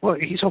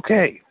 he's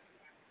okay.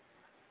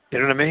 You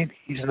know what I mean?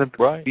 He's going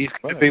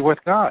to be with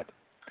God.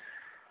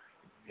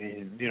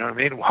 And, you know what I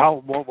mean?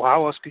 How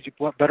else could you?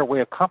 What better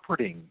way of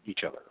comforting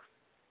each other?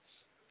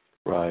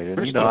 Right, and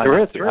there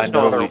is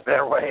no other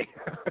better way.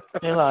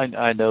 And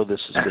I know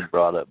this has been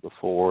brought up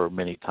before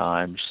many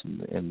times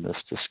in this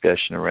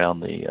discussion around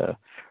the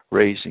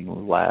raising of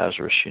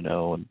Lazarus.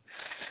 And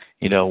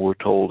we're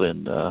told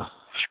in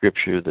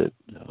Scripture that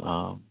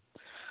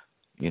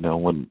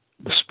when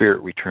the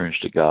spirit returns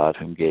to God,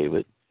 whom gave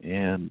it,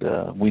 and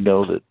we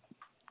know that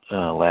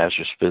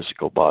Lazarus'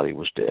 physical body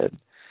was dead,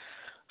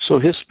 so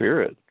his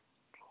spirit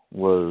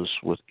was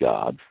with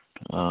God.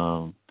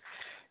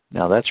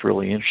 Now, that's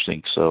really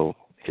interesting. So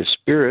his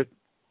spirit,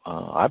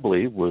 I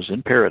believe, was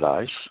in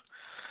paradise.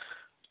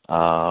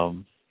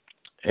 And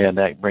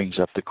that brings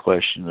up the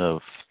question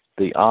of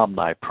the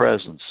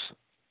omnipresence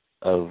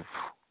of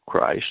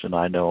Christ. And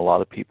I know a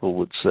lot of people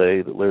would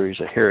say that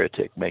Larry's a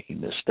heretic making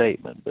this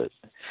statement, but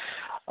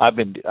I've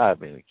been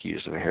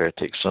accused of a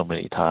heretic so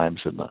many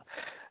times. And,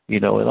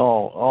 in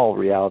all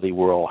reality,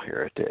 we're all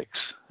heretics.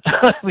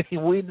 I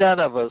mean, none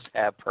of us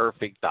have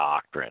perfect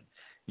doctrine.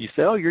 You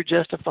say, you're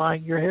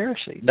justifying your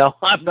heresy. No,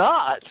 I'm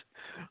not.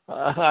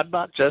 I'm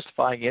not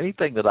justifying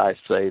anything that I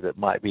say that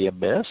might be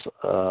amiss.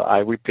 I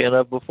repent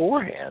of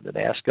beforehand and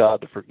ask God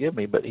to forgive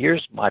me. But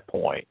here's my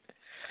point.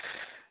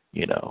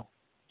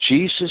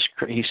 Jesus,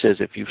 he says,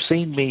 if you've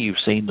seen me, you've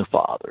seen the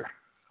Father.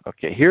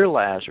 Okay, here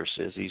Lazarus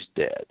says he's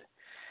dead.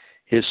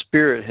 His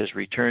spirit has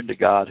returned to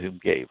God whom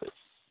gave it.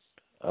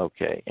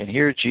 Okay, and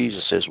here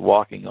Jesus is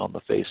walking on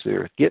the face of the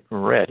earth, getting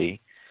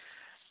ready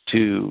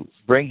to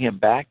bring him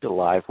back to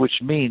life,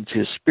 which means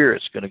his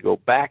spirit's going to go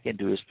back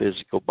into his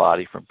physical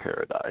body from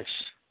paradise.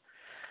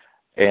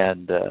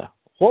 And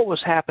what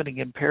was happening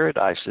in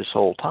paradise this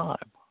whole time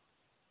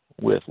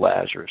with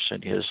Lazarus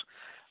and his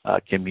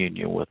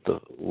communion with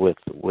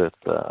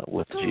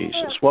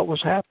Jesus? What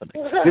was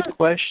happening? Good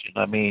question.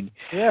 I mean,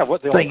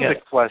 what the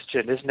ultimate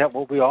question? Isn't that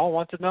what we all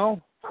want to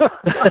know?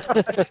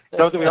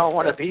 Don't we all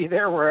want to be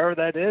there wherever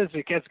that is?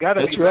 It's got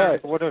to be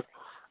right.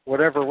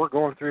 Whatever we're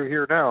going through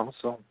here now.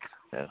 So.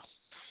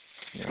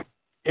 Yeah.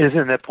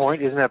 Isn't that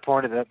point of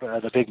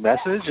the big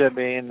message? I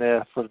mean,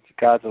 for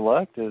God's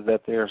elect, is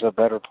that there's a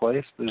better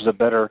place, there's a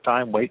better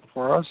time waiting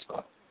for us.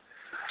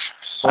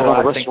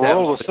 I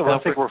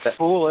think we're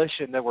foolish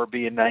and that we're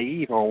being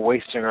naive and we're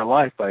wasting our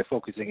life by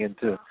focusing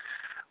into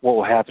what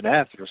will happen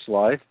after this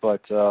life.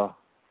 But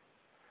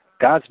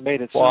God's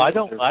made it. Well, I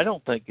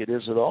don't think it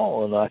is at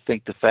all, and I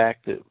think the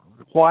fact that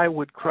why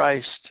would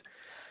Christ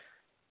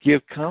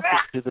give comfort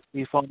to the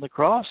thief on the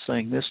cross,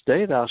 saying, "This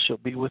day thou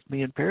shalt be with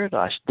me in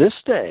paradise." This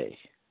day,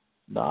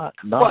 not.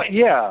 Well,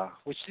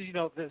 which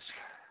this.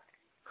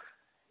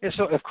 Yeah,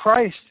 so if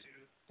Christ,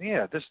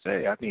 this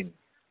day. I mean,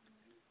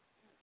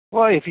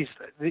 well, if you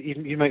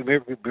may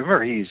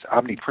remember, he's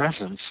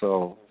omnipresent,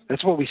 so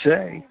that's what we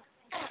say.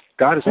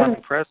 God is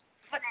omnipresent,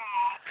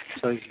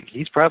 so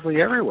he's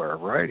probably everywhere,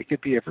 right? He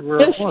could be everywhere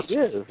at once.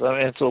 Yes, he is.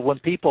 I mean, so when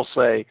people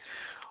say,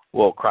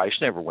 "Well,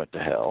 Christ never went to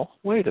hell,"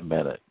 wait a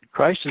minute.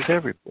 Christ is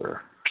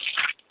everywhere.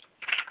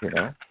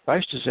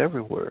 Christ is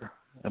everywhere.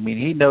 I mean,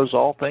 he knows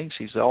all things.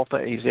 He's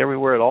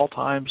everywhere at all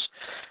times.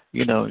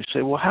 You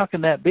say, well, how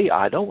can that be?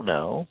 I don't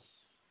know.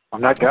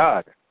 I'm not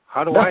God.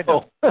 How do I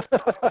know?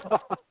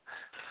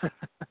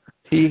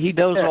 He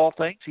knows all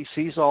things. He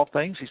sees all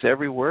things. He's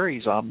everywhere.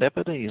 He's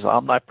omnipotent. He's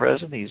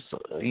omnipresent. He's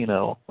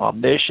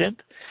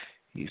omniscient.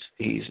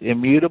 He's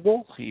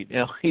immutable.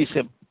 Yeah.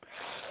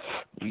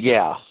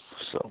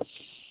 So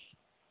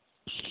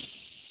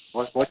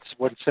what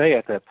say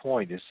at that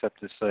point except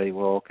to say,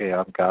 well, okay,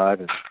 I'm God,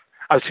 and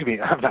excuse me,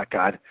 I'm not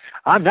God.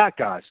 I'm not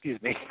God. Excuse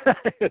me.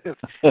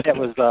 that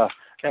was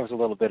a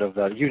little bit of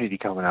unity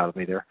coming out of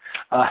me there.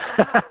 And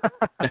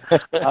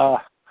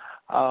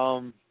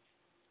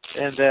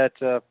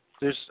that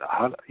there's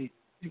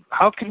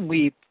how can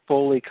we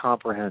fully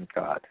comprehend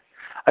God?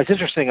 It's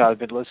interesting. I've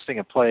been listening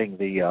and playing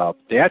the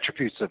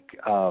attributes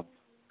of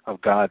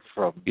God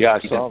from I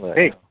saw that.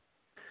 Hey.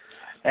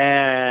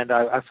 And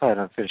I plan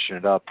on finishing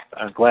it up.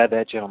 I'm glad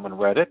that gentleman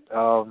read it.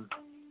 But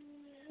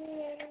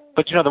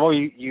the more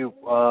you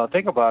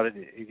think about it,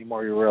 the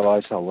more you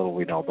realize how little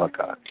we know about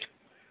God.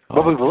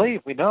 But we believe,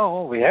 we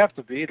know, we have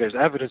to be. There's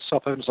evidence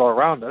sometimes all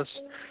around us.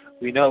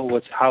 We know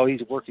how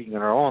He's working in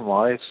our own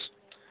lives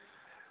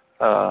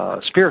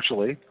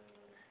spiritually.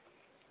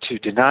 To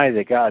deny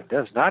that God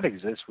does not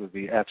exist would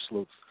be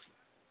absolute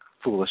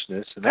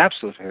foolishness and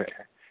absolute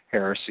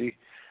heresy.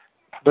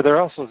 But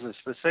there also is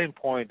the same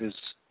point is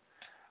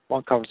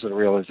one comes to the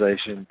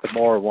realization, the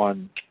more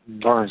one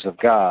learns of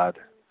God,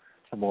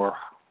 the more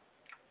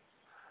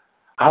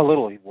how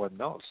little one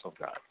knows of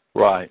God.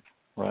 Right,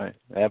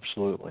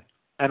 absolutely.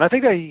 And I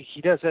think that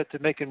he does that to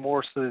make it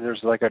more so that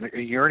there's like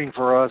a yearning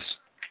for us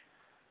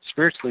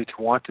spiritually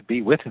to want to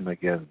be with Him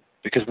again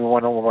because we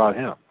want to know about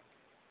Him,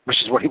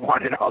 which is what He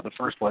wanted out in the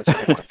first place.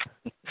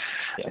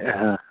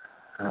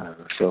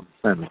 So,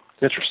 it's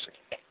interesting.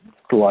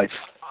 Life,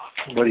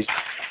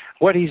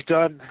 what he's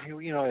done,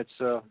 it's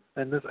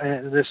in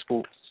this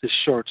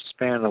short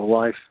span of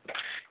life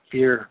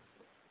here.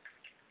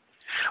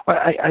 Well,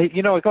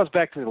 it goes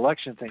back to the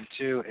election thing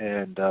too,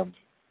 and those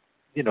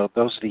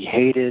that He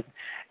hated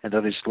and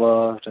those He's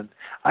loved, and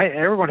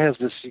everyone has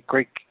this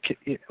great.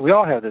 We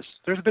all have this.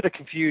 There's a bit of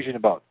confusion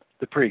about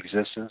the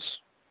pre-existence.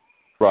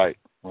 Right.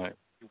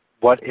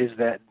 What is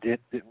that?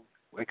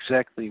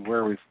 Exactly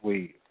where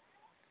we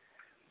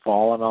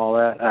fall and all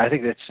that. And I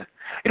think that's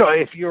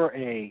if you're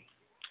a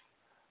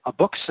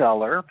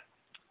bookseller,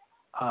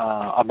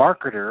 a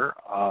marketer,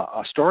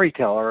 a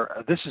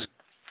storyteller, this is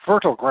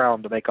fertile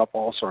ground to make up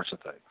all sorts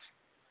of things.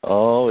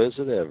 Oh, is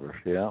it ever?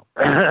 Yeah.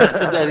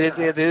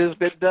 it has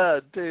been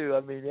done, too.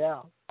 I mean,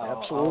 yeah,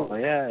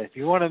 absolutely. Yeah, if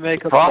you want to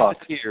make up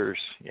profiteers,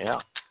 you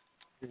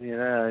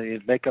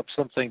make up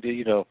something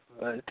to,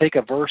 take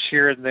a verse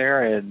here and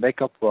there and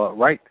make up,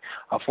 write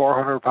a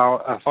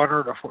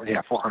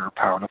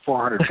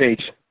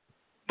 400-page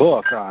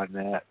book on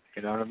that.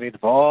 You know what I mean?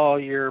 Of all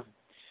your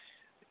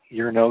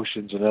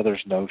notions and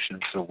others'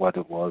 notions of what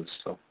it was.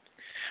 So,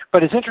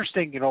 but it's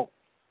interesting,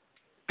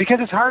 because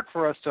it's hard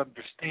for us to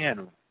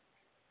understand,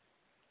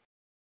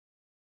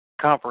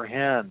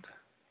 comprehend.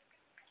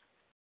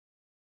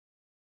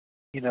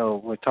 We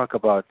talk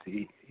about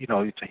he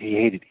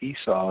hated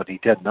Esau and he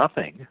did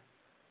nothing.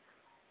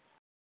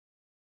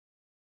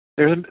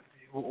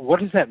 What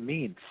does that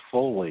mean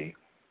fully?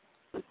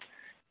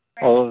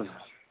 Well,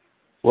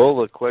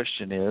 the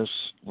question is,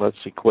 let's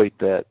equate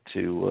that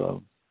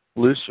to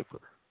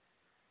Lucifer.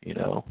 He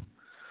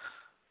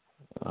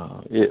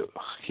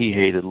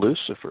hated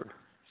Lucifer.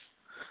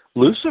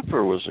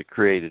 Lucifer was a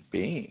created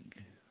being,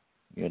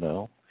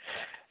 and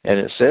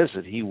it says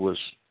that he was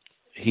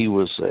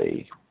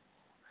a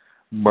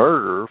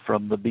murderer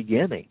from the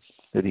beginning,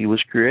 that he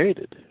was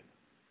created.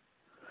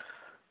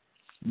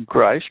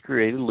 Christ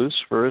created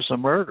Lucifer as a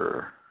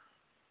murderer,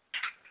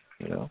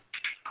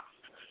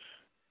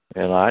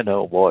 And I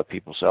know,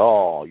 people say,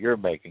 "Oh, you're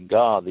making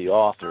God the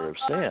author of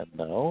sin."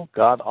 No,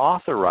 God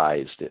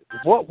authorized it.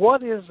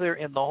 What is there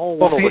in the whole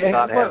world that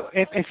God has?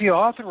 If you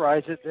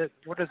authorize it,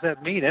 what does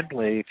that mean?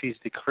 Anyway, if He's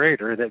the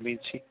creator, that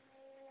means He's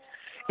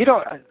the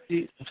author.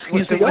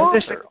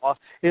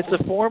 It's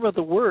a form of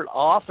the word.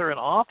 Author and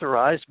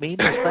authorized mean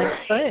the same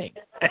thing.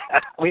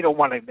 We don't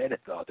want to admit it,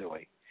 though, do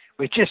we?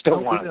 We just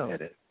don't want to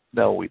admit it.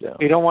 No, we don't.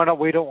 We don't want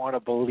to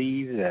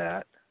believe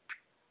that.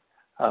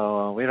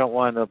 We don't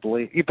want to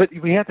believe, but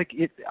we have to.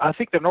 I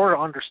think in order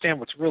to understand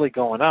what's really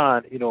going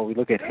on, we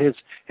look at His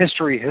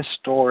history, His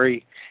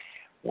story.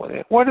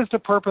 What is the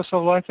purpose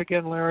of life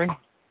again, Larry?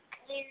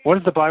 What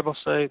does the Bible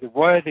say?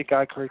 Why did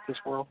God create this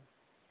world?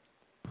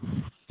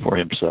 For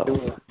Himself.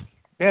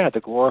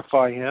 To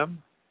glorify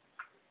Him.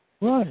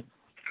 Right.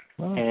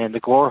 And to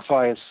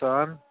glorify His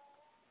Son.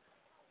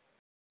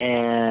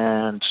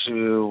 And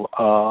to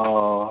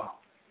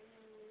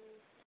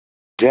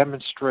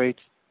demonstrate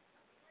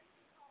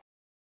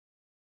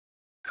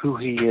who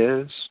He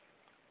is.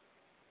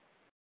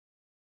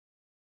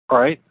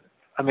 Right?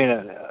 I mean,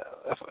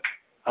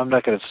 I'm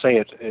not going to say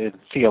it in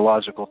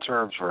theological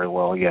terms very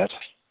well yet,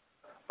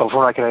 but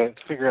we're not going to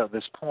figure out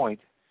this point.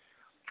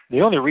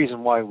 The only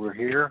reason why we're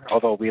here,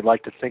 although we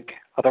like to think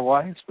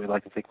otherwise, we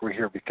like to think we're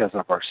here because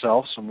of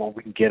ourselves and what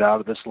we can get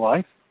out of this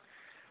life.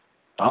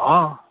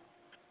 The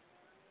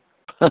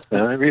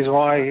only reason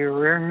why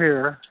we're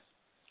here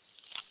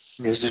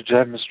is to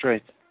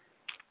demonstrate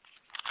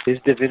His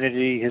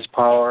divinity, His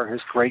power,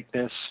 His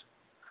greatness,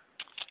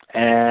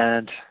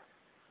 and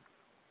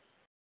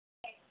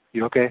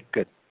you okay?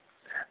 Good.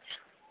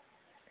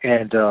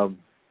 And to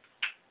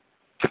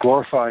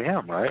glorify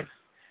Him, right?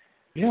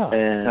 Yeah.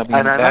 And, I mean,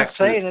 and I'm not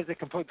saying it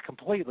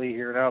completely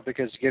here now,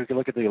 because you can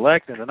look at the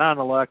elect and the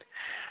non-elect.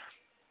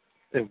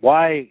 And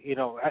why,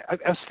 I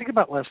was thinking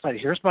about last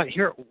night.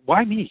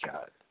 Why me,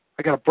 God?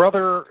 I got a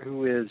brother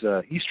who is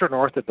Eastern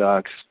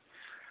Orthodox,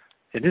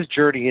 and his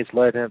journey has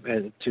led him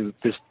into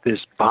this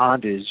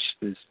bondage,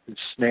 this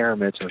snare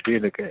midst of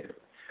being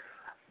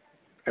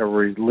a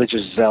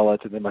religious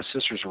zealot. And then my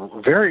sister's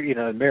very,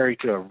 married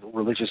to a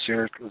religious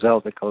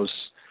zealot that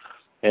goes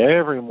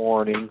every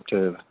morning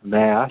to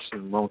Mass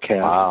and Roman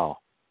Catholic.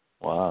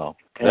 Wow.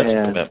 That's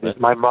a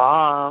commitment. My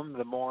mom,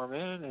 the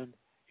Mormon, and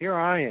here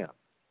I am.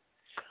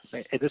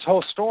 And this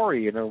whole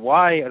story,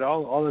 why and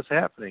all this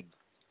happening.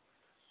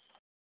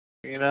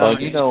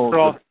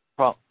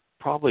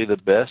 Probably the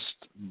best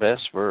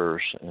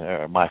verse,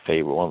 my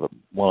favorite,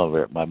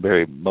 one of my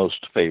very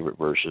most favorite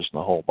verses in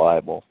the whole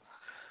Bible,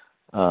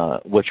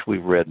 which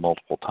we've read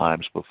multiple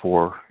times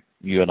before,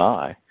 you and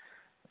I,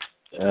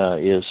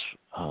 is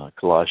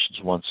Colossians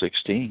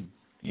 1:16.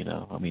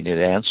 It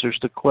answers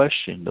the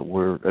question that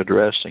we're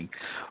addressing.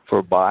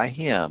 For by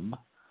Him,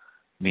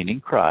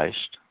 meaning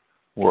Christ,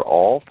 were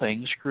all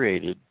things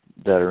created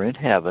that are in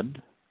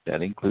heaven,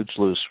 that includes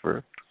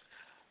Lucifer,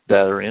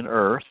 that are in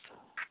earth,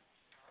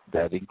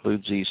 that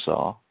includes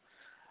Esau.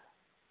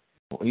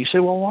 You say,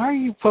 well, why are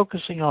you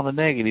focusing on the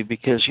negative?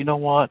 Because you know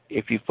what?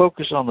 If you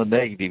focus on the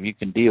negative, you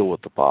can deal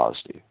with the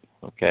positive.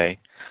 Okay?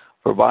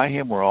 For by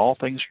Him were all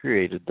things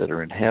created that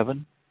are in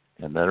heaven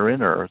and that are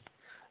in earth,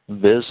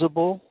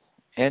 visible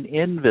and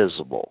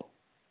invisible.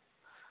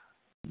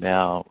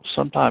 Now,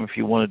 sometime if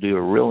you want to do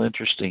a real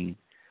interesting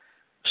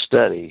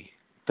study,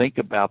 think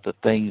about the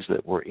things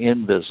that were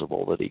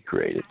invisible that He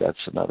created.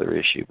 That's another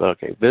issue. But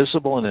okay,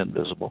 visible and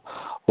invisible.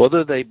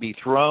 Whether they be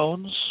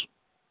thrones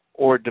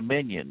or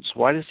dominions.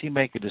 Why does He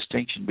make a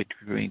distinction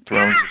between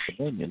thrones and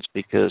dominions?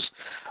 Because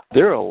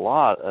there are a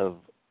lot of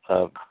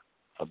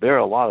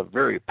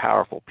very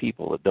powerful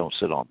people that don't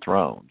sit on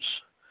thrones.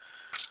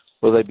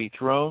 Whether they be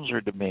thrones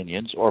or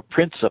dominions or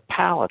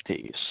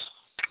principalities.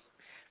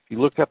 If you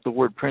look up the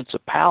word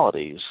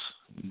principalities,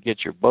 you can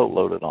get your boat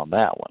loaded on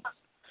that one.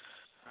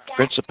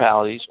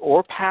 Principalities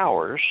or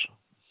powers,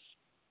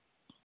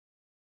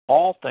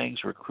 all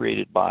things were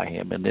created by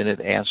Him, and then it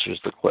answers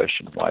the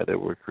question why they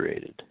were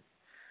created.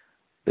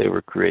 They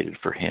were created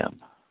for Him.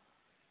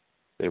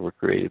 They were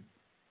created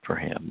for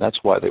Him. That's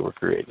why they were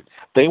created.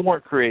 They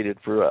weren't created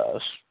for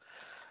us.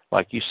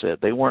 Like you said,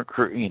 they weren't,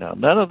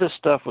 none of this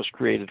stuff was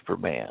created for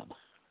man.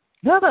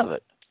 None of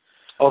it.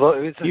 Although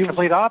it's the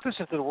complete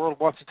opposite that the world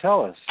wants to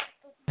tell us.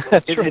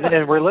 That's right. And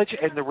the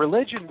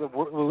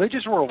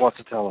religious world wants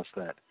to tell us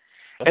that.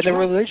 That's and the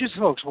right. religious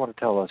folks want to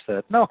tell us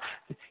that. No,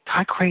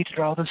 God created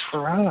all this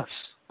for us.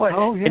 Well,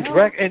 oh, yeah.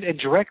 And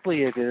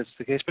directly it is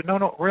the case, but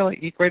no, really,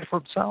 He created for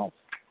Himself.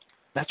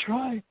 That's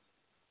right.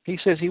 He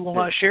says He will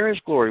not share His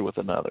glory with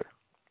another.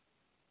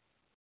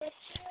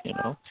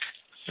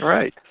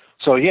 Right.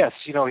 So yes,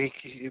 He is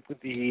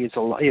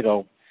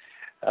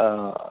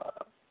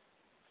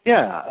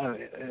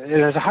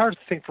it's a hard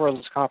thing for us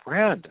to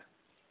comprehend.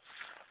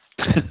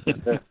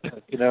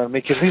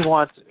 Because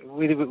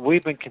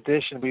we've been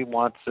conditioned. We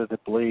want to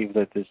believe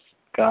that this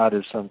God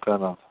is some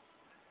kind of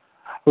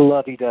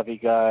lovey-dovey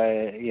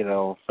guy,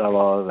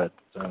 fellow that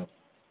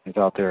is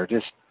out there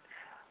just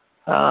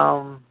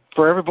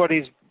for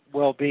everybody's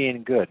well-being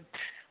and good.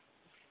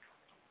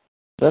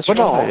 That's but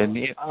right.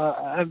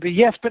 No,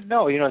 yes, but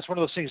no. It's one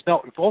of those things.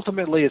 No,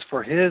 ultimately, it's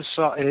for His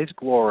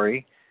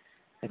glory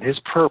and His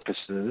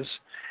purposes,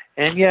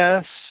 and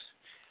yes,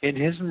 in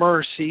His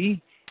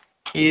mercy,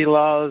 He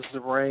allows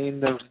the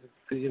rain of,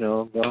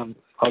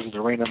 causes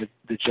the rain on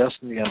the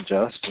just and the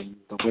unjust, and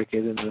the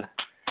wicked and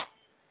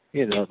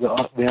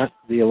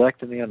the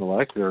elect and the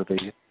unelect, or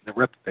the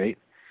reprobate.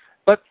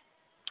 But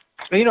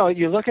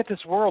you look at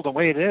this world the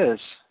way it is,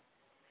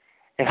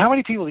 and how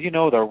many people that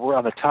we're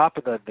on the top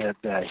of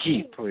the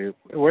heap, where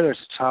there's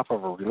the top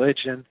of a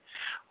religion,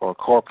 or a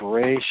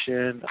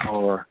corporation,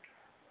 or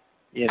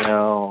they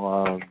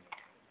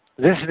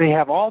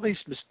have all these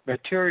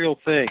material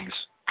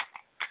things.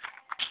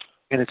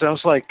 And it's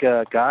almost like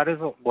God is,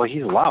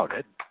 He's allowed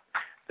it,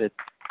 that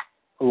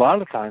a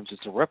lot of times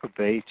it's a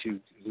reprobate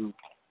who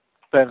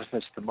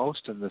benefits the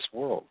most in this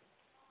world,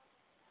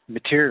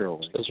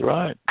 materially. That's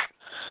right.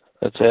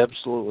 That's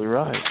absolutely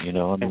right.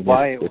 And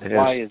why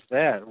is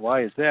that?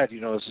 Why is that? As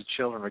the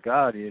children of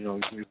God,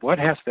 one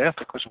has to ask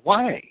the question,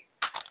 why?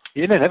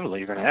 Inevitably,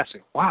 you're going to ask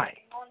it, why?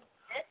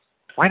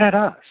 Why not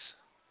us?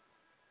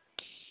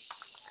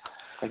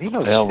 And He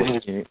knows.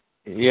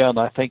 Yeah, and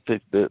I think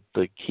that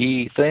the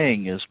key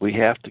thing is we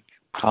have to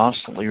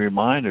constantly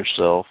remind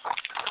ourselves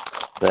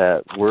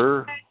that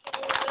we're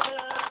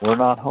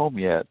not home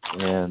yet,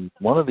 and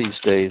one of these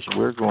days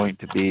we're going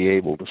to be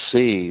able to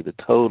see the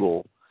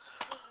total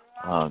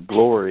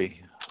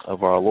glory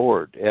of our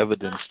Lord,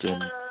 evidenced in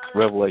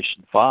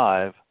Revelation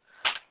 5,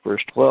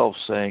 verse 12,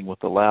 saying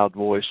with a loud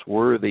voice,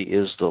 "Worthy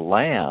is the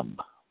Lamb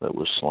that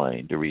was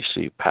slain to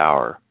receive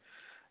power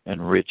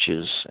and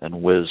riches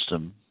and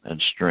wisdom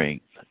and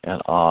strength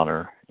and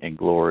honor and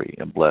glory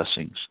and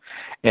blessings.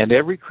 And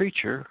every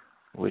creature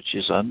which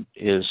is in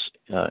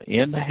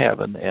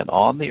heaven and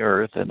on the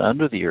earth and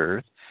under the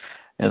earth,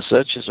 and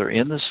such as are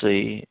in the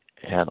sea,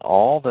 and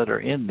all that are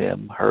in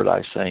them, heard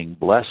I saying,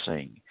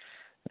 Blessing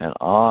and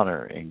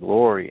honor and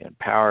glory and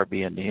power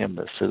be unto him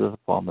that sitteth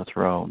upon the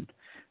throne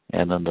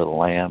and unto the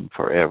Lamb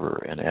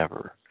forever and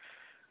ever."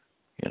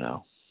 You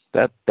know,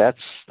 that's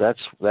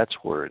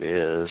where it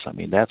is. I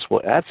mean, that's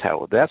what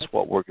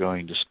we're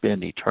going to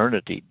spend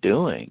eternity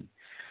doing,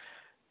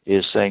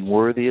 is saying,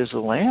 "Worthy is the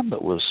Lamb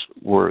that was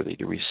worthy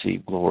to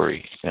receive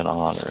glory and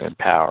honor and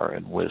power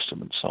and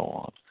wisdom," and so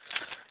on.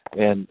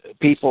 And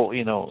people,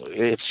 you know,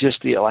 it's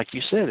just like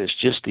you said, it's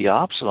just the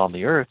opposite on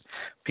the earth.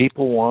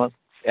 People want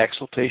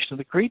exaltation of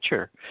the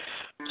creature,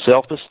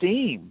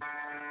 self-esteem,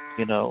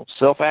 you know,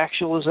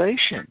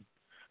 self-actualization.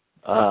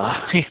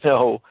 You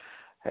know,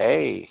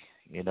 hey,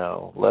 you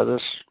know, let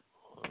us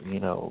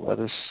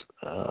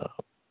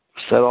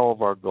set all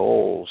of our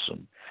goals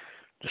and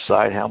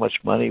decide how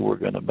much money we're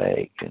going to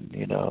make, and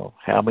you know,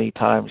 how many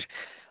times.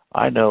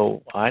 I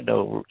know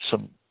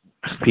some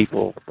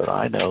people that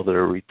I know that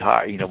are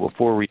retired. You know,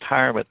 before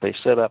retirement, they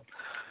set up,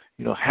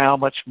 you know, how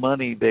much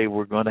money they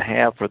were going to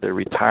have for their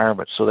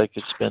retirement, so they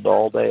could spend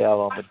all day out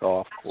on the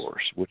golf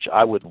course. Which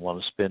I wouldn't want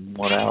to spend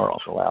 1 hour on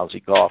the lousy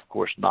golf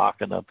course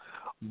knocking a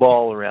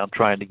ball around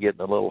trying to get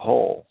in a little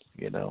hole.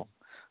 You know,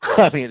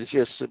 I mean, it's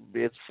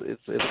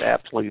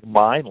absolutely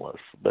mindless.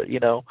 But you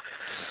know,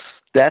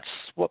 that's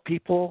what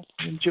people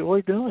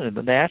enjoy doing in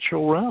the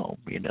natural realm.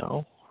 You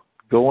know,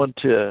 going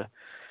to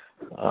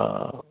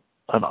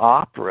an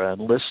opera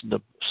and listen to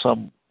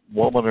some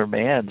woman or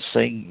man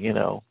sing, you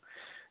know,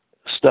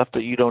 stuff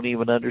that you don't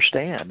even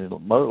understand. And a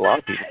lot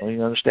of people don't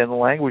even understand the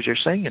language they're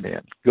singing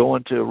in.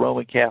 Going to a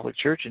Roman Catholic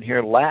church and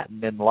hear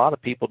Latin, and a lot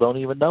of people don't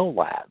even know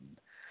Latin.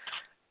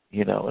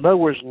 You know, in other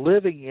words,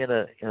 living in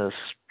a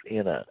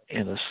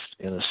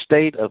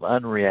state of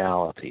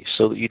unreality,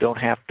 so that you don't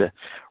have to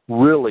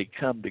really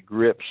come to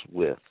grips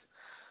with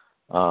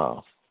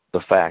the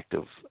fact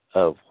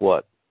of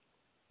what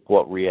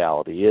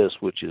reality is,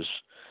 which is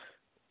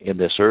in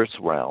this earth's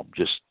realm,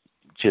 just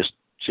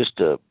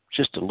a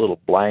little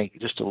blank,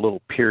 just a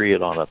little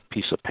period on a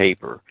piece of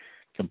paper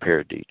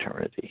compared to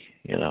eternity.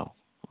 You know,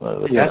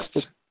 yes.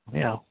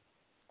 Yeah.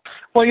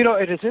 Well, you know,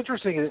 it is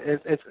interesting.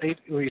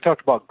 When you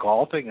talked about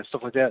golfing and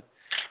stuff like that.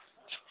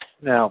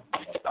 Now,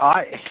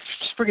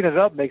 just bringing it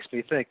up makes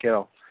me think, you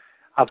know,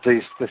 of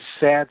the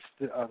sad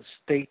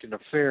state and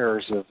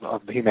affairs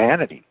of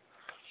humanity.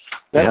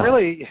 That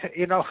really,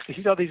 you know,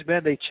 these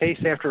men, they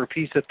chase after a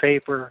piece of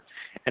paper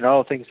and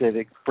all the things that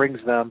it brings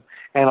them,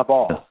 and a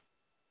ball.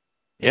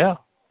 Yeah,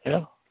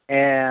 yeah.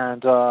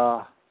 And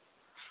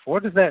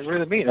what does that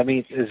really mean? I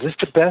mean, is this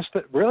the best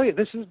that, really,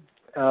 this is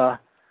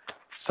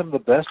some of the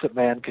best that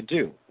man can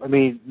do? I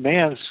mean,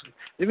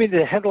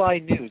 the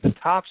headline news, the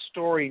top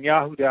story in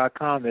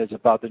Yahoo.com is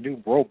about the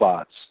new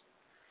robots.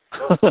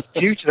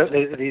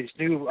 These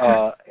new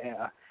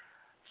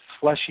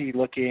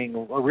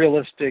fleshy-looking,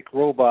 realistic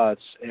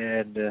robots,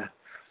 and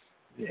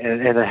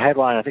the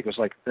headline, I think, was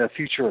like the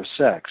future of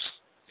sex.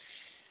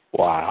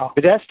 Wow!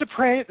 But that's the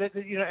other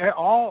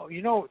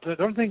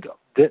thing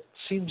that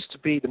seems to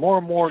be, the more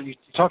and more you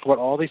talk about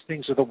all these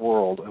things of the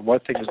world and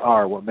what things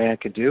are, what man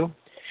can do,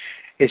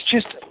 it's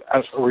just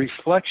a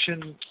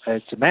reflection.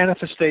 It's a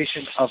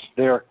manifestation of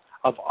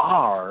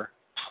our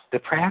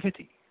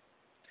depravity.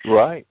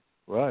 Right.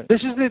 Right.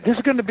 This is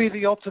going to be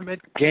the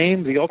ultimate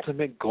game, the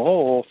ultimate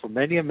goal for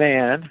many a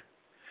man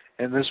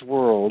in this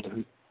world,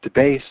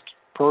 debased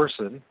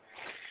person,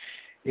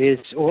 is,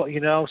 well,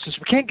 you know, since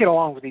we can't get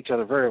along with each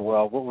other very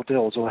well, what we'll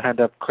do is we'll end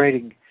up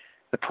creating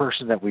the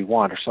person that we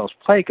want ourselves,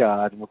 play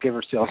God, and we'll give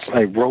ourselves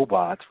a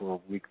robot where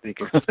they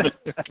can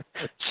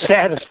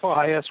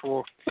satisfy us.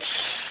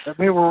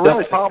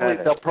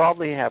 They'll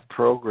probably have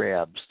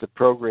programs to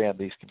program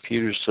these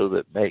computers so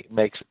that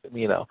makes,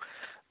 you know,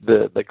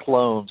 the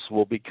clones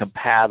will be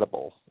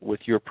compatible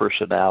with your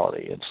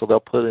personality. And so they'll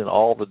put in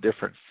all the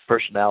different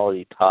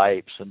personality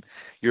types and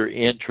your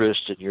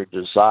interests and your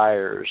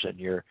desires and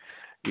your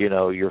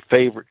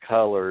favorite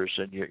colors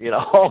and your,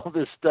 all of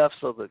this stuff,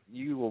 so that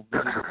you will be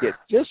able to get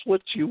just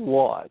what you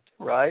want,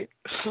 right?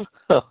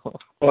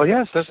 Well,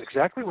 yes, that's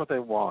exactly what they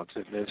want.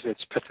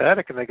 It's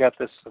pathetic, and they got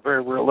this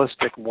very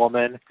realistic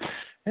woman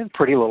and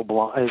pretty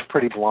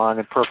blonde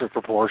and perfect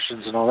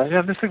proportions and all that. And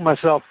I'm just thinking to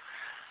myself,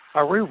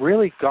 are we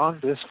really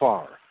gone this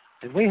far?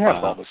 And we have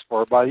gone this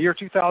far. By the year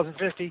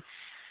 2050,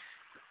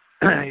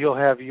 you'll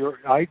have your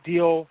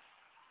ideal.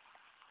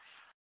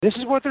 This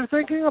is what they're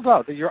thinking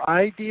about. That your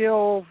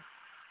ideal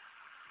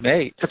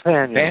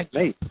companion,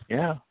 mate.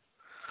 Yeah.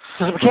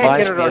 Because we can't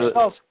get it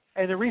ourselves.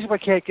 And the reason we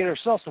can't get it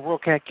ourselves, the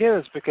world can't get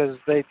it, is because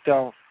they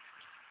don't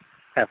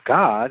have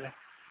God.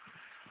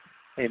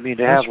 I mean,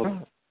 to have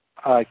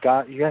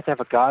God, you have to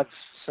have a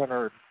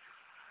God-centered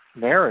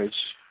marriage.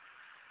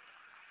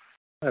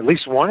 At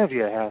least one of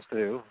you has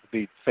to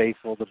be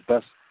faithful to the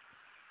best.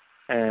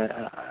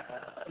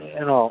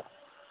 And all.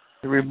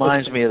 It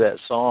reminds me of that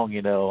song,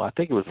 I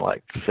think it was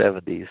like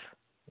 70s.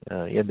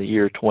 In the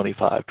year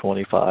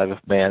 2525, if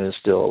man is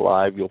still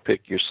alive, you'll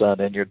pick your son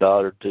and your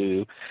daughter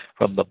too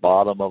from the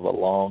bottom of a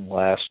long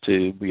last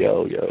tube,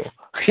 yo.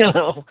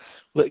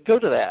 But go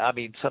to that. I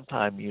mean,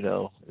 sometime,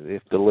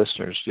 if the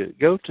listeners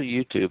go to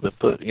YouTube and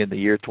put in the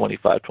year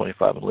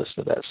 2525 and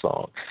listen to that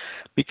song.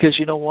 Because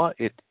you know what?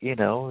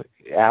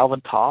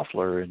 Alvin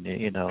Toffler in,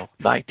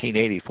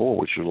 1984,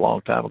 which was a long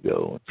time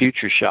ago,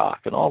 Future Shock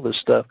and all this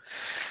stuff,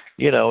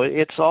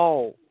 it's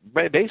all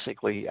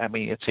basically, I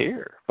mean, it's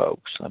here,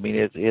 folks. I mean,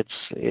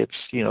 it's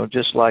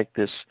just like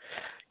this.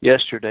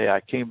 Yesterday, I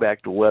came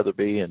back to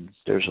Weatherby, and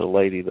there's a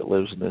lady that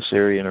lives in this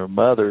area, and her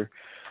mother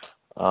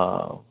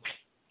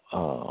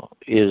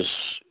is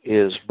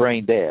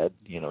brain dead.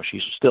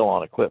 She's still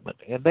on equipment,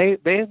 and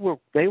they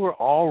were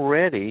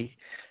already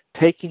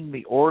taking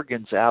the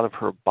organs out of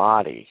her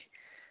body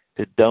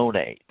to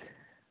donate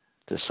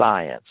to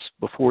science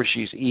before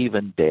she's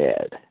even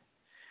dead.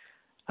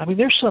 I mean,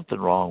 there's something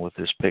wrong with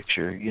this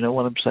picture. You know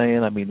what I'm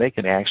saying? I mean, they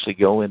can actually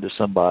go into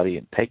somebody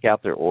and take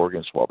out their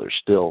organs while they're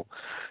still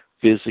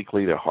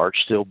physically, their heart's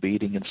still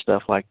beating and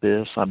stuff like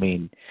this. I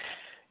mean,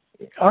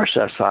 our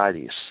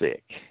society is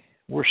sick.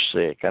 We're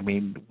sick. I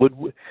mean, would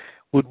we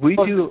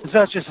do? It's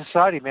not just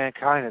society,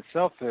 mankind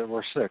itself that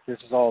we're sick. This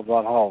is all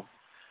about how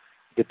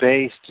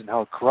debased and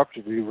how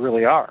corrupted we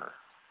really are.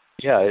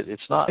 Yeah,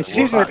 it's not. It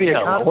seems to be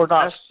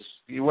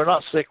we're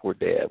not sick. We're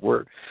dead.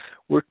 We're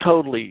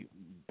totally.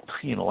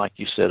 Like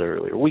you said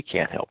earlier, we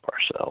can't help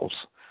ourselves.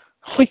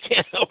 We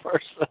can't help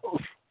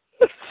ourselves.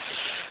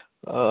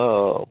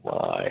 Oh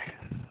my,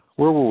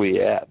 where were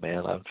we at,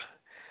 man?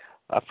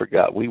 I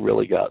forgot. We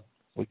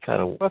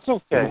kind of. That's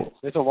okay.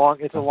 It's a long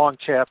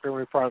chapter.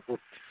 We're probably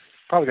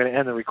going to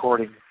end the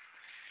recording,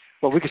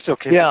 but we can still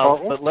continue. Yeah,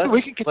 but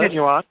we can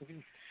continue on.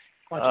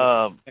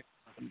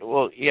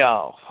 Well,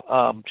 yeah.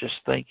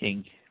 Just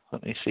thinking.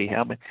 Let me see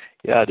how many.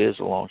 Yeah, it is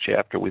a long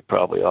chapter. We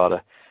probably ought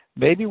to.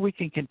 Maybe we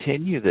can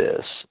continue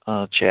this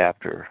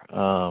chapter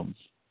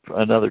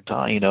another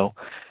time.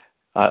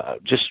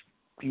 Just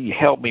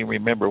help me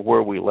remember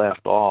where we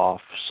left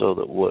off, so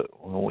that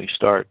when we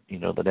start,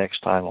 the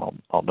next time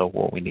I'll know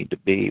where we need to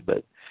be.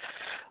 But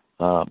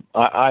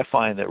I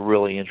find that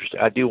really interesting.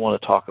 I do want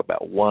to talk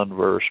about one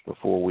verse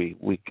before we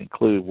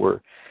conclude,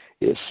 where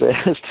it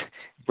says,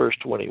 verse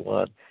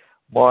 21,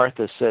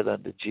 Martha said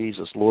unto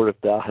Jesus, Lord,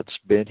 if thou hadst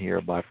been here,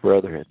 my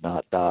brother had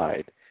not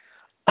died.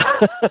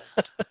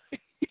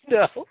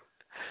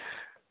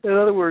 In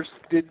other words,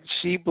 did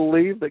she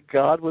believe that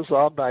God was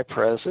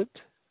omnipresent?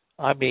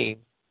 I mean,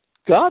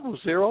 God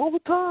was there all the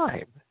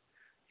time.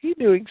 He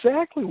knew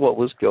exactly what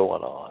was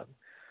going on.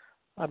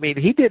 I mean,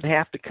 he didn't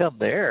have to come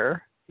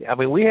there. I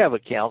mean, we have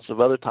accounts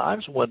of other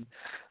times when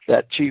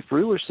that chief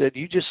ruler said,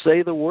 you just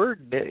say the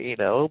word and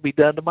it'll be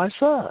done to my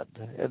son.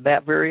 And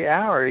that very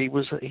hour he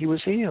was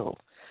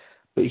healed.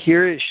 But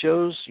here it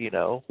shows,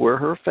 where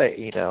her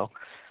faith,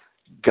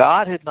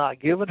 God had not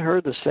given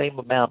her the same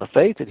amount of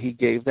faith that he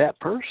gave that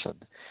person.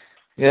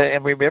 Yeah,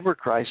 and remember,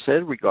 Christ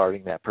said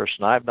regarding that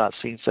person, I have not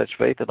seen such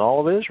faith in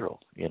all of Israel,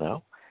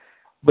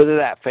 But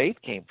that faith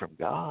came from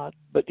God.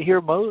 But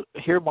here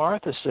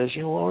Martha says,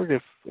 Lord,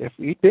 if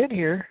you'd been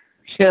here,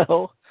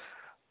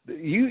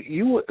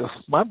 you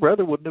my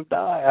brother wouldn't have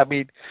died. I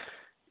mean,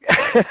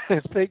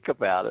 think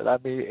about it. I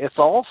mean, it's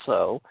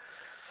also,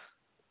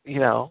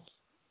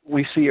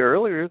 we see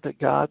earlier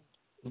that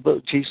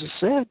Jesus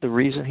said the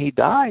reason he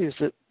died is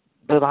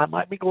that I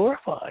might be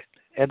glorified.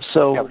 And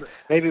so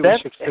maybe we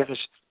should finish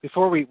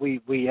before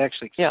we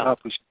actually get up.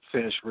 We should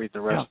finish reading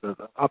the rest of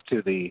up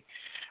to the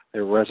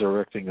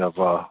resurrecting of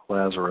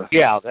Lazarus.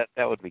 Yeah,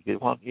 that would be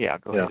good. Well, yeah,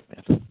 go ahead,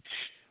 man.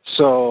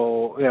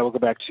 So we'll go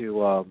back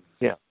to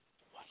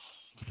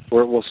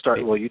where we'll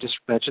start. Well, you just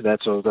mentioned that.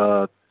 So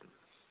the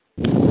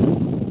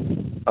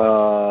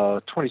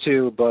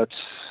 22, but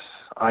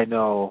I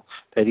know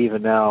that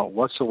even now,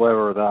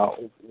 whatsoever thou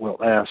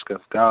wilt ask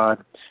of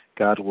God,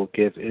 God will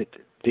give it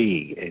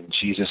thee. And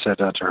Jesus said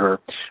unto her,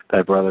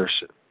 thy brother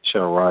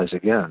shall rise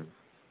again.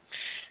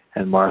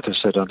 And Martha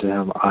said unto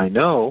him, I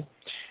know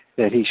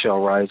that he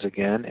shall rise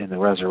again in the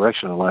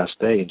resurrection of the last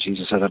day. And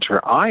Jesus said unto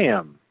her, I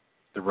am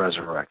the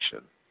resurrection,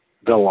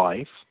 the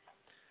life,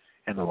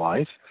 and the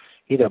life.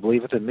 He that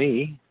believeth in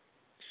me,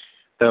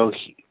 though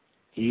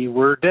he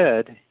were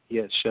dead,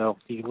 yet shall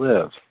he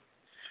live.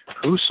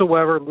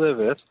 Whosoever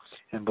liveth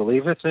and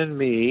believeth in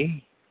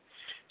me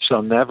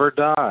shall never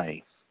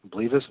die.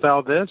 Believest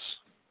thou this?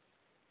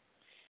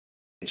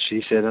 And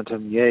she said unto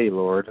him, Yea,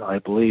 Lord, I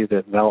believe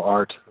that thou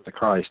art the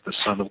Christ, the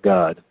Son of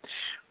God,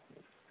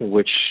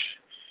 which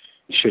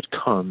should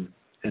come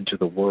into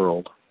the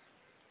world.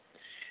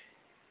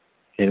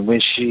 And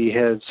when she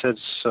had said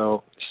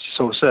so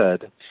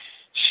said,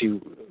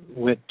 she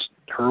went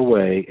her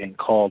way and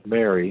called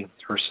Mary,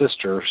 her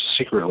sister,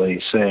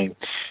 secretly, saying,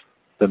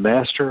 the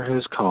Master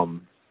has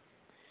come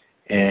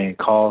and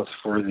calleth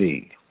for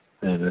thee.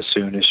 And as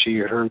soon as she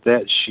heard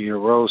that, she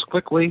arose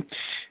quickly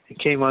and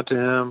came unto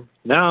him.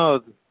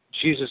 Now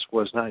Jesus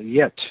was not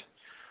yet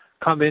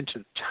come into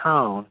the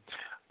town,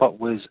 but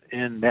was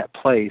in that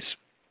place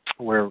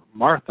where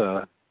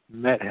Martha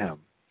met him.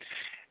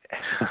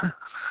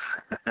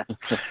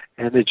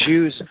 And the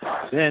Jews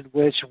then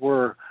which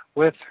were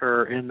with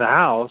her in the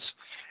house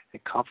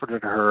and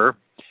comforted her,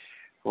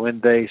 when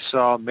they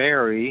saw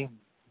Mary,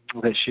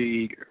 that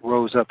she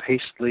rose up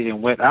hastily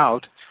and went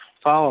out,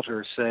 followed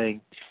her,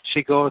 saying,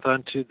 She goeth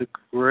unto the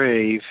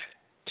grave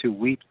to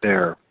weep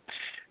there.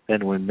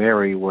 Then when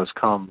Mary was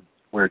come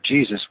where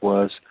Jesus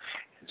was,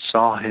 and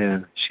saw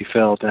him, she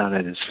fell down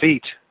at his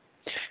feet,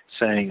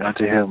 saying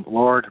unto him,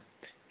 Lord,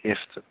 if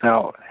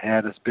thou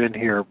hadst been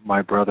here,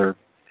 my brother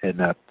had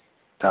not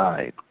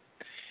died.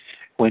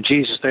 When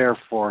Jesus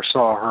therefore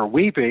saw her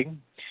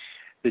weeping,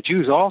 the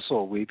Jews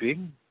also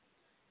weeping,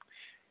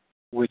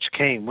 which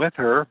came with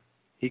her,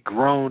 he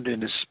groaned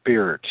in his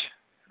spirit,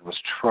 and was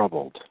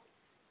troubled,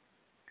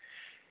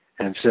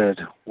 and said,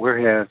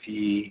 Where have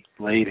ye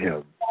laid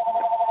him?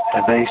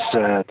 And they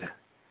said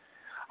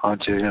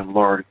unto him,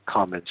 Lord,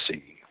 come and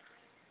see.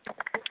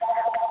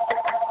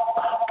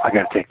 I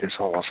got to take this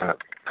whole up,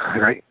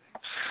 right?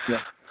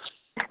 Yeah.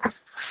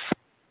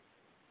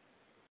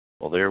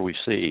 Well, there we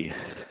see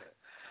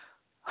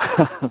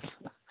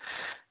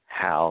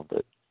how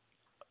that,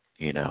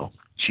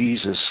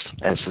 Jesus,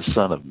 as the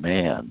Son of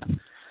Man,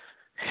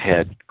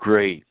 had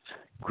great,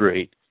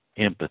 great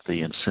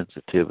empathy and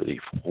sensitivity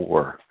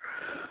for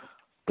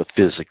the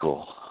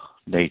physical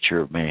nature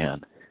of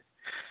man,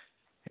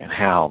 and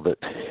how that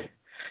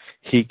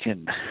he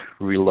can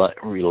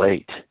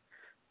relate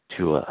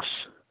to us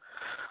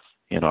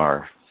in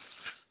our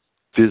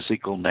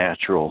physical,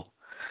 natural,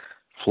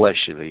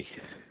 fleshly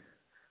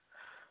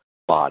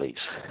bodies.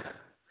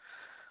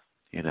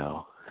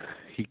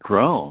 He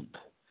groaned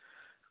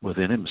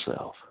within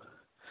himself.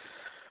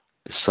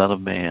 The Son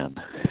of Man,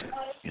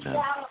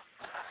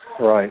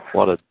 Right.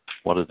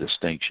 What a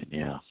distinction,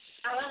 yeah.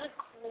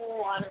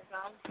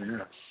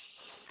 Yeah.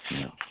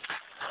 Yeah.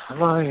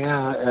 Well,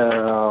 yeah.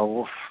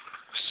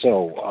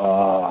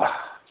 That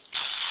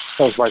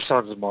was my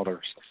son's mother.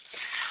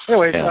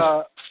 Anyway,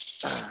 Yeah.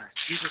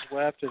 Jesus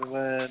wept, and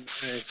when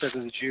he said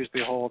to the Jews,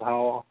 Behold,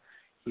 how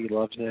he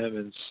loved him,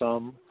 and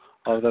some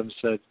of them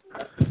said,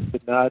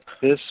 Did not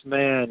this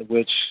man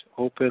which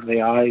opened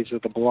the eyes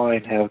of the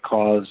blind have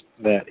caused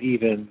that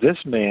even this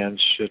man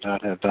should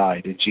not have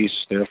died? And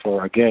Jesus,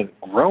 therefore, again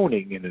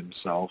groaning in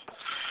himself,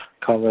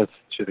 cometh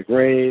to the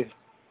grave.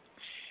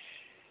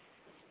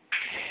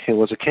 It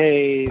was a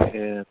cave,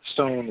 and a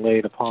stone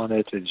laid upon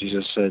it, and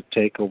Jesus said,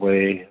 Take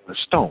away the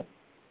stone.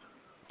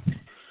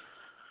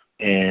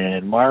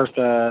 And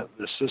Martha,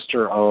 the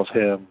sister of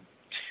him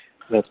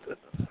that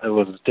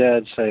was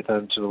dead, saith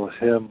unto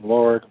him,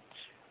 Lord,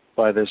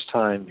 by this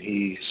time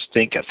he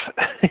stinketh.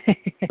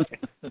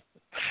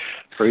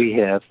 For he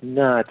hath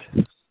not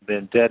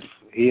been dead,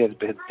 he has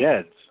been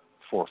dead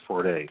for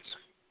 4 days.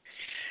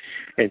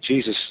 And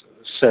Jesus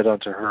said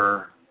unto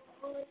her,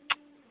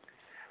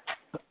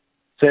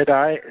 Said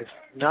I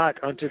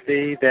not unto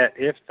thee that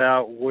if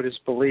thou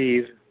wouldest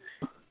believe,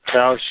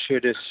 thou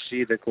shouldest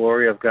see the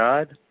glory of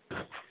God?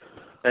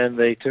 And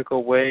they took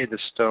away the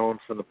stone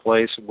from the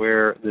place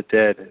where the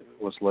dead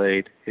was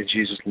laid. And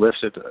Jesus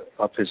lifted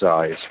up his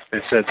eyes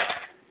and said,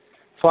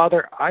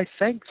 Father, I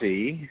thank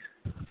thee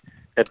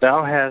that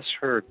thou hast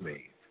heard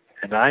me,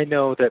 and I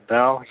know that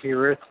thou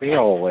hearest me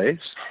always.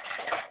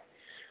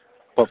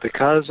 But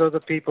because of the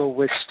people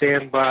which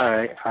stand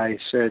by, I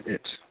said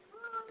it,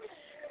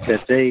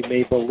 that they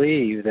may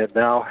believe that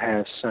thou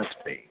hast sent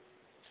me.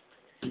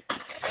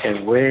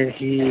 And when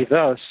he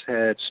thus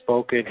had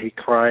spoken, he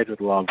cried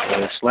with a loud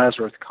voice,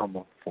 Lazarus, come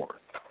forth.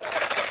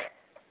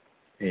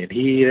 And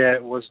he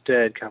that was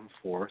dead come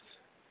forth,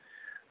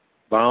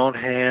 bound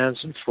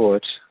hands and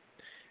foot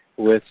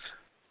with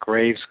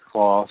grave's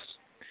cloth,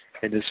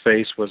 and his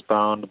face was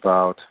bound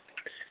about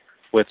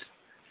with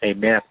a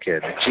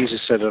napkin. And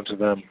Jesus said unto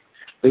them,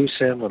 Loose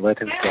him and let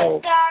him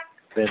go.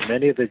 Then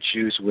many of the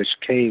Jews which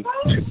came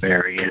to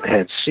Mary and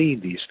had seen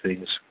these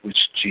things which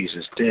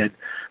Jesus did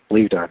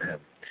believed on him.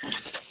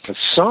 But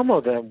some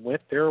of them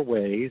went their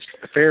ways,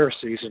 the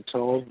Pharisees, and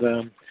told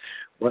them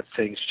what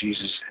things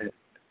Jesus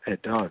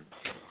had done.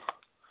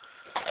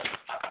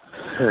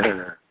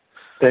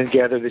 Then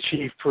gathered the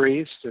chief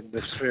priests and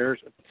the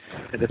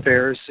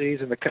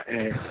Pharisees and a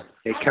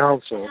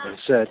council, and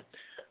said,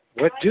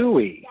 What do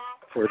we?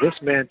 For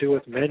this man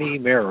doeth many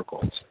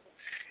miracles.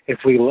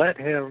 If we let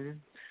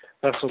him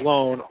thus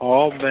alone,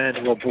 all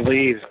men will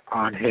believe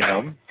on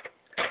him,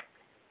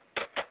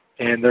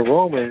 and the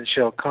Romans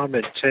shall come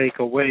and take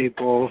away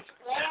both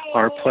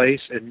our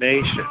place and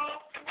nation.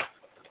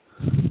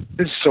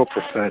 This is so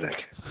prophetic.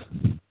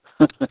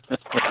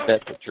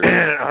 That's the truth.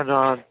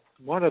 And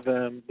one of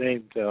them,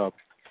 named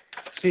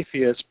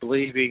Cephas,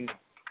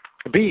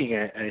 being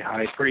a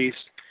high priest,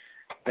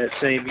 that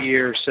same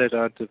year said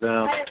unto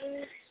them,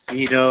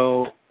 Ye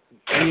know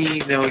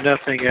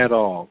nothing at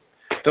all.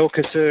 Don't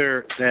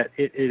consider that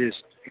it is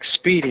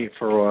expedient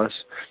for us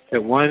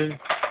that one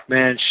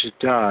man should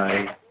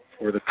die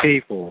for the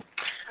people,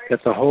 that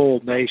the whole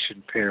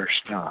nation perish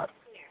not.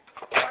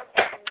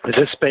 And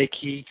this spake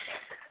he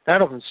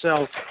not of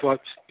himself, but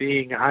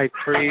being a high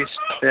priest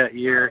that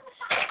year,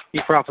 he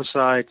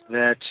prophesied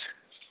that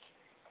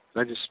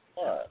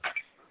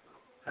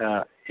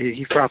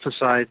he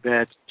prophesied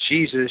that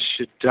Jesus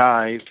should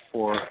die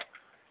for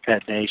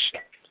that nation.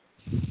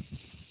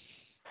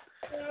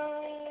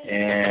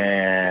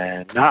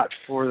 And not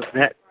for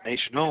that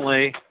nation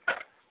only,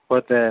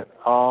 but that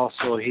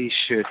also he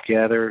should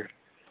gather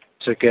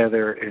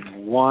together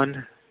in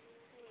one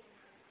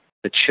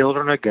the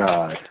children of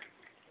God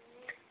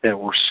that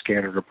were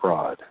scattered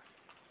abroad.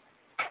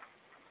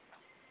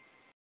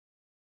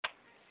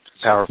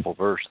 Powerful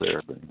verse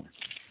there, but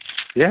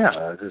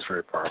yeah, it is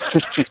very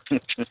powerful.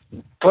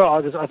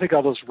 Well, I think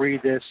I'll just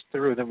read this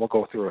through, and then we'll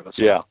go through it.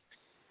 Yeah.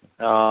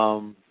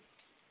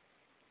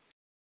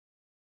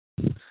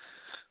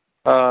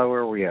 Where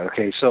are we at?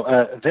 Okay, so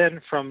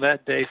then from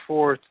that day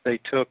forth they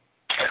took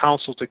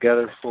counsel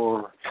together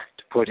to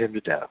put him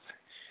to death.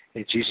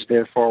 And Jesus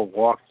therefore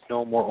walked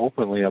no more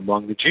openly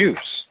among the Jews,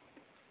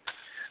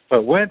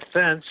 but went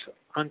thence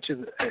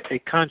unto a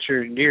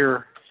country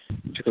near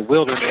to the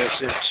wilderness,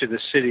 into the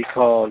city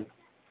called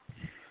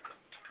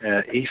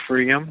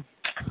Ephraim,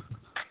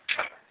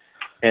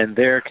 and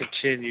there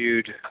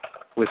continued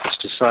with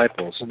his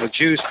disciples. And the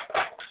Jews'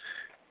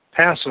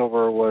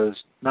 Passover was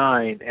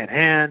nigh at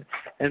hand,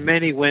 and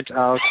many went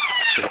out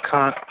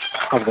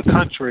of the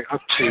country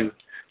up to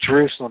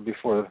Jerusalem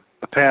before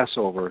the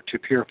Passover to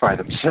purify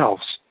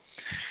themselves.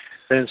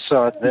 Then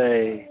sought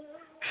they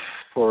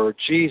for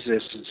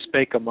Jesus, and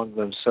spake among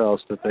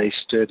themselves that they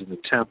stood in the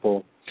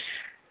temple.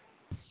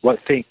 What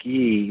think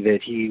ye,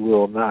 that he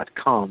will not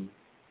come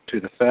to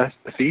the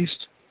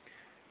feast?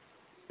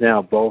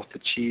 Now both the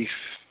chief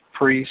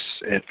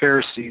priests and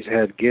Pharisees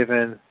had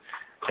given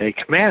a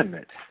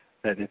commandment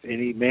that if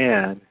any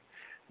man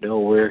know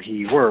where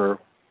he were,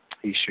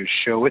 he should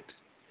show it,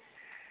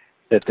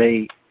 that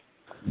they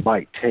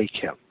might take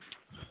him.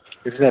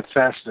 Isn't that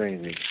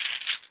fascinating?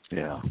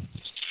 Yeah.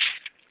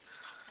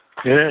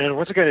 And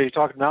once again, you're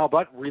talking now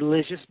about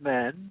religious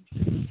men,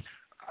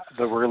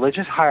 the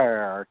religious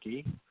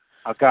hierarchy.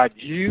 How God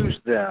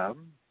used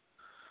them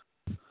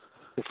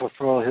to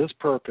fulfill his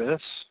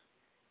purpose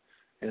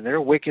in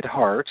their wicked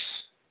hearts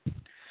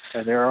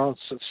and their own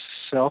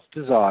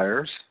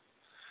self-desires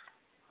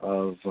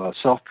of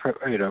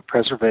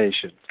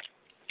self-preservation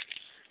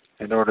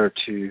in order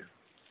to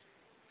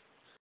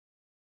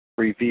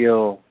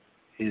reveal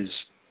his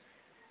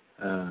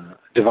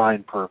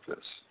divine purpose.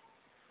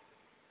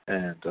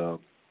 And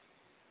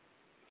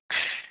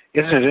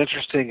isn't it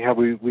interesting how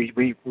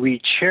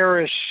we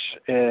cherish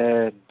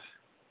the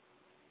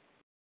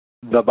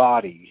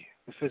body,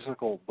 the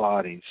physical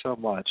body, so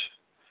much,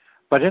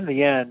 but in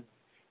the end,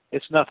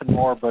 it's nothing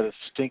more but a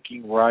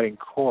stinking, rotting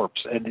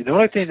corpse. And the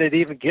only thing that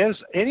even gives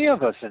any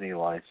of us any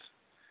life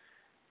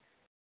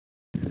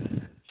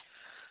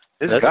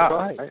is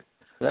God. Right.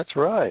 That's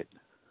right.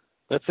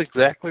 That's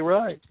exactly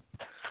right.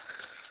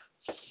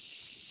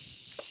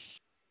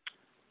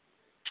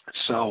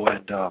 So,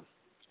 and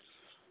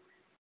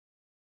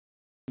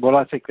what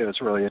I think that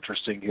is really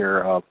interesting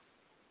here,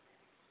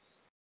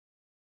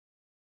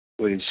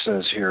 what he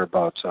says here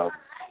about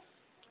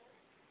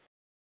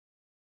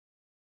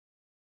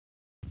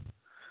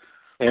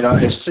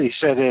he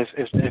said,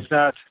 if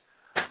not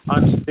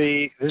unto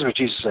thee, this is what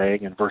Jesus is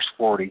saying in verse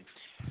 40,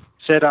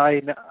 said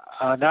I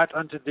not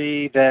unto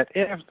thee that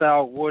if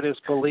thou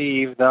wouldest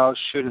believe, thou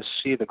shouldest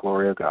see the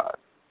glory of God.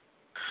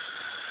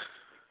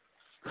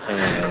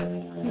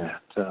 And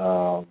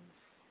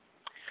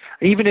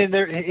even in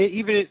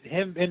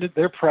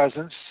their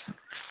presence,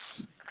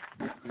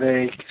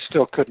 they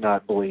still could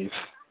not believe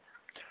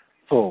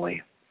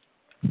fully.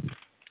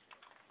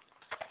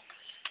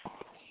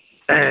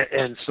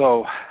 And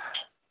so,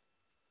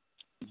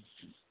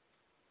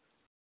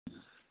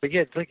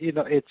 again,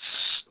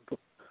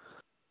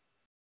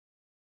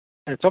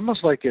 it's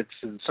almost like it's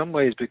in some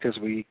ways because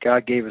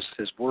God gave us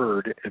His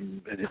Word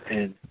and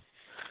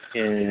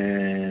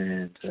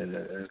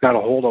got a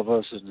hold of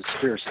us and the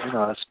Spirit's in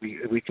us.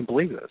 We can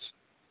believe this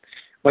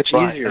much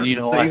easier. And,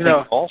 I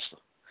think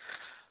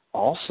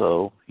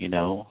also,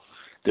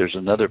 there's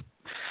another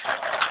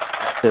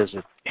says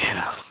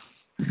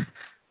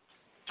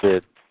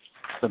that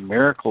the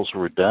miracles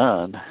were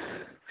done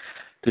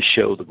to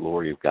show the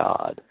glory of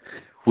God,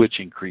 which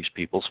increased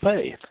people's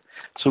faith.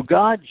 So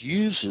God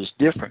uses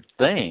different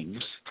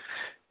things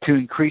to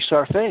increase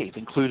our faith,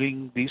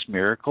 including these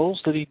miracles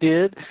that He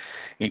did,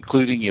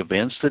 including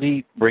events that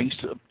He brings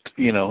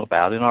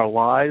about in our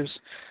lives,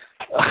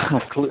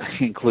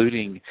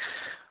 including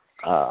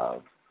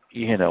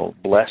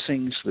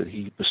blessings that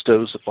He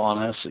bestows upon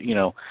us.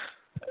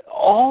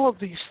 All of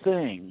these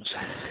things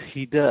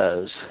He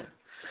does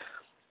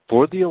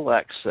for the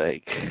elect's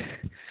sake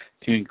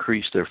to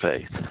increase their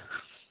faith.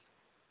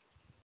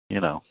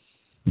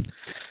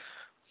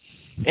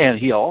 And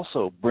He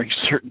also brings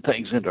certain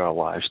things into our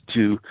lives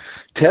to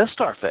test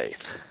our faith,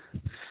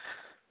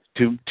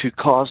 to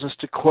cause us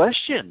to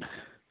question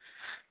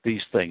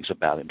these things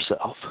about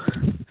Himself.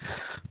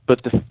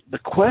 But the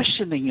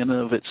questioning in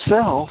and of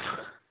itself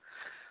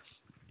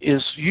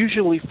is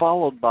usually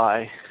followed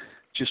by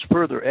just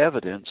further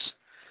evidence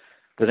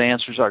that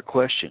answers our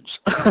questions.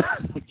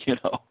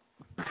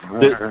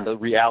 The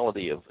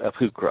reality of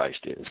who Christ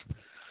is.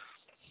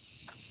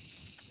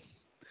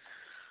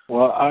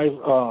 Well, I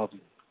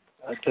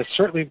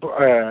certainly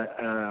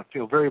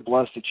feel very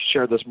blessed that you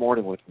shared this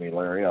morning with me,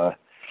 Larry.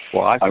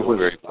 Well, I feel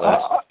very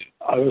blessed.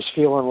 I was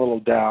feeling a little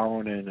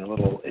down and a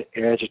little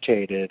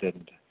agitated,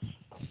 and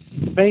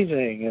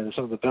amazing, and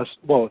some of the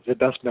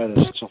best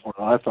medicine so far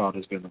I found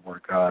has been the Word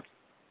of God.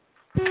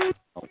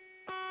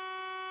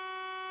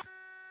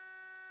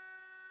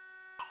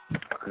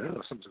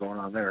 Something's going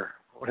on there.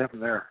 What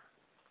happened there?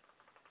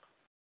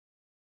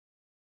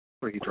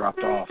 Where he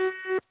dropped off.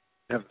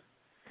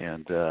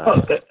 And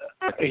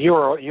you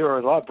were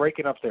a lot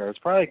breaking up there. It's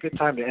probably a good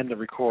time to end the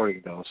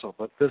recording, though.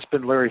 But this has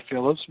been Larry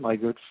Phillips, my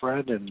good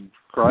friend in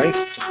Christ.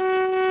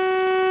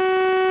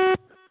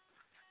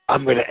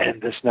 I'm going to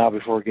end this now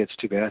before it gets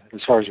too bad, as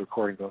far as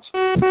recording goes.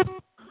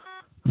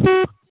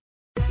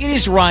 It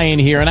is Ryan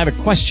here, and I have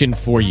a question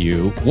for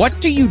you. What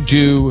do you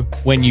do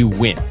when you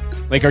win?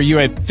 Like, are you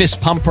a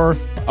fist pumper,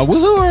 a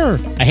woo-hooer,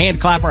 a hand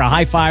clapper, a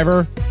high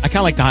fiver? I kind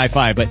of like the high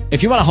five, but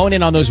if you want to hone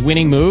in on those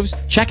winning moves,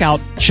 check out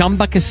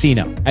Chumba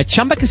Casino. At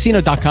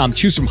ChumbaCasino.com,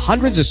 choose from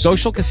hundreds of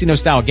social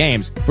casino-style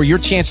games for your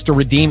chance to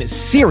redeem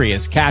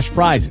serious cash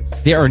prizes.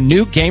 There are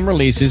new game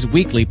releases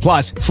weekly,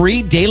 plus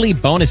free daily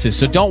bonuses.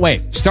 So don't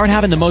wait. Start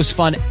having the most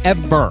fun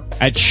ever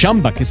at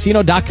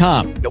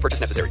ChumbaCasino.com. No purchase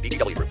necessary.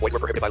 VGW. Void where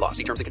prohibited by law.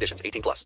 See terms and conditions. 18+.